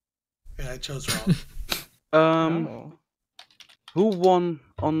 Yeah, I chose wrong. Oh. Who won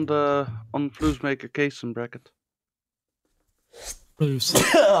on Flu's Maker Kaysen bracket? Blues.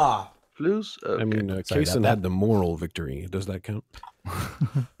 Flu's? Okay. I mean, Sorry about Kaysen that. had the moral victory. Does that count?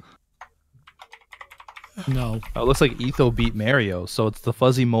 No. Oh, it looks like Etho beat Mario, so it's the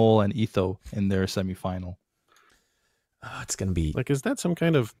Fuzzy Mole and Etho in their semifinal. Oh, it's gonna be Like, is that some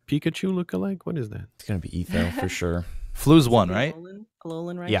kind of Pikachu look-alike? What is that? it's gonna be Etho for sure. Flu's won, right?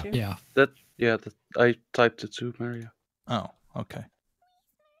 Alolan Raichu? Yeah. Yeah. I typed it to Mario. Oh, okay.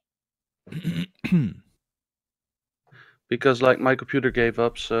 Because like my computer gave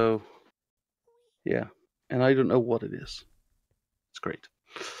up, so yeah. And I don't know what it is. It's great.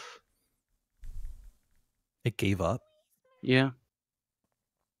 It gave up. Yeah.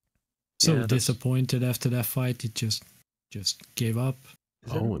 So Yeah, that's- disappointed after that fight, it just gave up.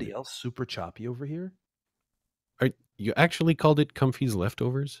 Is Oh, everybody and- else super choppy over here? You actually called it Comfy's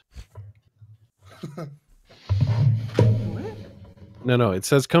leftovers? No, it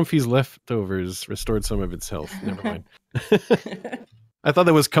says Comfy's leftovers restored some of its health. Never mind. I thought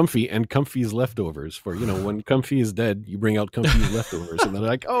that was Comfy and Comfy's leftovers for, when Comfy is dead, you bring out Comfy's leftovers and they're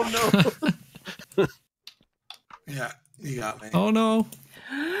like, oh no. Yeah, you got me. Oh no.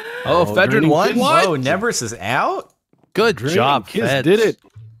 Oh, Fedrin won? What? Whoa, Nebris is out? Good job, Kids Feds. did it.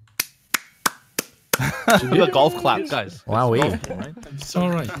 Should do a golf clap, guys. Wow, All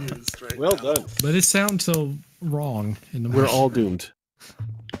right. Well done. But it sounds so wrong in the We're all doomed.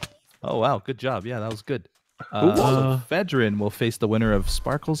 Oh, wow. Good job. Yeah, that was good. Fedrin will face the winner of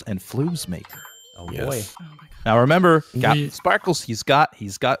Sparkles and Flumes Maker. Oh, boy. Now remember, Sparkles, he's got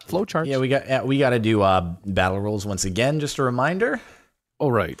flowcharts. Yeah, we got to do battle rules once again, just a reminder. Oh,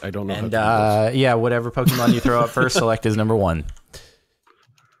 right. I don't know And how to do this. whatever Pokemon you throw out first, select as number 1.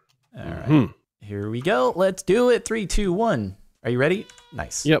 All right. Here we go. Let's do it. 3, 2, 1. Are you ready?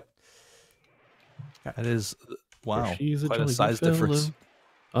 Nice. Yep. That is, wow, She's quite a jolly size good difference.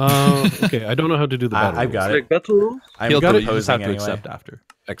 Okay, I don't know how to do the battle. I've got rules. it. Battle rules? I'm You just proposing have to anyway. accept after.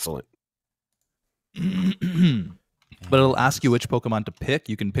 Excellent. But it'll ask you which Pokemon to pick.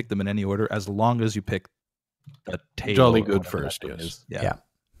 You can pick them in any order as long as you pick the tail. Jolly or good whatever first, that one yes. is. Yeah. Yeah.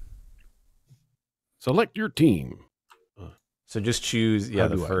 Select your team. So just choose How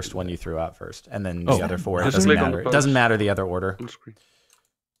the do I first do one that? you threw out first, and then Oh. the other 4. It Just doesn't click on the matter. It post. doesn't matter the other order. On the screen.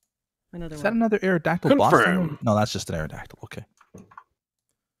 Another Is that one. another Aerodactyl boss? Confirm. No, that's just an Aerodactyl. Okay.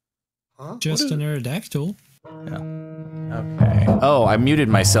 Huh? Just an Aerodactyl. Okay. Oh, I muted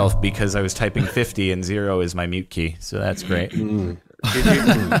myself because I was typing 50 and 0 is my mute key. So that's great.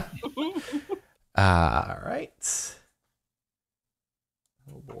 All right.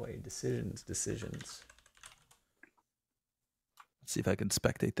 Oh boy, decisions. Let's see if I can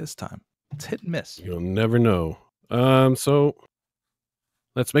spectate this time. It's hit and miss. You'll never know. So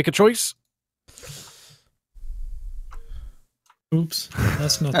let's make a choice. Oops,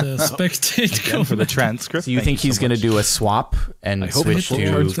 that's not the spectate Again for the transcript. So you Thank think he's so going to much. do a swap and I hope switch the to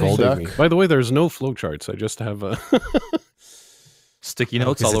flowcharts will save me. Golduck? By the way, there's no flowcharts. I just have a sticky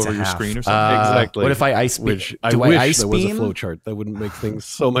notes 'cause all it's over a your half. screen or something. exactly. What if I ice beam? Which I Do I wish ice there was a beam? flowchart. That would make things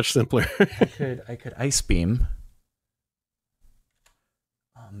so much simpler. I could ice beam.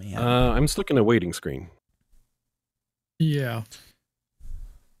 Oh man. I'm stuck in a waiting screen Yeah.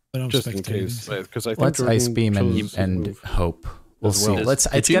 But I'm just in spectating. case, because I think Let's ice Jordan beam chose to and move hope. We'll as see. well. It's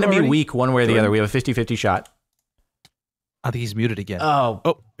Did going to be you already? weak one way or the Jordan? other. We have a 50-50 shot. I think he's muted again. Oh,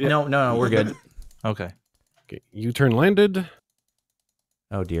 yeah. no, we're good. Okay. Okay, U-turn landed,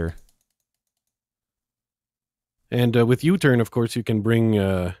 Oh dear. and with U-turn, of course, you can bring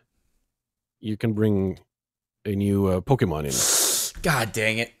a new Pokemon in. God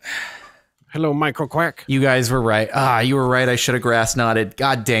dang it. Hello, Micro Quack. You guys were right. You were right. I should have grass knotted.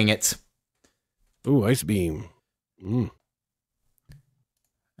 God dang it. Ooh, Ice Beam.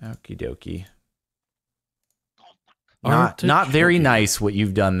 Okie dokie. Artichoke. Not very nice what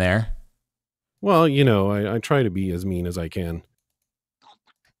you've done there. Well, I try to be as mean as I can.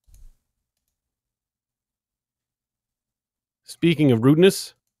 Speaking of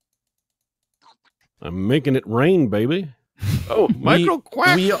rudeness, I'm making it rain, baby. Oh, Micro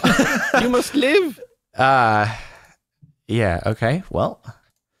Quack! You must live! Yeah, okay. Well.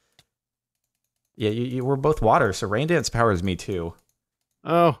 Yeah, we're both water, so rain dance powers me too.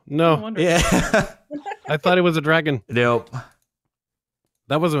 Oh, no. Yeah. I thought it was a dragon. Nope.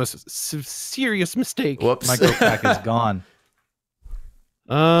 That was a serious mistake. Whoops. Micro Quack is gone.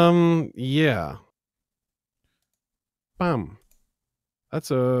 Yeah. Bam.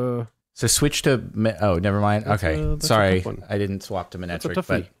 That's a... So switch to... Oh, never mind. That's Okay. a Sorry. tough one. I didn't swap to That's a Manectric, toughie.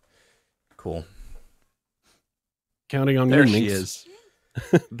 but... Cool. Counting on There you, she Minx. is.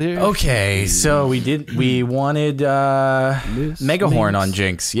 There Okay, so we wanted Miss Mega Horn Minx. on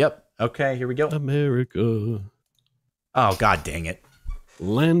Jinx. Yep. Okay, here we go. America. Oh, god dang it.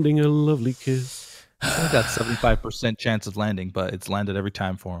 Landing a lovely kiss. I think that's 75% chance of landing, but it's landed every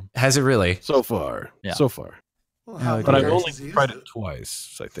time for him. Has it really? So far. Yeah. So far. Well, how But many I've times only has he used tried it? it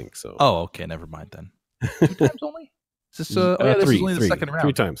twice, I think so. Oh, okay. Never mind then. 2 times only? Is this, oh, yeah, this three, is only the three, second round.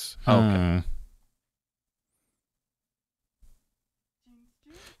 3 times. Oh, okay.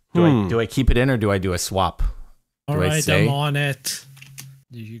 Do I keep it in or do I do a swap? All Do I right, say? I'm on it.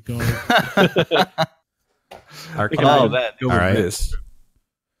 There you go. Arcanine? Oh, that. Go All with right. this.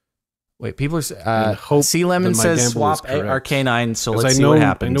 Wait, people are... And hope Sea Lemon that my says gamble swap is correct. Arcanine, so 'Cause let's I see know, what I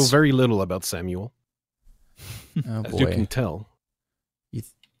happens. know very little about Samuel, Oh, as you boy. can tell.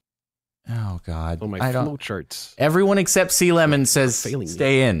 Oh, God. On my I don't... flow charts. Everyone except Sea Lemon says Failing me.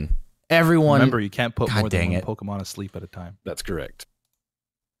 stay in. Everyone... Remember, you can't put God more than dang one it. Pokemon asleep at a time. That's correct.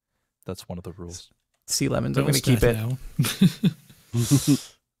 That's one of the rules. Sea Lemons, I'm Don't going to keep start it.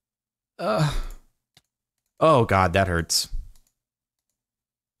 now. Oh, God, that hurts.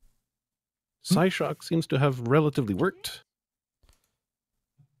 Psyshock seems to have relatively worked.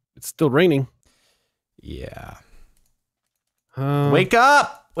 It's still raining. Yeah. Uh, Wake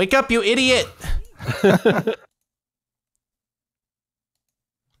up! Wake up, you idiot!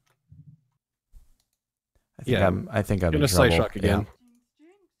 I think I'm in gonna trouble. Psyshock again.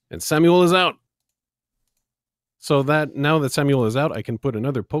 And Samuel is out. So that now that Samuel is out, I can put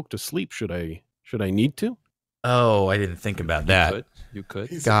another poke to sleep. Should I need to? Oh, I didn't think about that. You could.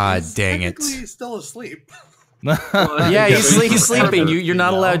 God dang it! He's still asleep. Yeah, he's sleeping. You're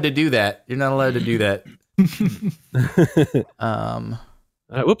not allowed to do that. You're not allowed to do that.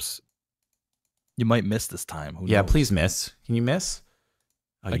 Whoops. You might miss this time. Who Yeah, knows? please miss. Can you miss?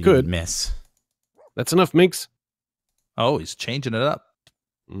 Oh, I you could miss. That's enough, Minx. Oh, he's changing it up.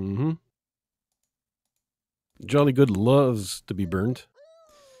 Mm-hmm. Jolly Good loves to be burned.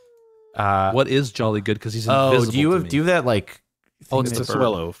 What is Jolly Good? Because he's Oh, invisible. do you to have me. do you have that like? Oh, It's it's a a bird.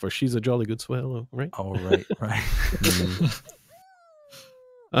 swallow, for she's a jolly good swallow, right? Oh, right, right.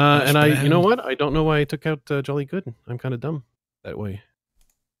 And you know what? I don't know why I took out Jolly Good. I'm kind of dumb that way.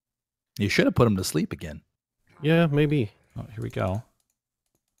 You should have put him to sleep again. Yeah, maybe. Oh, here we go.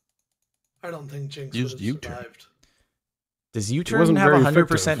 I don't think Jinx Used would have U-turn. survived. Does U-turn wasn't have very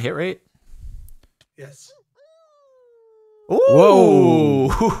 100% effective. hit rate? Yes. Ooh!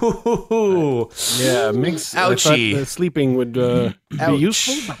 Yeah, Minx. I Ouchie. thought sleeping would be Ouch.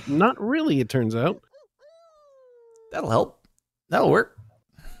 useful, but not really. It turns out. That'll help. That'll work.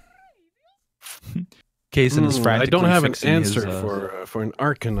 Kaysen is I frantically don't have an fixing his, answer for an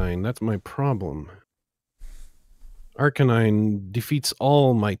Arcanine. That's my problem. Arcanine defeats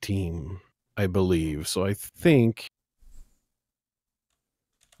all my team, I believe. So I think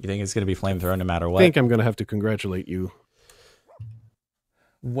You think it's going to be flamethrower no matter I what? think I'm going to have to congratulate you.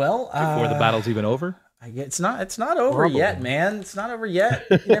 Well, before the battle's even over. It's not over Probably. yet, man. It's not over yet.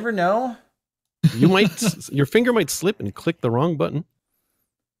 You never know. You might your finger might slip and click the wrong button.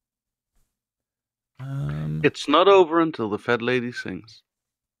 It's not over until the fat lady sings.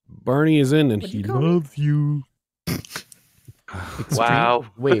 Barney is in and he loves you. Wow.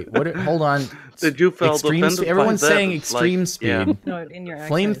 Wait, what? Hold on. Did you feel extreme offended speed? by Everyone's that? saying It's extreme like, speed. yeah. No, in your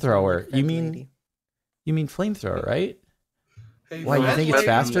accent, it's Flamethrower. fat You lady. mean flamethrower, right? Hey, Why, you fat think it's lady.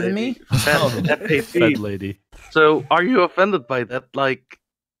 faster than me? Fat lady. So, are you offended by that? Like,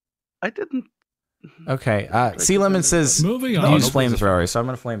 I didn't. Okay. Sea Lemon says Moving use on. flamethrower, so I'm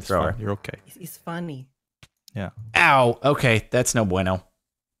gonna flamethrower. You're okay. He's funny. Yeah. Ow. Okay, that's no bueno.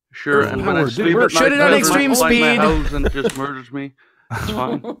 Sure, and when I Lord, sleep we're at night, shut it on Fat extreme might find my speed. house and just murders me. It's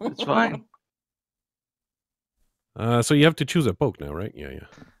fine. It's fine. So you have to choose a poke now, right? Yeah, yeah.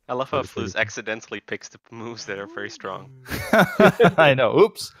 I love how Fluz accidentally picks the moves that are very strong. I know.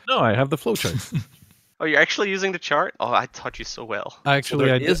 Oops. No, I have the flowchart. Oh, you're actually using the chart? Oh, I taught you so well. Actually,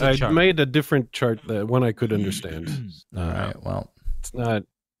 there is a I chart. made a different chart that one I could understand. All right. Well,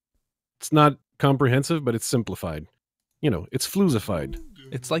 It's not comprehensive, but it's simplified. You know, it's flusified.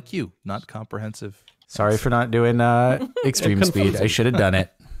 It's like you, not comprehensive. sorry for not doing extreme speed. I should have done it.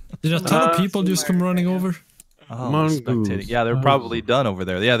 Did a ton of people just come running over? Oh, Mongoose. spectating. Yeah, they're probably done over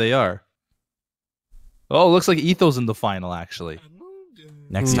there. Yeah, they are. Oh, looks like Etho's in the final, actually.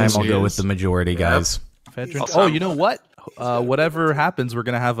 Next time Yes, I'll he go is. with the majority, guys. Fedrin. Oh, you know what? Whatever happens, we're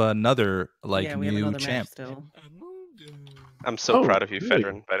gonna have another Yeah, we have new another champ. match still. I'm so Oh, proud of you, really?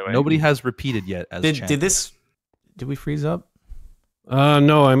 Fedrin, by the way. Nobody has repeated yet as champ. Did we freeze up?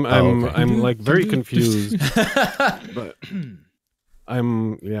 No, I'm okay. I'm like very confused. But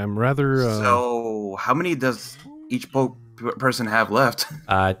I'm rather So, how many does each person have left?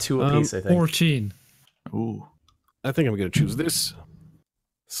 2 apiece, I think. 14. Ooh. I think I'm going to choose this.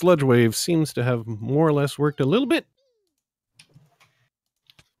 Sludge Wave seems to have more or less worked a little bit.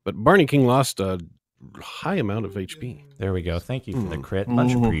 But Barney King lost a high amount of HP. There we go. Thank you for the crit.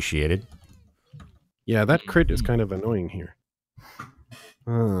 Much appreciated. Yeah, that crit is kind of annoying here.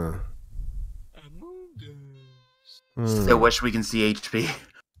 Still wish we can see HP.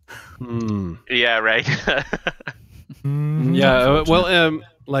 Yeah, right. Yeah,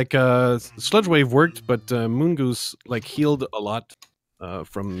 Sludge Wave worked, but Moongoose healed a lot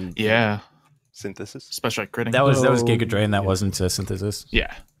from synthesis, especially critting. That was Giga Drain. That wasn't synthesis.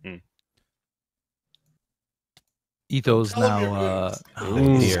 Yeah. Etho's now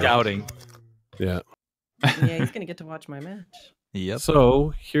scouting. Yeah. Yeah, he's gonna get to watch my match. Yep.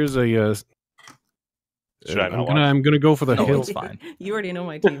 So here's a. Should I not watch? I'm gonna go for the No, hill. it's fine. You already know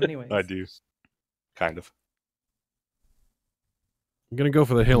my team anyway. I do, kind of. I'm gonna go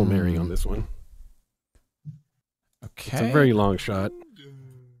for the Hail Mary on this one. Okay. It's a very long shot.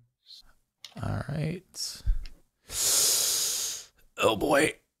 All right. Oh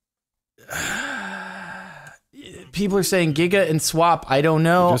boy. People are saying Giga and swap. I don't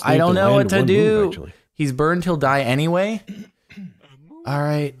know. Just I need don't to know land what to one do. move, actually. He's burned, he'll die anyway. All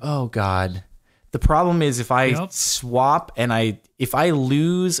right. Oh God. The problem is if I swap and if I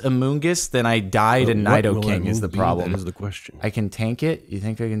lose Amoongus, then I die to What Nido will King that is the move be? problem. That is the question. I can tank it. You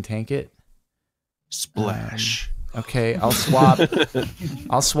think I can tank it? Splash. Okay, I'll swap.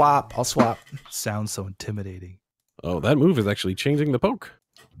 I'll swap. Sounds so intimidating. Oh, that move is actually changing the poke.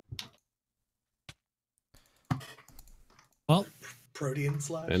 Well, Protean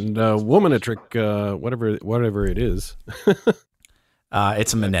slash. And Womanitric, whatever it is.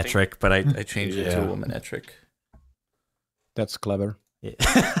 It's a Manetric, but I changed it to a Womanitric. That's clever. Yeah.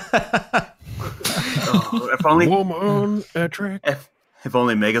 If only Womanitric. If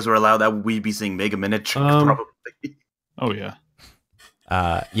only Megas were allowed, that we'd be seeing Mega Minitric probably. Oh yeah.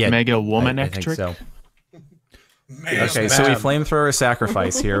 Yeah. Mega I Womanitric. think so. Mega Okay, so we spam. flamethrower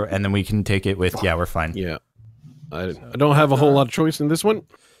sacrifice here, and then we can take it with. Yeah, we're fine. Yeah. I don't have a whole lot of choice in this one.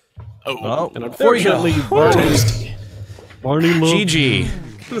 Oh, and unfortunately, Barney moved. GG.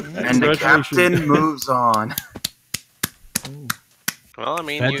 And the captain moves on. Well, I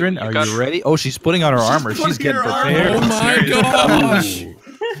mean, Vedran, you are got... you ready? Oh, she's putting on her armor. She's getting prepared. Oh my gosh!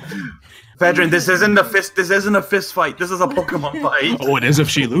 Vedran, this isn't a fist. This isn't a fist fight. This is a Pokemon fight. Oh, it is if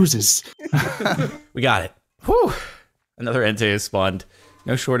she loses. We got it. Whew. Another Entei has spawned.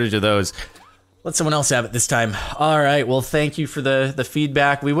 No shortage of those. Let someone else have it this time. All right. Well, thank you for the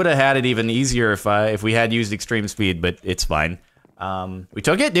feedback. We would have had it even easier if we had used extreme speed, but it's fine. We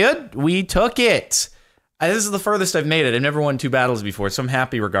took it, dude. We took it. This is the furthest I've made it. I've never won 2 battles before, so I'm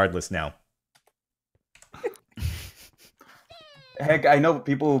happy regardless now. Heck, I know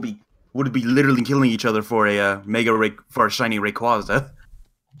people would be literally killing each other for a for a shiny Rayquaza.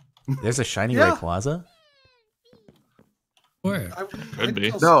 There's a shiny Rayquaza? Where? Could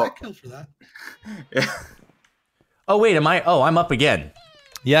be. No. I'd kill for that. Oh wait, I'm up again.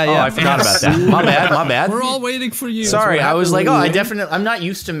 Yeah, Oh, I forgot about that. My bad. We're all waiting for you. Sorry, I was like, I'm not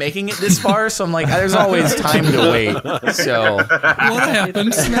used to making it this far, so I'm like, there's always time to wait. So What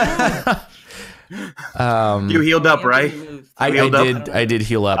happens now? You healed up, right? I did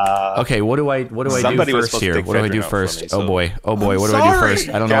heal up. Okay, what do I do Somebody was first supposed to here? take What do I Frederick do out for first? me, Oh so- boy, what do I do sorry. first?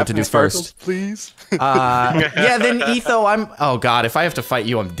 I don't know what to do first. Please. Yeah, then Etho, oh god, if I have to fight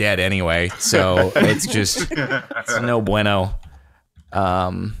you, I'm dead anyway. So it's no bueno.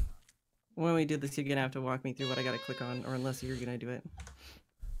 When we do this, you're gonna have to walk me through what I gotta click on, or unless you're gonna do it.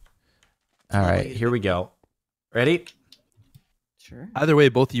 All right, here we go. Ready? Sure. Either way,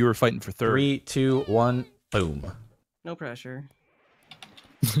 both of you are fighting for third. 3, 2, 1, boom. No pressure.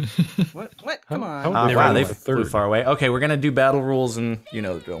 What? Come on. Wow, they flew far away. Okay, we're gonna do battle rules, and you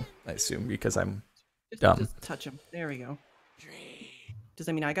know the drill, I assume, because I'm dumb. Just touch him. There we go. Does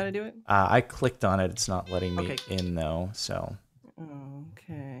that mean I gotta do it? I clicked on it. It's not letting me Okay. in though. So.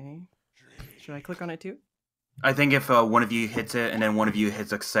 Okay. Should I click on it too? I think if one of you hits it and then one of you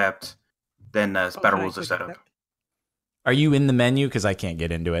hits accept, then battle should I rules are click set up. accept? Are you in the menu? Because I can't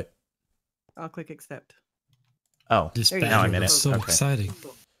get into it. I'll click accept. Oh, This There you go. now I'm battle in it. is so Okay. exciting.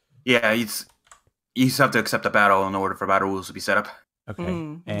 Yeah, you just have to accept the battle in order for battle rules to be set up. Okay,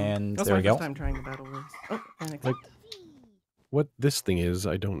 Mhm. and That's there my we go. first time trying the battle rules. Oh, and accept. What this thing is,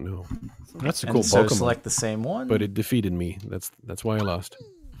 I don't know. That's a And cool so Pokemon. select the same one. But it defeated me. That's why I lost.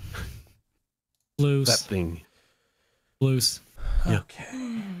 Blues. That thing. Blues. Okay.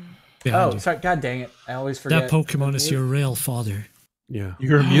 Behind Oh, you. sorry. God dang it! I always forget. That Pokemon is your real father. Yeah.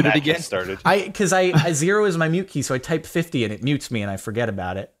 You're muted That again. gets started. Because zero is my mute key, so I type 50 and it mutes me, and I forget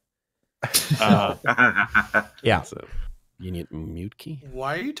about it. Yeah. So you need mute key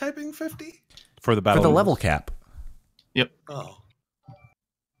Why are you typing 50? For the For battle. the rules. level cap. Oh.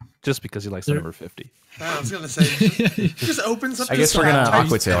 Just because he likes the number 50. I was going to say, just opens up I guess we're gonna types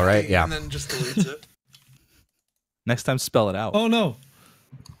Aquatail, right? 50, Yeah. And then just deletes it. Next time, spell it out. Oh no.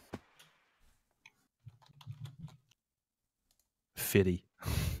 Fitty.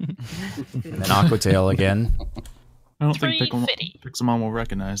 And then Aquatail again. I don't think 350. Pixelmon will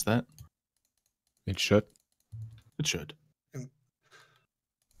recognize that. It should. It should.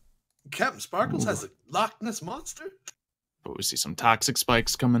 Captain Sparkles has a Loch Ness monster? But we see some toxic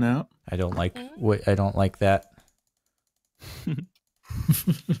spikes coming out. I don't like that.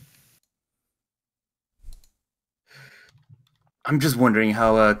 I'm just wondering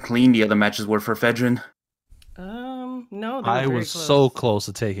how clean the other matches were for Fedrin. No, they were I very was close. so close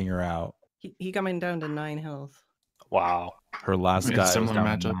to taking her out. He coming down to 9 health. Wow. Her last We guy had was similar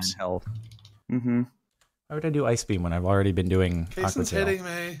down to matchups. 9 health. Mm-hmm. Why would I do Ice Beam when I've already been doing Cason's Aquatail? hitting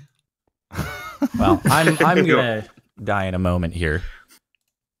me. Well, I'm gonna die in a moment here.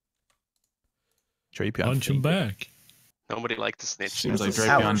 Drapion. Punch him back. Nobody liked to snitch. Seems like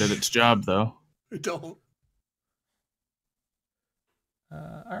Drapion did its job, though. I don't.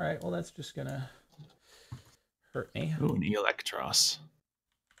 All right, well, that's just gonna hurt me. Ooh, an Electros.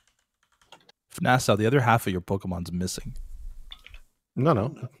 Nassau, the other half of your Pokemon's missing.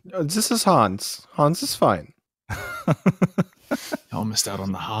 No. This is Hans. Hans is fine. Y'all missed out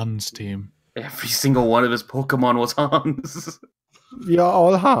on the Hans team. Every single one of his Pokemon was Hans. We are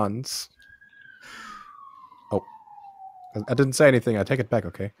all Hans. Oh. I didn't say anything. I take it back,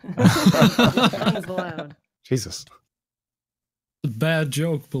 okay? Hans allowed. Jesus. A bad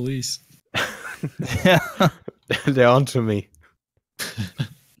joke, police. They're onto me.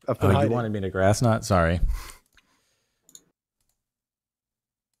 You wanted me to grass knot? Sorry.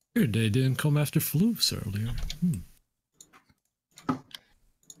 Weird, they didn't come after Floofs earlier.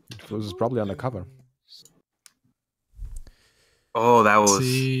 Floofs is probably undercover. Oh, that was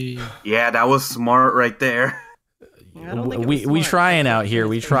that was smart right there. We trying out here.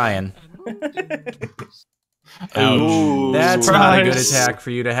 We trying. Ouch. Ooh, That's not a good attack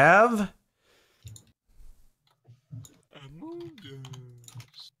for you to have.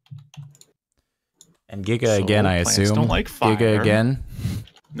 And Giga again, I plants assume. don't like fire. Giga again.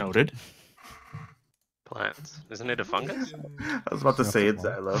 Noted. Plants. Isn't it a fungus? I was about to say it's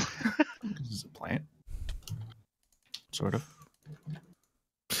Xylo. This is a plant. Sort of.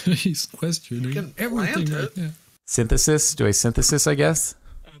 He's questioning everything right now. Synthesis? Do I synthesis, I guess?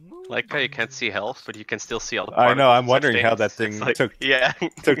 Like how you can't see health, but you can still see all the I know. I'm particles and wondering how things. that thing It's like, took. Yeah.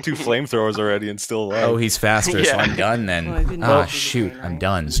 Took 2 flamethrowers already and still alive. Oh, he's faster, so Yeah. I'm done then. Well, I didn't Ah, know. shoot, I'm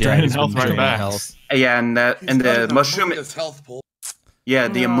done. Yeah, Strength. his health right back. Yeah, and the mushroom. Health pool. Yeah,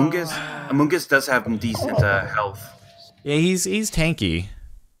 the Amoongus does have decent health. Yeah, he's tanky.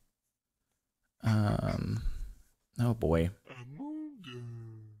 Oh boy.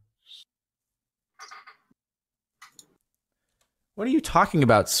 What are you talking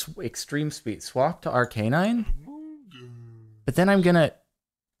about? Extreme speed. Swap to Arcanine? But then I'm gonna...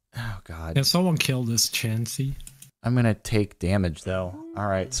 Oh, God. Can someone kill this Chansey? I'm gonna take damage, though.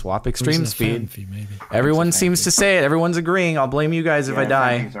 Alright, swap extreme Where's the speed. Fanfi, maybe? Everyone seems to say it. Everyone's agreeing. I'll blame you guys if I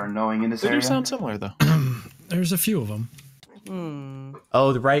die. Things are annoying in this They do area. sound similar, though. There's a few of them.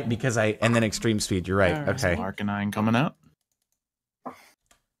 Oh, right, because I... And then extreme speed. You're right. Alright. Okay. Arcanine coming out.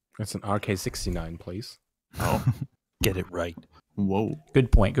 It's an RK69, please. Oh, Get it right. whoa.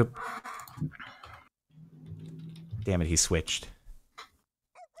 Good point. Good. Damn it, he switched.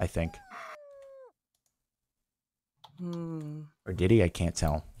 I think. Or did he? I can't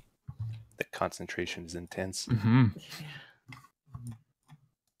tell. The concentration is intense. Mm-hmm.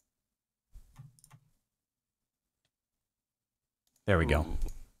 There we go.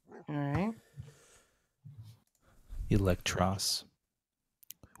 All right. Electros.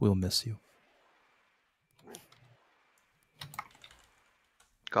 We'll miss you.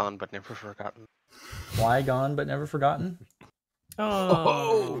 Gone but never forgotten. Why gone but never forgotten?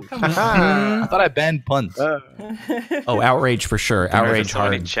 Oh, come I thought I banned puns. Oh, outrage for sure. Outrage So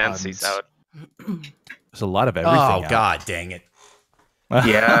many hard. chances out. There's a lot of everything. Oh, out. God dang it.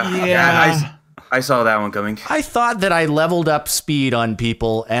 Yeah, I saw that one coming. I thought that I leveled up speed on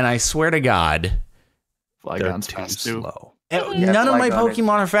people, and I swear to God, Flygon's Too fast too. slow. none of my Flygon is- Pokemon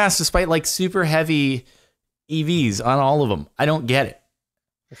are fast, despite like super heavy EVs on all of them. I don't get it.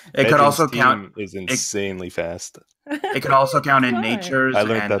 It could also Vegen's count. team is insanely fast. It could also count in Why? natures. I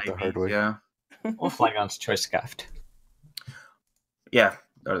learned and that the IVs, hard way. Yeah, Or Flygon's choice scuffed. yeah,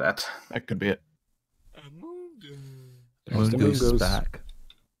 or that. That could be it. Moongoose is back.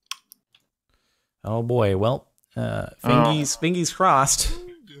 Oh boy. Well, fingies crossed.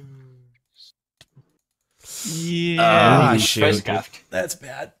 Yeah. Ah, Choice shoot. scuffed. That's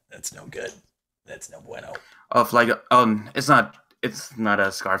bad. That's no good. That's no bueno. Oh, Flygon. It's not. It's not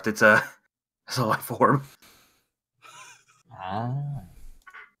a scarf. It's a life form.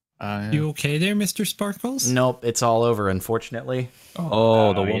 You okay there, Mr. Sparkles? Nope, it's all over, unfortunately.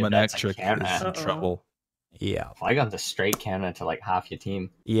 Oh, the yeah, woman that's a electric counter. is in Uh-oh. trouble. Yeah. Flygon's a straight counter to like half your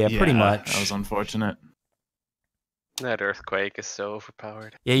team. Yeah, pretty much. That was unfortunate. That earthquake is so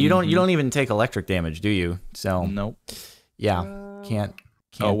overpowered. Yeah, you don't even take electric damage, do you? So Nope. yeah, can't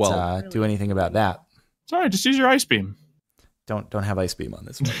Oh, well. do anything about that. Sorry, just use your ice beam. Don't have ice beam on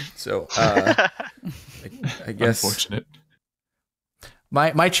this one. So I guess Unfortunate.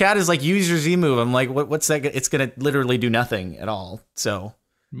 my chat is like, use your Z move. I'm like, what's that? It's gonna literally do nothing at all. So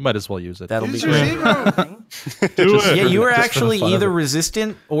Might as well use it. that'll be Use your great. zero. Do it. Yeah, you are Just for the actually fun of either it.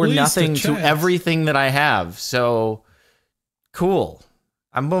 resistant or Please, nothing the to chat. everything that I have. So cool.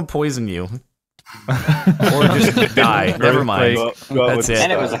 I'm gonna poison you. Or just die. Never mind. Go out That's with it.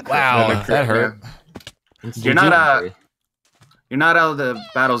 And it was a Wow, Crit, that hurt. You're not out of the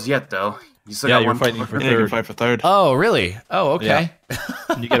battles yet, though. You still got you're one fighting for Yeah, you can third. fight for third. Oh, really? Oh, okay.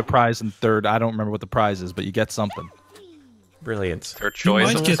 You get a prize in third. I don't remember what the prize is, but you get something. Brilliant. Third You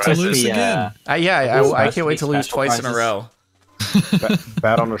choice. might get to lose again. I can't wait to lose twice in a row.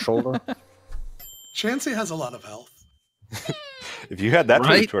 Bat on the shoulder. Chansey has a lot of health. If you had that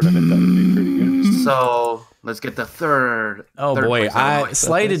Right? for the tournament, that would be pretty good. So let's get the third. Oh third boy, place out of the way.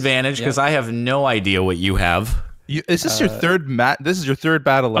 slight advantage because I have no idea what you have. Is this your third This is your third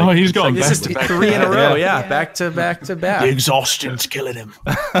battle. Oh, he's going This back is to back. 3 in a row. Yeah, back to back to The back. exhaustion's killing him.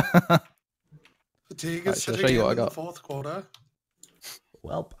 Fatigue Right, is shall I setting show you in what I in the got? fourth quarter.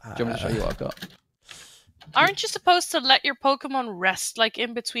 Well, Do you want me to show you what I've got? Aren't you supposed to let your Pokemon rest, like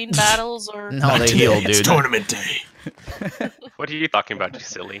in between battles, or? no, they heal, dude. It's tournament day. What are you talking about, you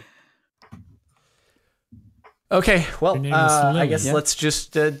silly? Okay, well, Your name is I Lily. guess Yeah. let's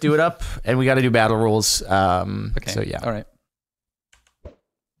just do it up, and we got to do battle rules. Okay. So yeah. All right.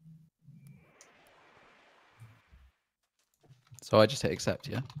 So I just hit accept,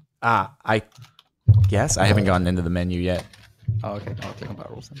 yeah? I guess I haven't gotten into the menu yet. Oh, okay. I'll click on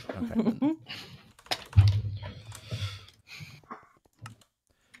battle rules then. Okay.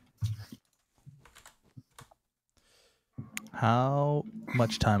 How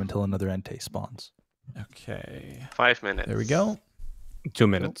much time until another Entei spawns? Okay. 5 minutes. There we go. 2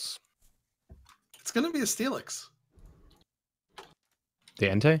 minutes. It's gonna be a Steelix. The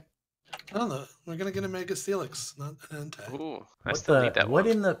Entei? I don't know. We're gonna get a Mega Steelix, not an Entei. Ooh, I What still need that what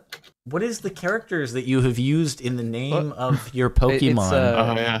one. what is the characters that you have used in the name of your Pokemon?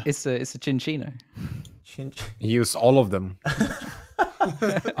 Oh, yeah. It's a Chinchino. He used all of them.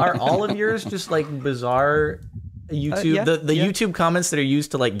 Are all of yours just like bizarre YouTube yeah, the yeah. YouTube comments that are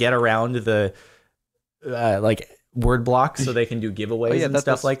used to like get around the like word blocks so they can do giveaways Oh, yeah, and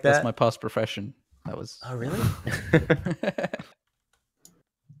stuff like that? That's my past profession. That was. Oh really?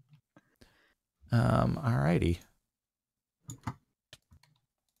 Alrighty.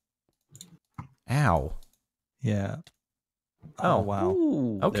 Ow. Yeah. Oh, wow.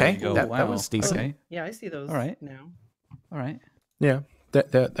 Ooh, Okay, There you go. that wow. was decent. Okay. Yeah, I see those All right. now. All right. Yeah,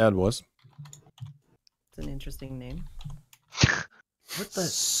 that was. It's an interesting name. What the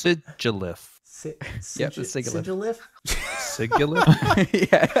Sigilif. Yep, the Sigilif.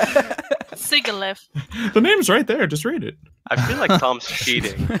 Sigilif? Yeah. Sigalith. The name's right there. Just read it. I feel like Tom's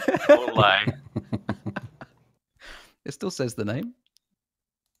cheating. Don't lie. It still says the name.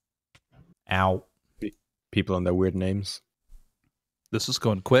 Ow. People and their weird names. This is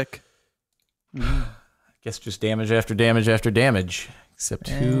going quick. Guess just damage after damage after damage. Except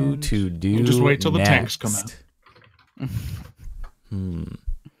who And to do We'll just wait till the tanks come next. out.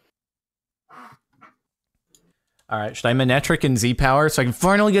 Alright, should I Manectric and Z-Power so I can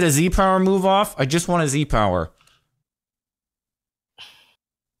finally get a Z-Power move off? I just want a Z-Power.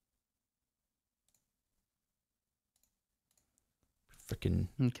 Freaking.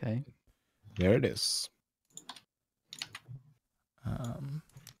 Okay. There it is.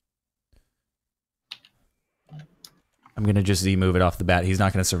 I'm gonna just Z-move it off the bat. He's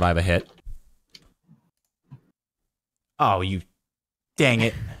not gonna survive a hit. Oh, you... Dang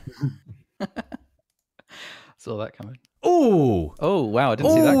it. Saw that coming. Ooh! Oh, wow. I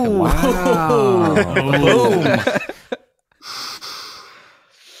didn't see that coming. Wow.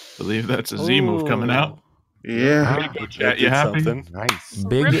 Believe that's a Z move coming out. Yeah. Hey, chat, you happy? Nice.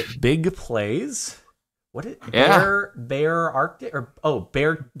 Big plays. What it? Yeah. Bear Arctic or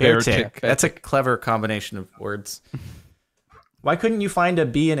bear Bear tick. tick. That's a clever combination of words. Why couldn't you find a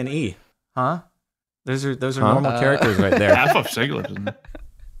B and an E? Huh? Those are normal characters right there. Half of Sigilif, isn't it?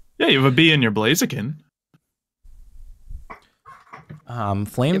 Yeah, you have a B in your Blaziken.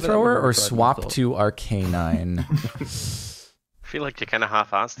 Flamethrower or swap to Arcanine? I feel like you kind of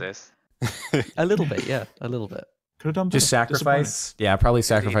half-assed this. A little bit, yeah. A little bit. Could have done Just sacrifice? Yeah, probably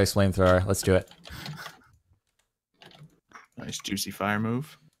sacrifice Flamethrower. Let's do it. Nice juicy fire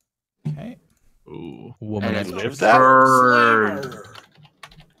move. Okay. Ooh. Woman And of live Bird.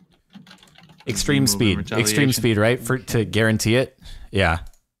 Extreme Move and speed. Extreme retaliation. speed, right? To guarantee it? Yeah.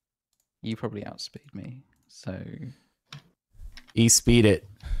 You probably outspeed me. So E-speed it.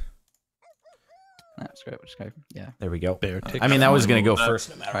 that's great. We'll just go. Yeah. There we go. Bear tick. I mean, that was going to go first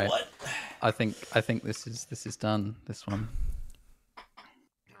no matter Right. what. I think this is done. This one.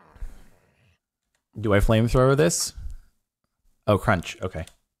 Do I Flamethrower this? Oh, crunch. Okay.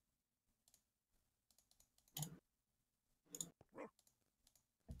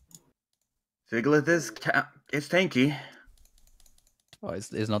 Siglith is it's tanky. Oh,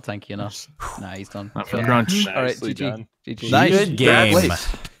 it's not tanky enough. Nah, he's done. Not for Yeah. crunch. All right, Nicely GG. done. GG. Nice. Good game. Place.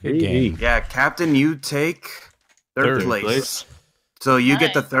 Good game. Yeah, Captain, you take third place. So you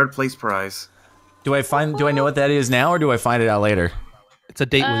get the third place prize. Do I know what that is now, or do I find it out later? It's a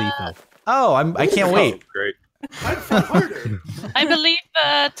date with Etho. Oh, I can't wait. Great. I believe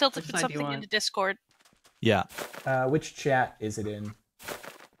Tilted put something in the Discord. Yeah. Which chat is it in?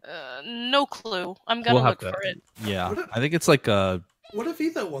 No clue. I'm gonna look for it. Yeah, I think it's like a. What if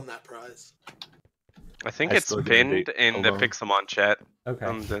Etho won that prize? I think it's pinned in the Pixelmon chat. Okay.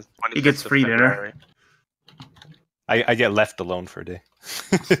 On the He gets 25th of free dinner. February. I get left alone for a day.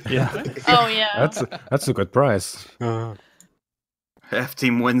 Yeah. Oh yeah. That's a good prize. F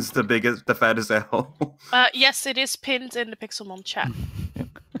team wins the fattest L. Yes, it is pinned in the Pixelmon chat.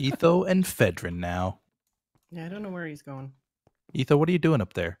 Etho and Fedrin now. Yeah, I don't know where he's going. Etho, what are you doing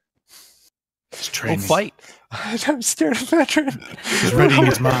up there? He's Go training. fight. I'm scared of Veteran. He's readying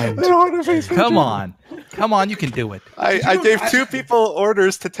his mind. I don't want to face Come on. Come on, you can do it. I gave 2 people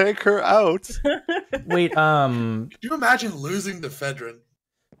orders to take her out. Wait, Could you imagine losing to Fedrin?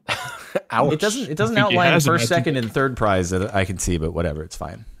 It doesn't outline first, second, and third prize that I can see, but whatever, it's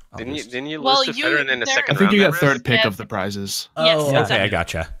fine. Didn't you lose to Federer in the second I think round? you got remember? third pick of the prizes. Yes, Oh, okay, exactly. I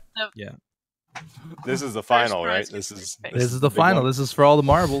gotcha. Yeah. This is the final, right? prize This is This is the final. This is for all the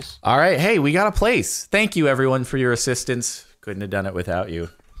marbles. All right, hey, we got a place. Thank you, everyone, for your assistance. Couldn't have done it without you.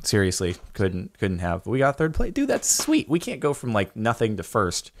 Seriously, couldn't have. We got third place, dude. That's sweet. We can't go from like nothing to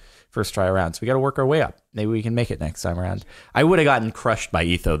first try around. So we got to work our way up. Maybe we can make it next time around. I would have gotten crushed by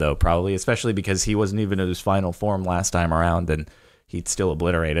Etho though, probably, especially because he wasn't even in his final form last time around, and he'd still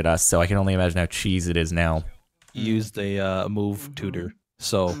obliterated us. So I can only imagine how cheese it is now. He used a move tutor.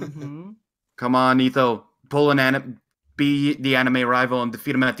 So Come on, Etho. Pull an anime, be the anime rival, and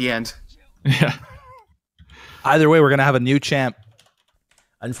defeat him at the end. Yeah. either way, we're gonna have a new champ.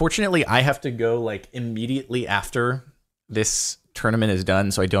 Unfortunately, I have to go like immediately after this tournament is done,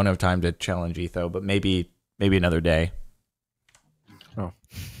 so I don't have time to challenge Etho. But maybe another day. Oh,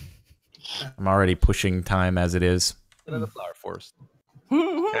 I'm already pushing time as it is. Another flower forest.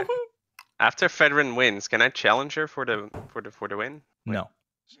 Okay. After Federer wins, can I challenge her for the win? No.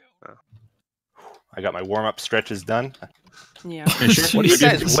 Oh. I got my warm-up stretches done. Yeah. What are you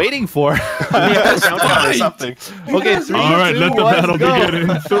guys waiting for? Countdown or something. Okay, 3, All right, 2, let the 1, battle go. begin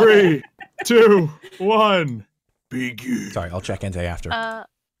in 3, 2, 1. Begin. Sorry, I'll check in after.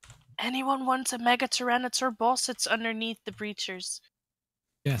 Anyone wants a Mega Tyranitar boss? It's underneath the Breachers.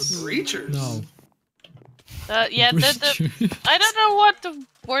 Yes. The Breachers? No. Yeah, the I don't know what the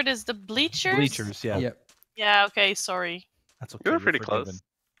word is. The Bleachers? Bleachers, yeah. Yep. Yeah, okay, sorry. That's okay. You were you're pretty forgiven. close.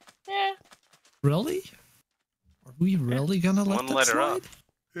 Yeah. Really? Are we really gonna let One that letter slide? up.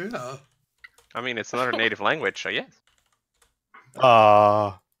 Yeah. I mean, it's not her native language, so yes.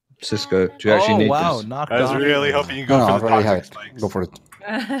 Cisco, do you actually need this? Knocked I was off. really hoping you go No, for I've the already toxic had it. spikes. Go for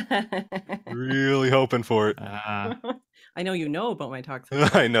it. Really hoping for it. I know you know about my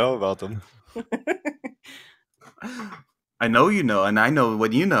toxic. I know about them. I know you know, and I know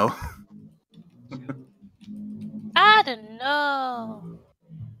what you know. I don't know.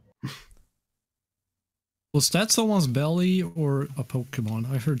 Was that someone's belly or a Pokemon?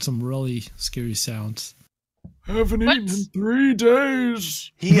 I heard some really scary sounds. Haven't eaten in 3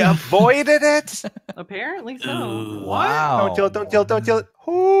 days. He avoided it. Apparently so. Ooh, wow. Don't kill it.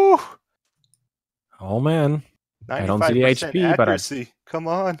 Ooh. Oh man, I don't see the 95% HP, but I accuracy. Come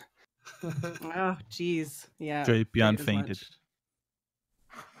on. Oh, jeez. Yeah. Drapion great as fainted.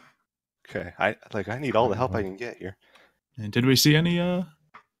 much. Okay, I need all the help I can get here. And did we see any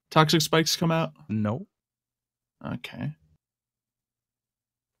toxic spikes come out? No. Okay.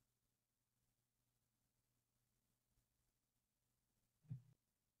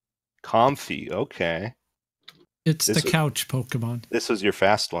 Comfy. Okay. It's This the was- couch Pokemon. This was your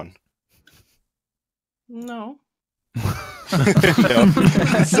fast one. No. No,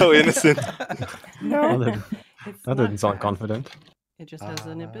 so innocent. No. that It's didn't not sound bad. confident. It just has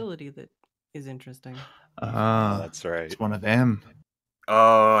an ability that is interesting. Oh, that's right. It's one of them.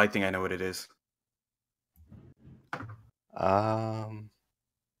 Oh, I think I know what it is. Yeah,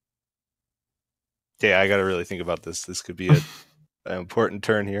 I gotta really think about this. This could be an important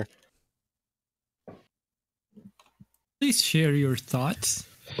turn here. Please share your thoughts.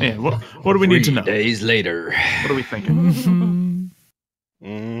 Yeah, what do we need to know? 3 days later. What are we thinking?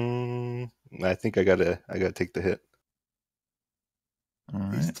 I think I gotta take the hit. All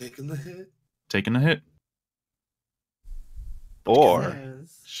He's right. taking the hit. Taking a hit. Or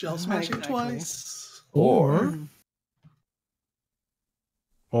Yes. Shell smashing Exactly. twice. Or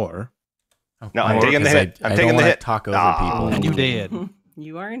no, I'm Or, taking the 'cause hit. I I'm don't taking the wanna hit. talk over Ah. people. You did.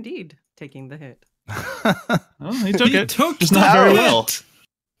 You are indeed taking the hit. Oh, he took He it. took Just the not very hit. well.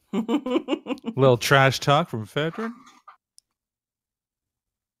 Little trash talk from Fedrin.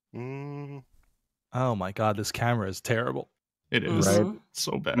 Oh my god, this camera is terrible. It is. Right.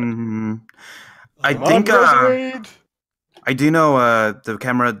 So bad. I think I do know the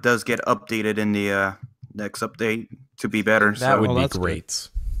camera does get updated in the next update to be better. That so. would be great.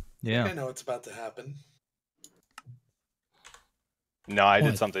 Yeah. I know it's about to happen. No, I did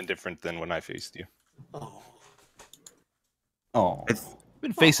What? something different than when I faced you. Oh. Oh.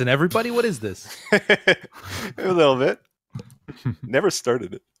 Been facing everybody. What is this? A little bit. Never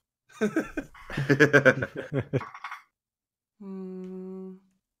started it.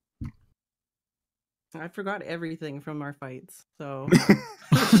 I forgot everything from our fights, so.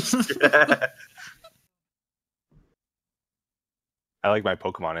 I like my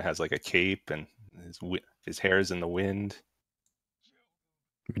Pokemon. It has like a cape and his hair is in the wind.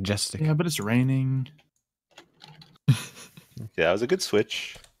 Majestic. Yeah, but it's raining. Yeah, it was a good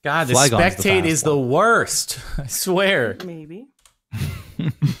switch. God, the Flygon's the spectate fast is the worst. I swear. Maybe.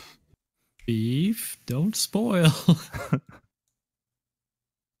 Beef, don't spoil.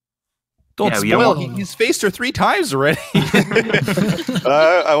 Don't spoil. He's faced her 3 times already.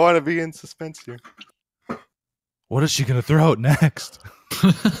 I want to be in suspense here. What is she gonna throw out next?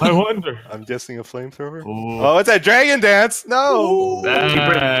 I wonder. I'm guessing a flamethrower. Oh, it's a dragon dance. No.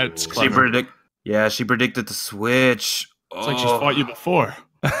 That's She predicted the switch. It's like she's fought you before.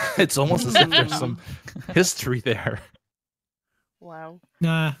 It's almost as if there's some history there. Wow.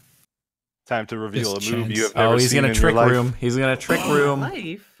 Nah. Time to reveal Just a move chance. you have never He's seen gonna in trick your life. room. He's gonna trick room.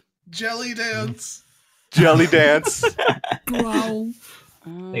 Life. Jelly dance. Jelly dance. Growl.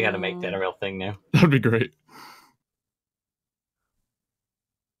 They gotta make that a real thing now. That'd be great.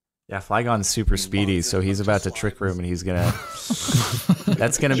 Yeah, Flygon's super speedy, so he's about to trick room, and he's gonna.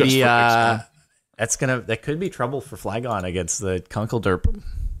 That's gonna Just be. for XP. That could be trouble for Flygon against the Kunkelderp.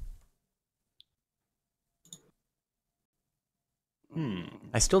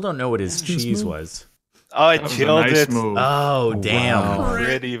 I still don't know what his cheese was. Oh, I That was a killed nice it. move. Oh, damn. Wow.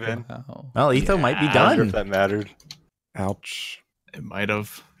 Crit even. Well, Etho might be I wonder if done. that mattered. Ouch. It might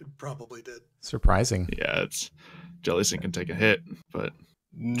have. It probably did. Surprising. Yeah, it's Jellysink can take a hit, but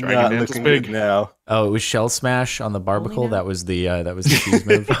Not Dragon Dance is looking big. good now. Oh, it was Shell Smash on the Barbicle. now? That was the cheese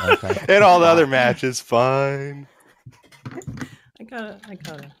move. Okay. And all the other matches, fine. I gotta.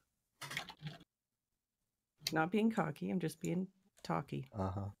 Not being cocky, I'm just being talky.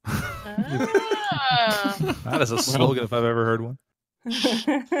 That is a slogan if I've ever heard one.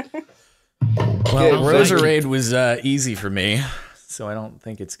 Well, Roserade was easy for me, so I don't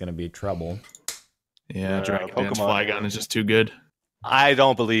think it's gonna be trouble. yeah, Dragon Dance Pokemon. Flygon is just too good. I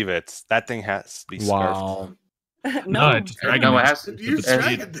don't believe it. That thing has to be scarfed. Wow. No, it's Dragon No, it Dance. has to Use As-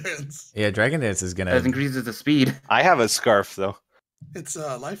 Dragon Dance. Yeah, Dragon Dance is That gonna. increases the speed. I have a scarf though. It's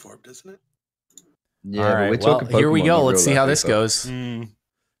Life Orb, isn't it? Yeah, All but right, we're well, talking here we Pokemon, go. not Let's real see how life, this so- goes. Hmm.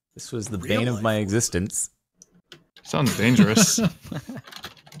 This was the Real bane of life. my existence. Sounds dangerous. Yeah,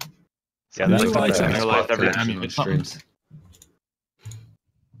 You that's like like that. Your life every time you hit something. streams.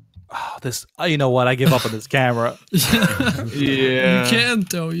 Oh, this. You know what? I give up on this camera. Yeah. You can't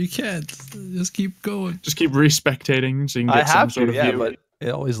though. You can't. Just keep going. Just keep respectating so you can I get some have sort to, of yeah, view. but it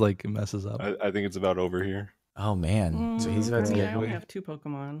always like messes up. I think it's about over here. Oh man! So he's about to I get. only have 2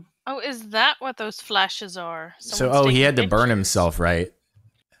 Pokemon. Oh, is that what those flashes are? So Someone's he taking had to burn pictures. himself, right?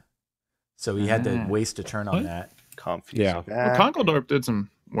 So he had to waste a turn on What? that. Confused. Yeah. Well, Conkeldorp did some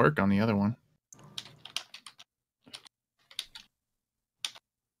work on the other one.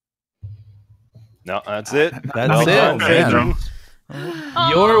 No, that's it. That's Well it. done, man. Pedro.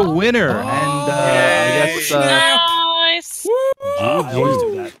 Your winner, and I guess Nice. I always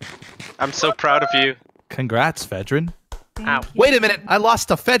do that. I'm so proud of you. Congrats, Fedrin. Ow. Wait a minute, I lost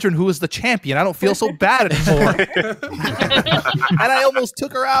to Fedrin, who was the champion. I don't feel so bad anymore. And I almost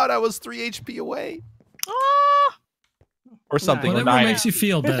took her out. I was 3 HP away. Or something. or Whatever 9 makes you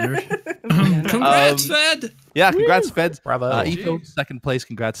feel better. Yeah. Congrats, Fed. Yeah, congrats, Feds. Bravo. Etho, second place.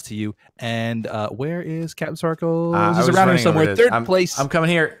 Congrats to you. And where is Captain Sparkle? I He's was around here running somewhere. over to- Third place. I'm coming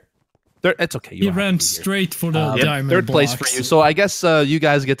here. It's okay. You He don't have ran to be here. straight for the Yep, diamond third place blocks. for you. So I guess you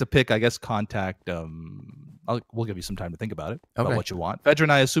guys get to pick. I guess contact. We'll give you some time to think about it. About Okay. what you want. Fedrin,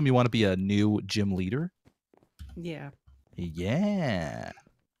 I assume you want to be a new gym leader. Yeah. Yeah.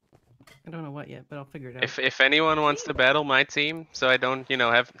 I don't know what yet, but I'll figure it out. If anyone wants to battle my team, so I don't,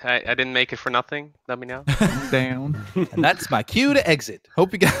 I didn't make it for nothing, let me know. Down. And that's my cue to exit.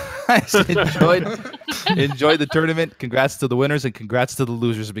 Hope you guys enjoyed the tournament. Congrats to the winners and congrats to the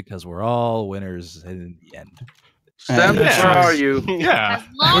losers because we're all winners in the end. Stan, where are you? Yeah.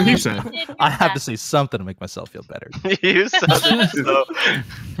 What do you say? I have to say something to make myself feel better. You sounded so.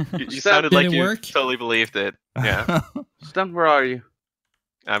 You sounded Did like it you work? totally believed it. Yeah. Stan, where are you?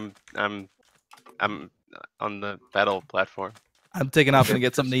 I'm on the battle platform. I'm taking off and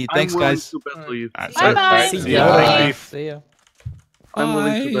get something to eat. Thanks, I'm willing guys. to battle you. Bye-bye. See ya. See ya. I'm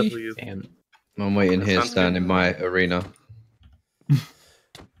willing to Bye. battle you. I'm waiting That here, sounds Stan, good. in my arena.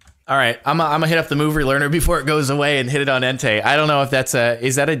 All right, I'm gonna hit up the move relearner before it goes away and hit it on Entei. I don't know if that's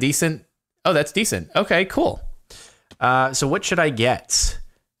is that a decent? Oh, that's decent. Okay, cool. So what should I get?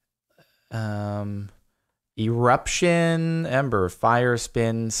 Eruption, Ember, Fire,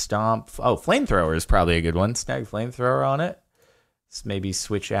 Spin, Stomp. Oh, Flamethrower is probably a good one. Snag Flamethrower on it. Let's maybe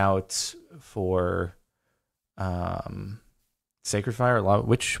switch out for Sacred Fire.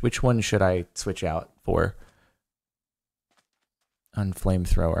 Which one should I switch out for on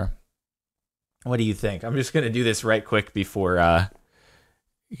Flamethrower? What do you think? I'm just going to do this right quick before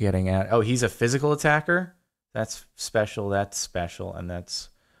getting at... Oh, he's a physical attacker? That's special, and that's...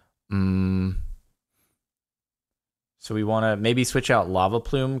 So we want to maybe switch out Lava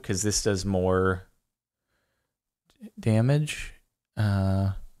Plume, because this does more damage.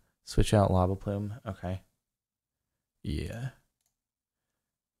 Switch out Lava Plume. Okay. Yeah.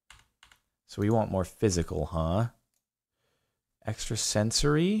 So we want more physical, huh? Extra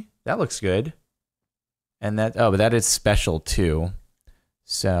sensory? That looks good. And that, oh, but that is special too.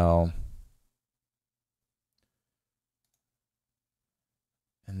 So,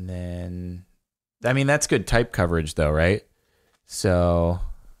 and then, I mean, that's good type coverage though, right? So,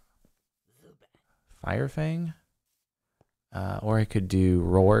 Fire Fang? Or I could do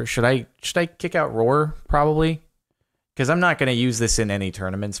Roar. Should I kick out Roar? Probably. Because I'm not going to use this in any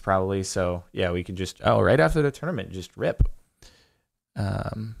tournaments probably. So yeah, we could just, oh, right after the tournament, just rip.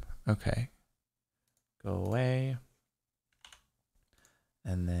 Okay. Go away.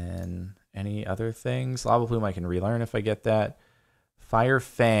 And then any other things? Lava Plume I can relearn if I get that. Fire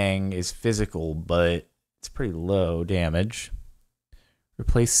Fang is physical, but it's pretty low damage.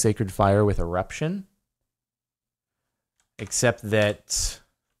 Replace Sacred Fire with Eruption. Except that...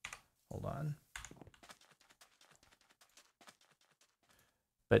 Hold on.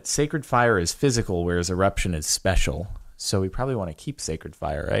 But Sacred Fire is physical, whereas Eruption is special. So we probably want to keep Sacred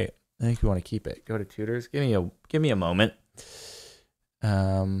Fire, right? I think we want to keep it. Go to tutors. Give me a moment.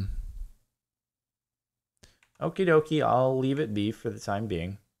 Okie dokie. I'll leave it be for the time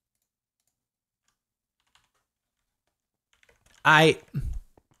being.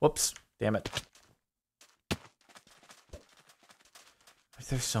 Whoops. Damn it.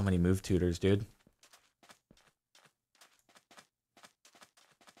 There's so many move tutors, dude.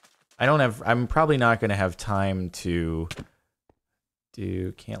 I'm probably not going to have time to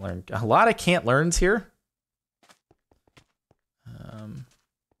do can't learn. A lot of can't learns here.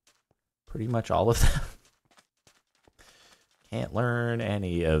 Pretty much all of them. Can't learn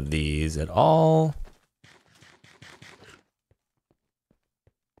any of these at all.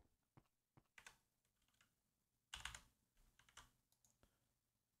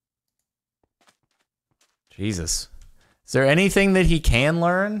 Jesus. Is there anything that he can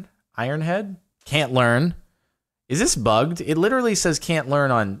learn? Ironhead? Can't learn. Is this bugged? It literally says can't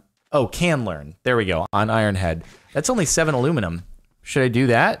learn on... Oh, can learn. There we go. On Ironhead. That's only 7 aluminum. Should I do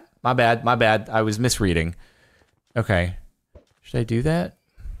that? My bad. My bad. I was misreading. Okay. Should I do that?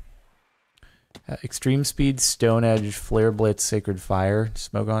 Extreme Speed, Stone Edge, Flare Blitz, Sacred Fire,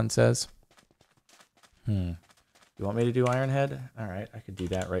 Smogon says. You want me to do Ironhead? Alright, I could do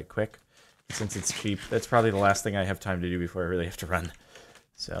that right quick. Since it's cheap. That's probably the last thing I have time to do before I really have to run.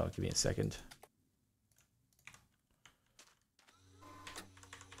 So, give me a second.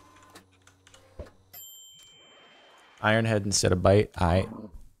 Ironhead instead of Bite.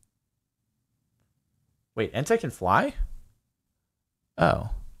 Wait, Entei can fly? Oh.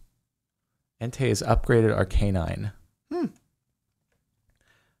 Entei is upgraded Arcanine. Let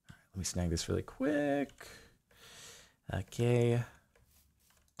me snag this really quick. Okay.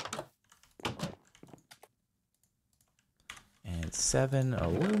 And 7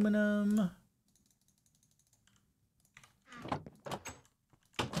 aluminum.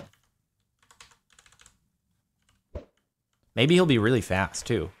 Maybe he'll be really fast,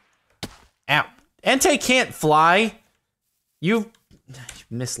 too. Ow. Entei can't fly! You've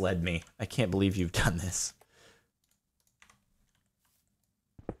misled me. I can't believe you've done this.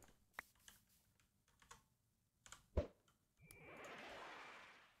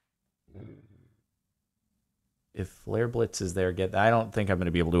 If Flare Blitz is there, I don't think I'm going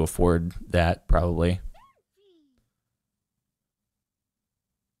to be able to afford that, probably.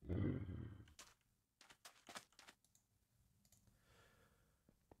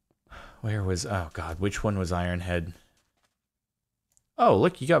 Where was... Oh, God. Which one was Ironhead? Oh,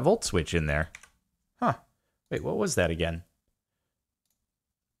 look. You got Volt Switch in there. Huh. Wait, what was that again?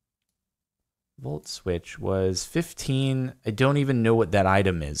 Volt Switch was 15. I don't even know what that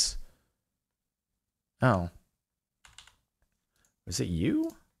item is. Oh. Was it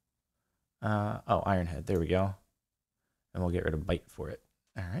you? Oh, Ironhead. There we go. And we'll get rid of Bite for it.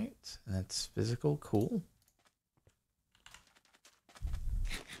 All right. That's physical. Cool.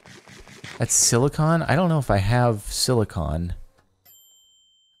 That's silicon? I don't know if I have silicon.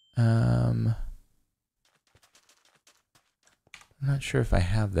 I'm not sure if I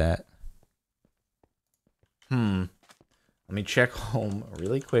have that. Let me check home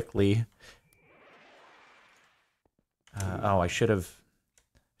really quickly. Oh, I should have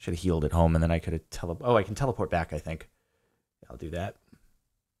healed at home, and then I could have Oh, I can teleport back, I think. I'll do that.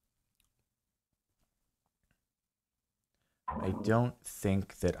 I don't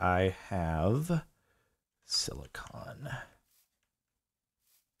think that I have silicon.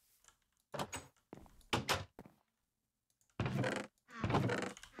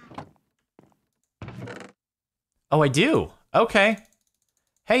 Oh, I do. Okay.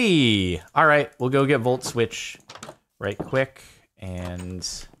 Hey. All right. We'll go get Volt Switch right quick and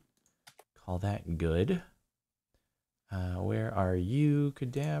call that good. Where are you,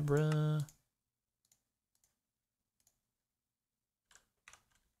 Kadabra?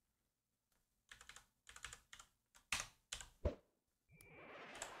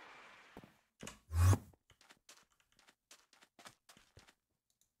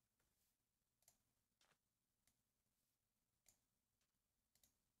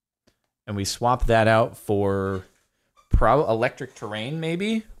 And we swap that out for electric terrain,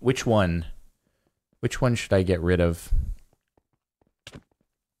 maybe? Which one? Which one should I get rid of?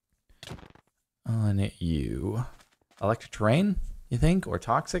 On you. Electric terrain, you think? Or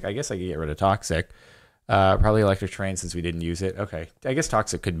toxic? I guess I could get rid of toxic. Probably electric terrain since we didn't use it. Okay. I guess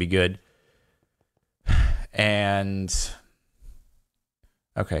toxic could be good. And...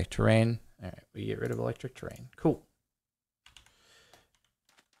 Okay, terrain. All right, we get rid of electric terrain. Cool.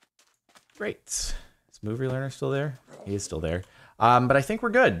 Great. Is Movie Learner still there? He is still there. But I think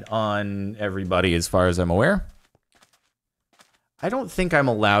we're good on everybody as far as I'm aware. I don't think I'm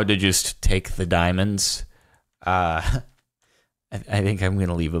allowed to just take the diamonds. I think I'm going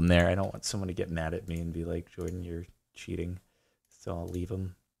to leave them there. I don't want someone to get mad at me and be like, Jordan, you're cheating. So I'll leave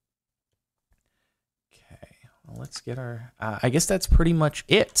them. Okay. Well, let's get our... I guess that's pretty much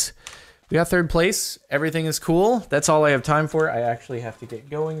it. We got third place. Everything is cool. That's all I have time for. I actually have to get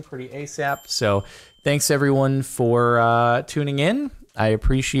going pretty ASAP. So thanks, everyone, for tuning in. I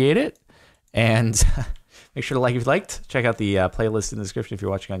appreciate it. And make sure to like if you liked. Check out the playlist in the description if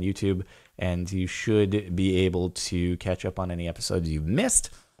you're watching on YouTube. And you should be able to catch up on any episodes you've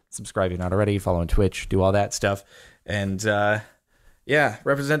missed. Subscribe if you're not already. Follow on Twitch. Do all that stuff. And yeah,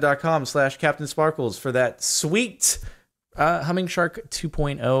 represent.com/Captain Sparkles for that sweet Humming Shark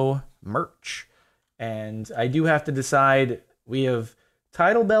 2.0 merch. And I do have to decide, we have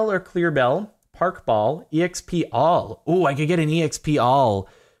Tidal Bell or Clear Bell, Park Ball, EXP All. Ooh, I could get an EXP All,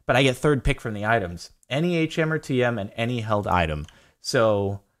 but I get third pick from the items. Any HM or TM and any held item.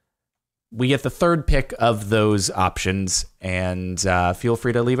 So we get the third pick of those options, and feel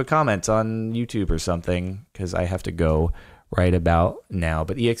free to leave a comment on YouTube or something, because I have to go right about now.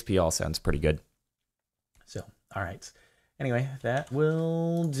 But EXP All sounds pretty good. So, all right. Anyway, that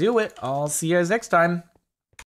will do it. I'll see you guys next time.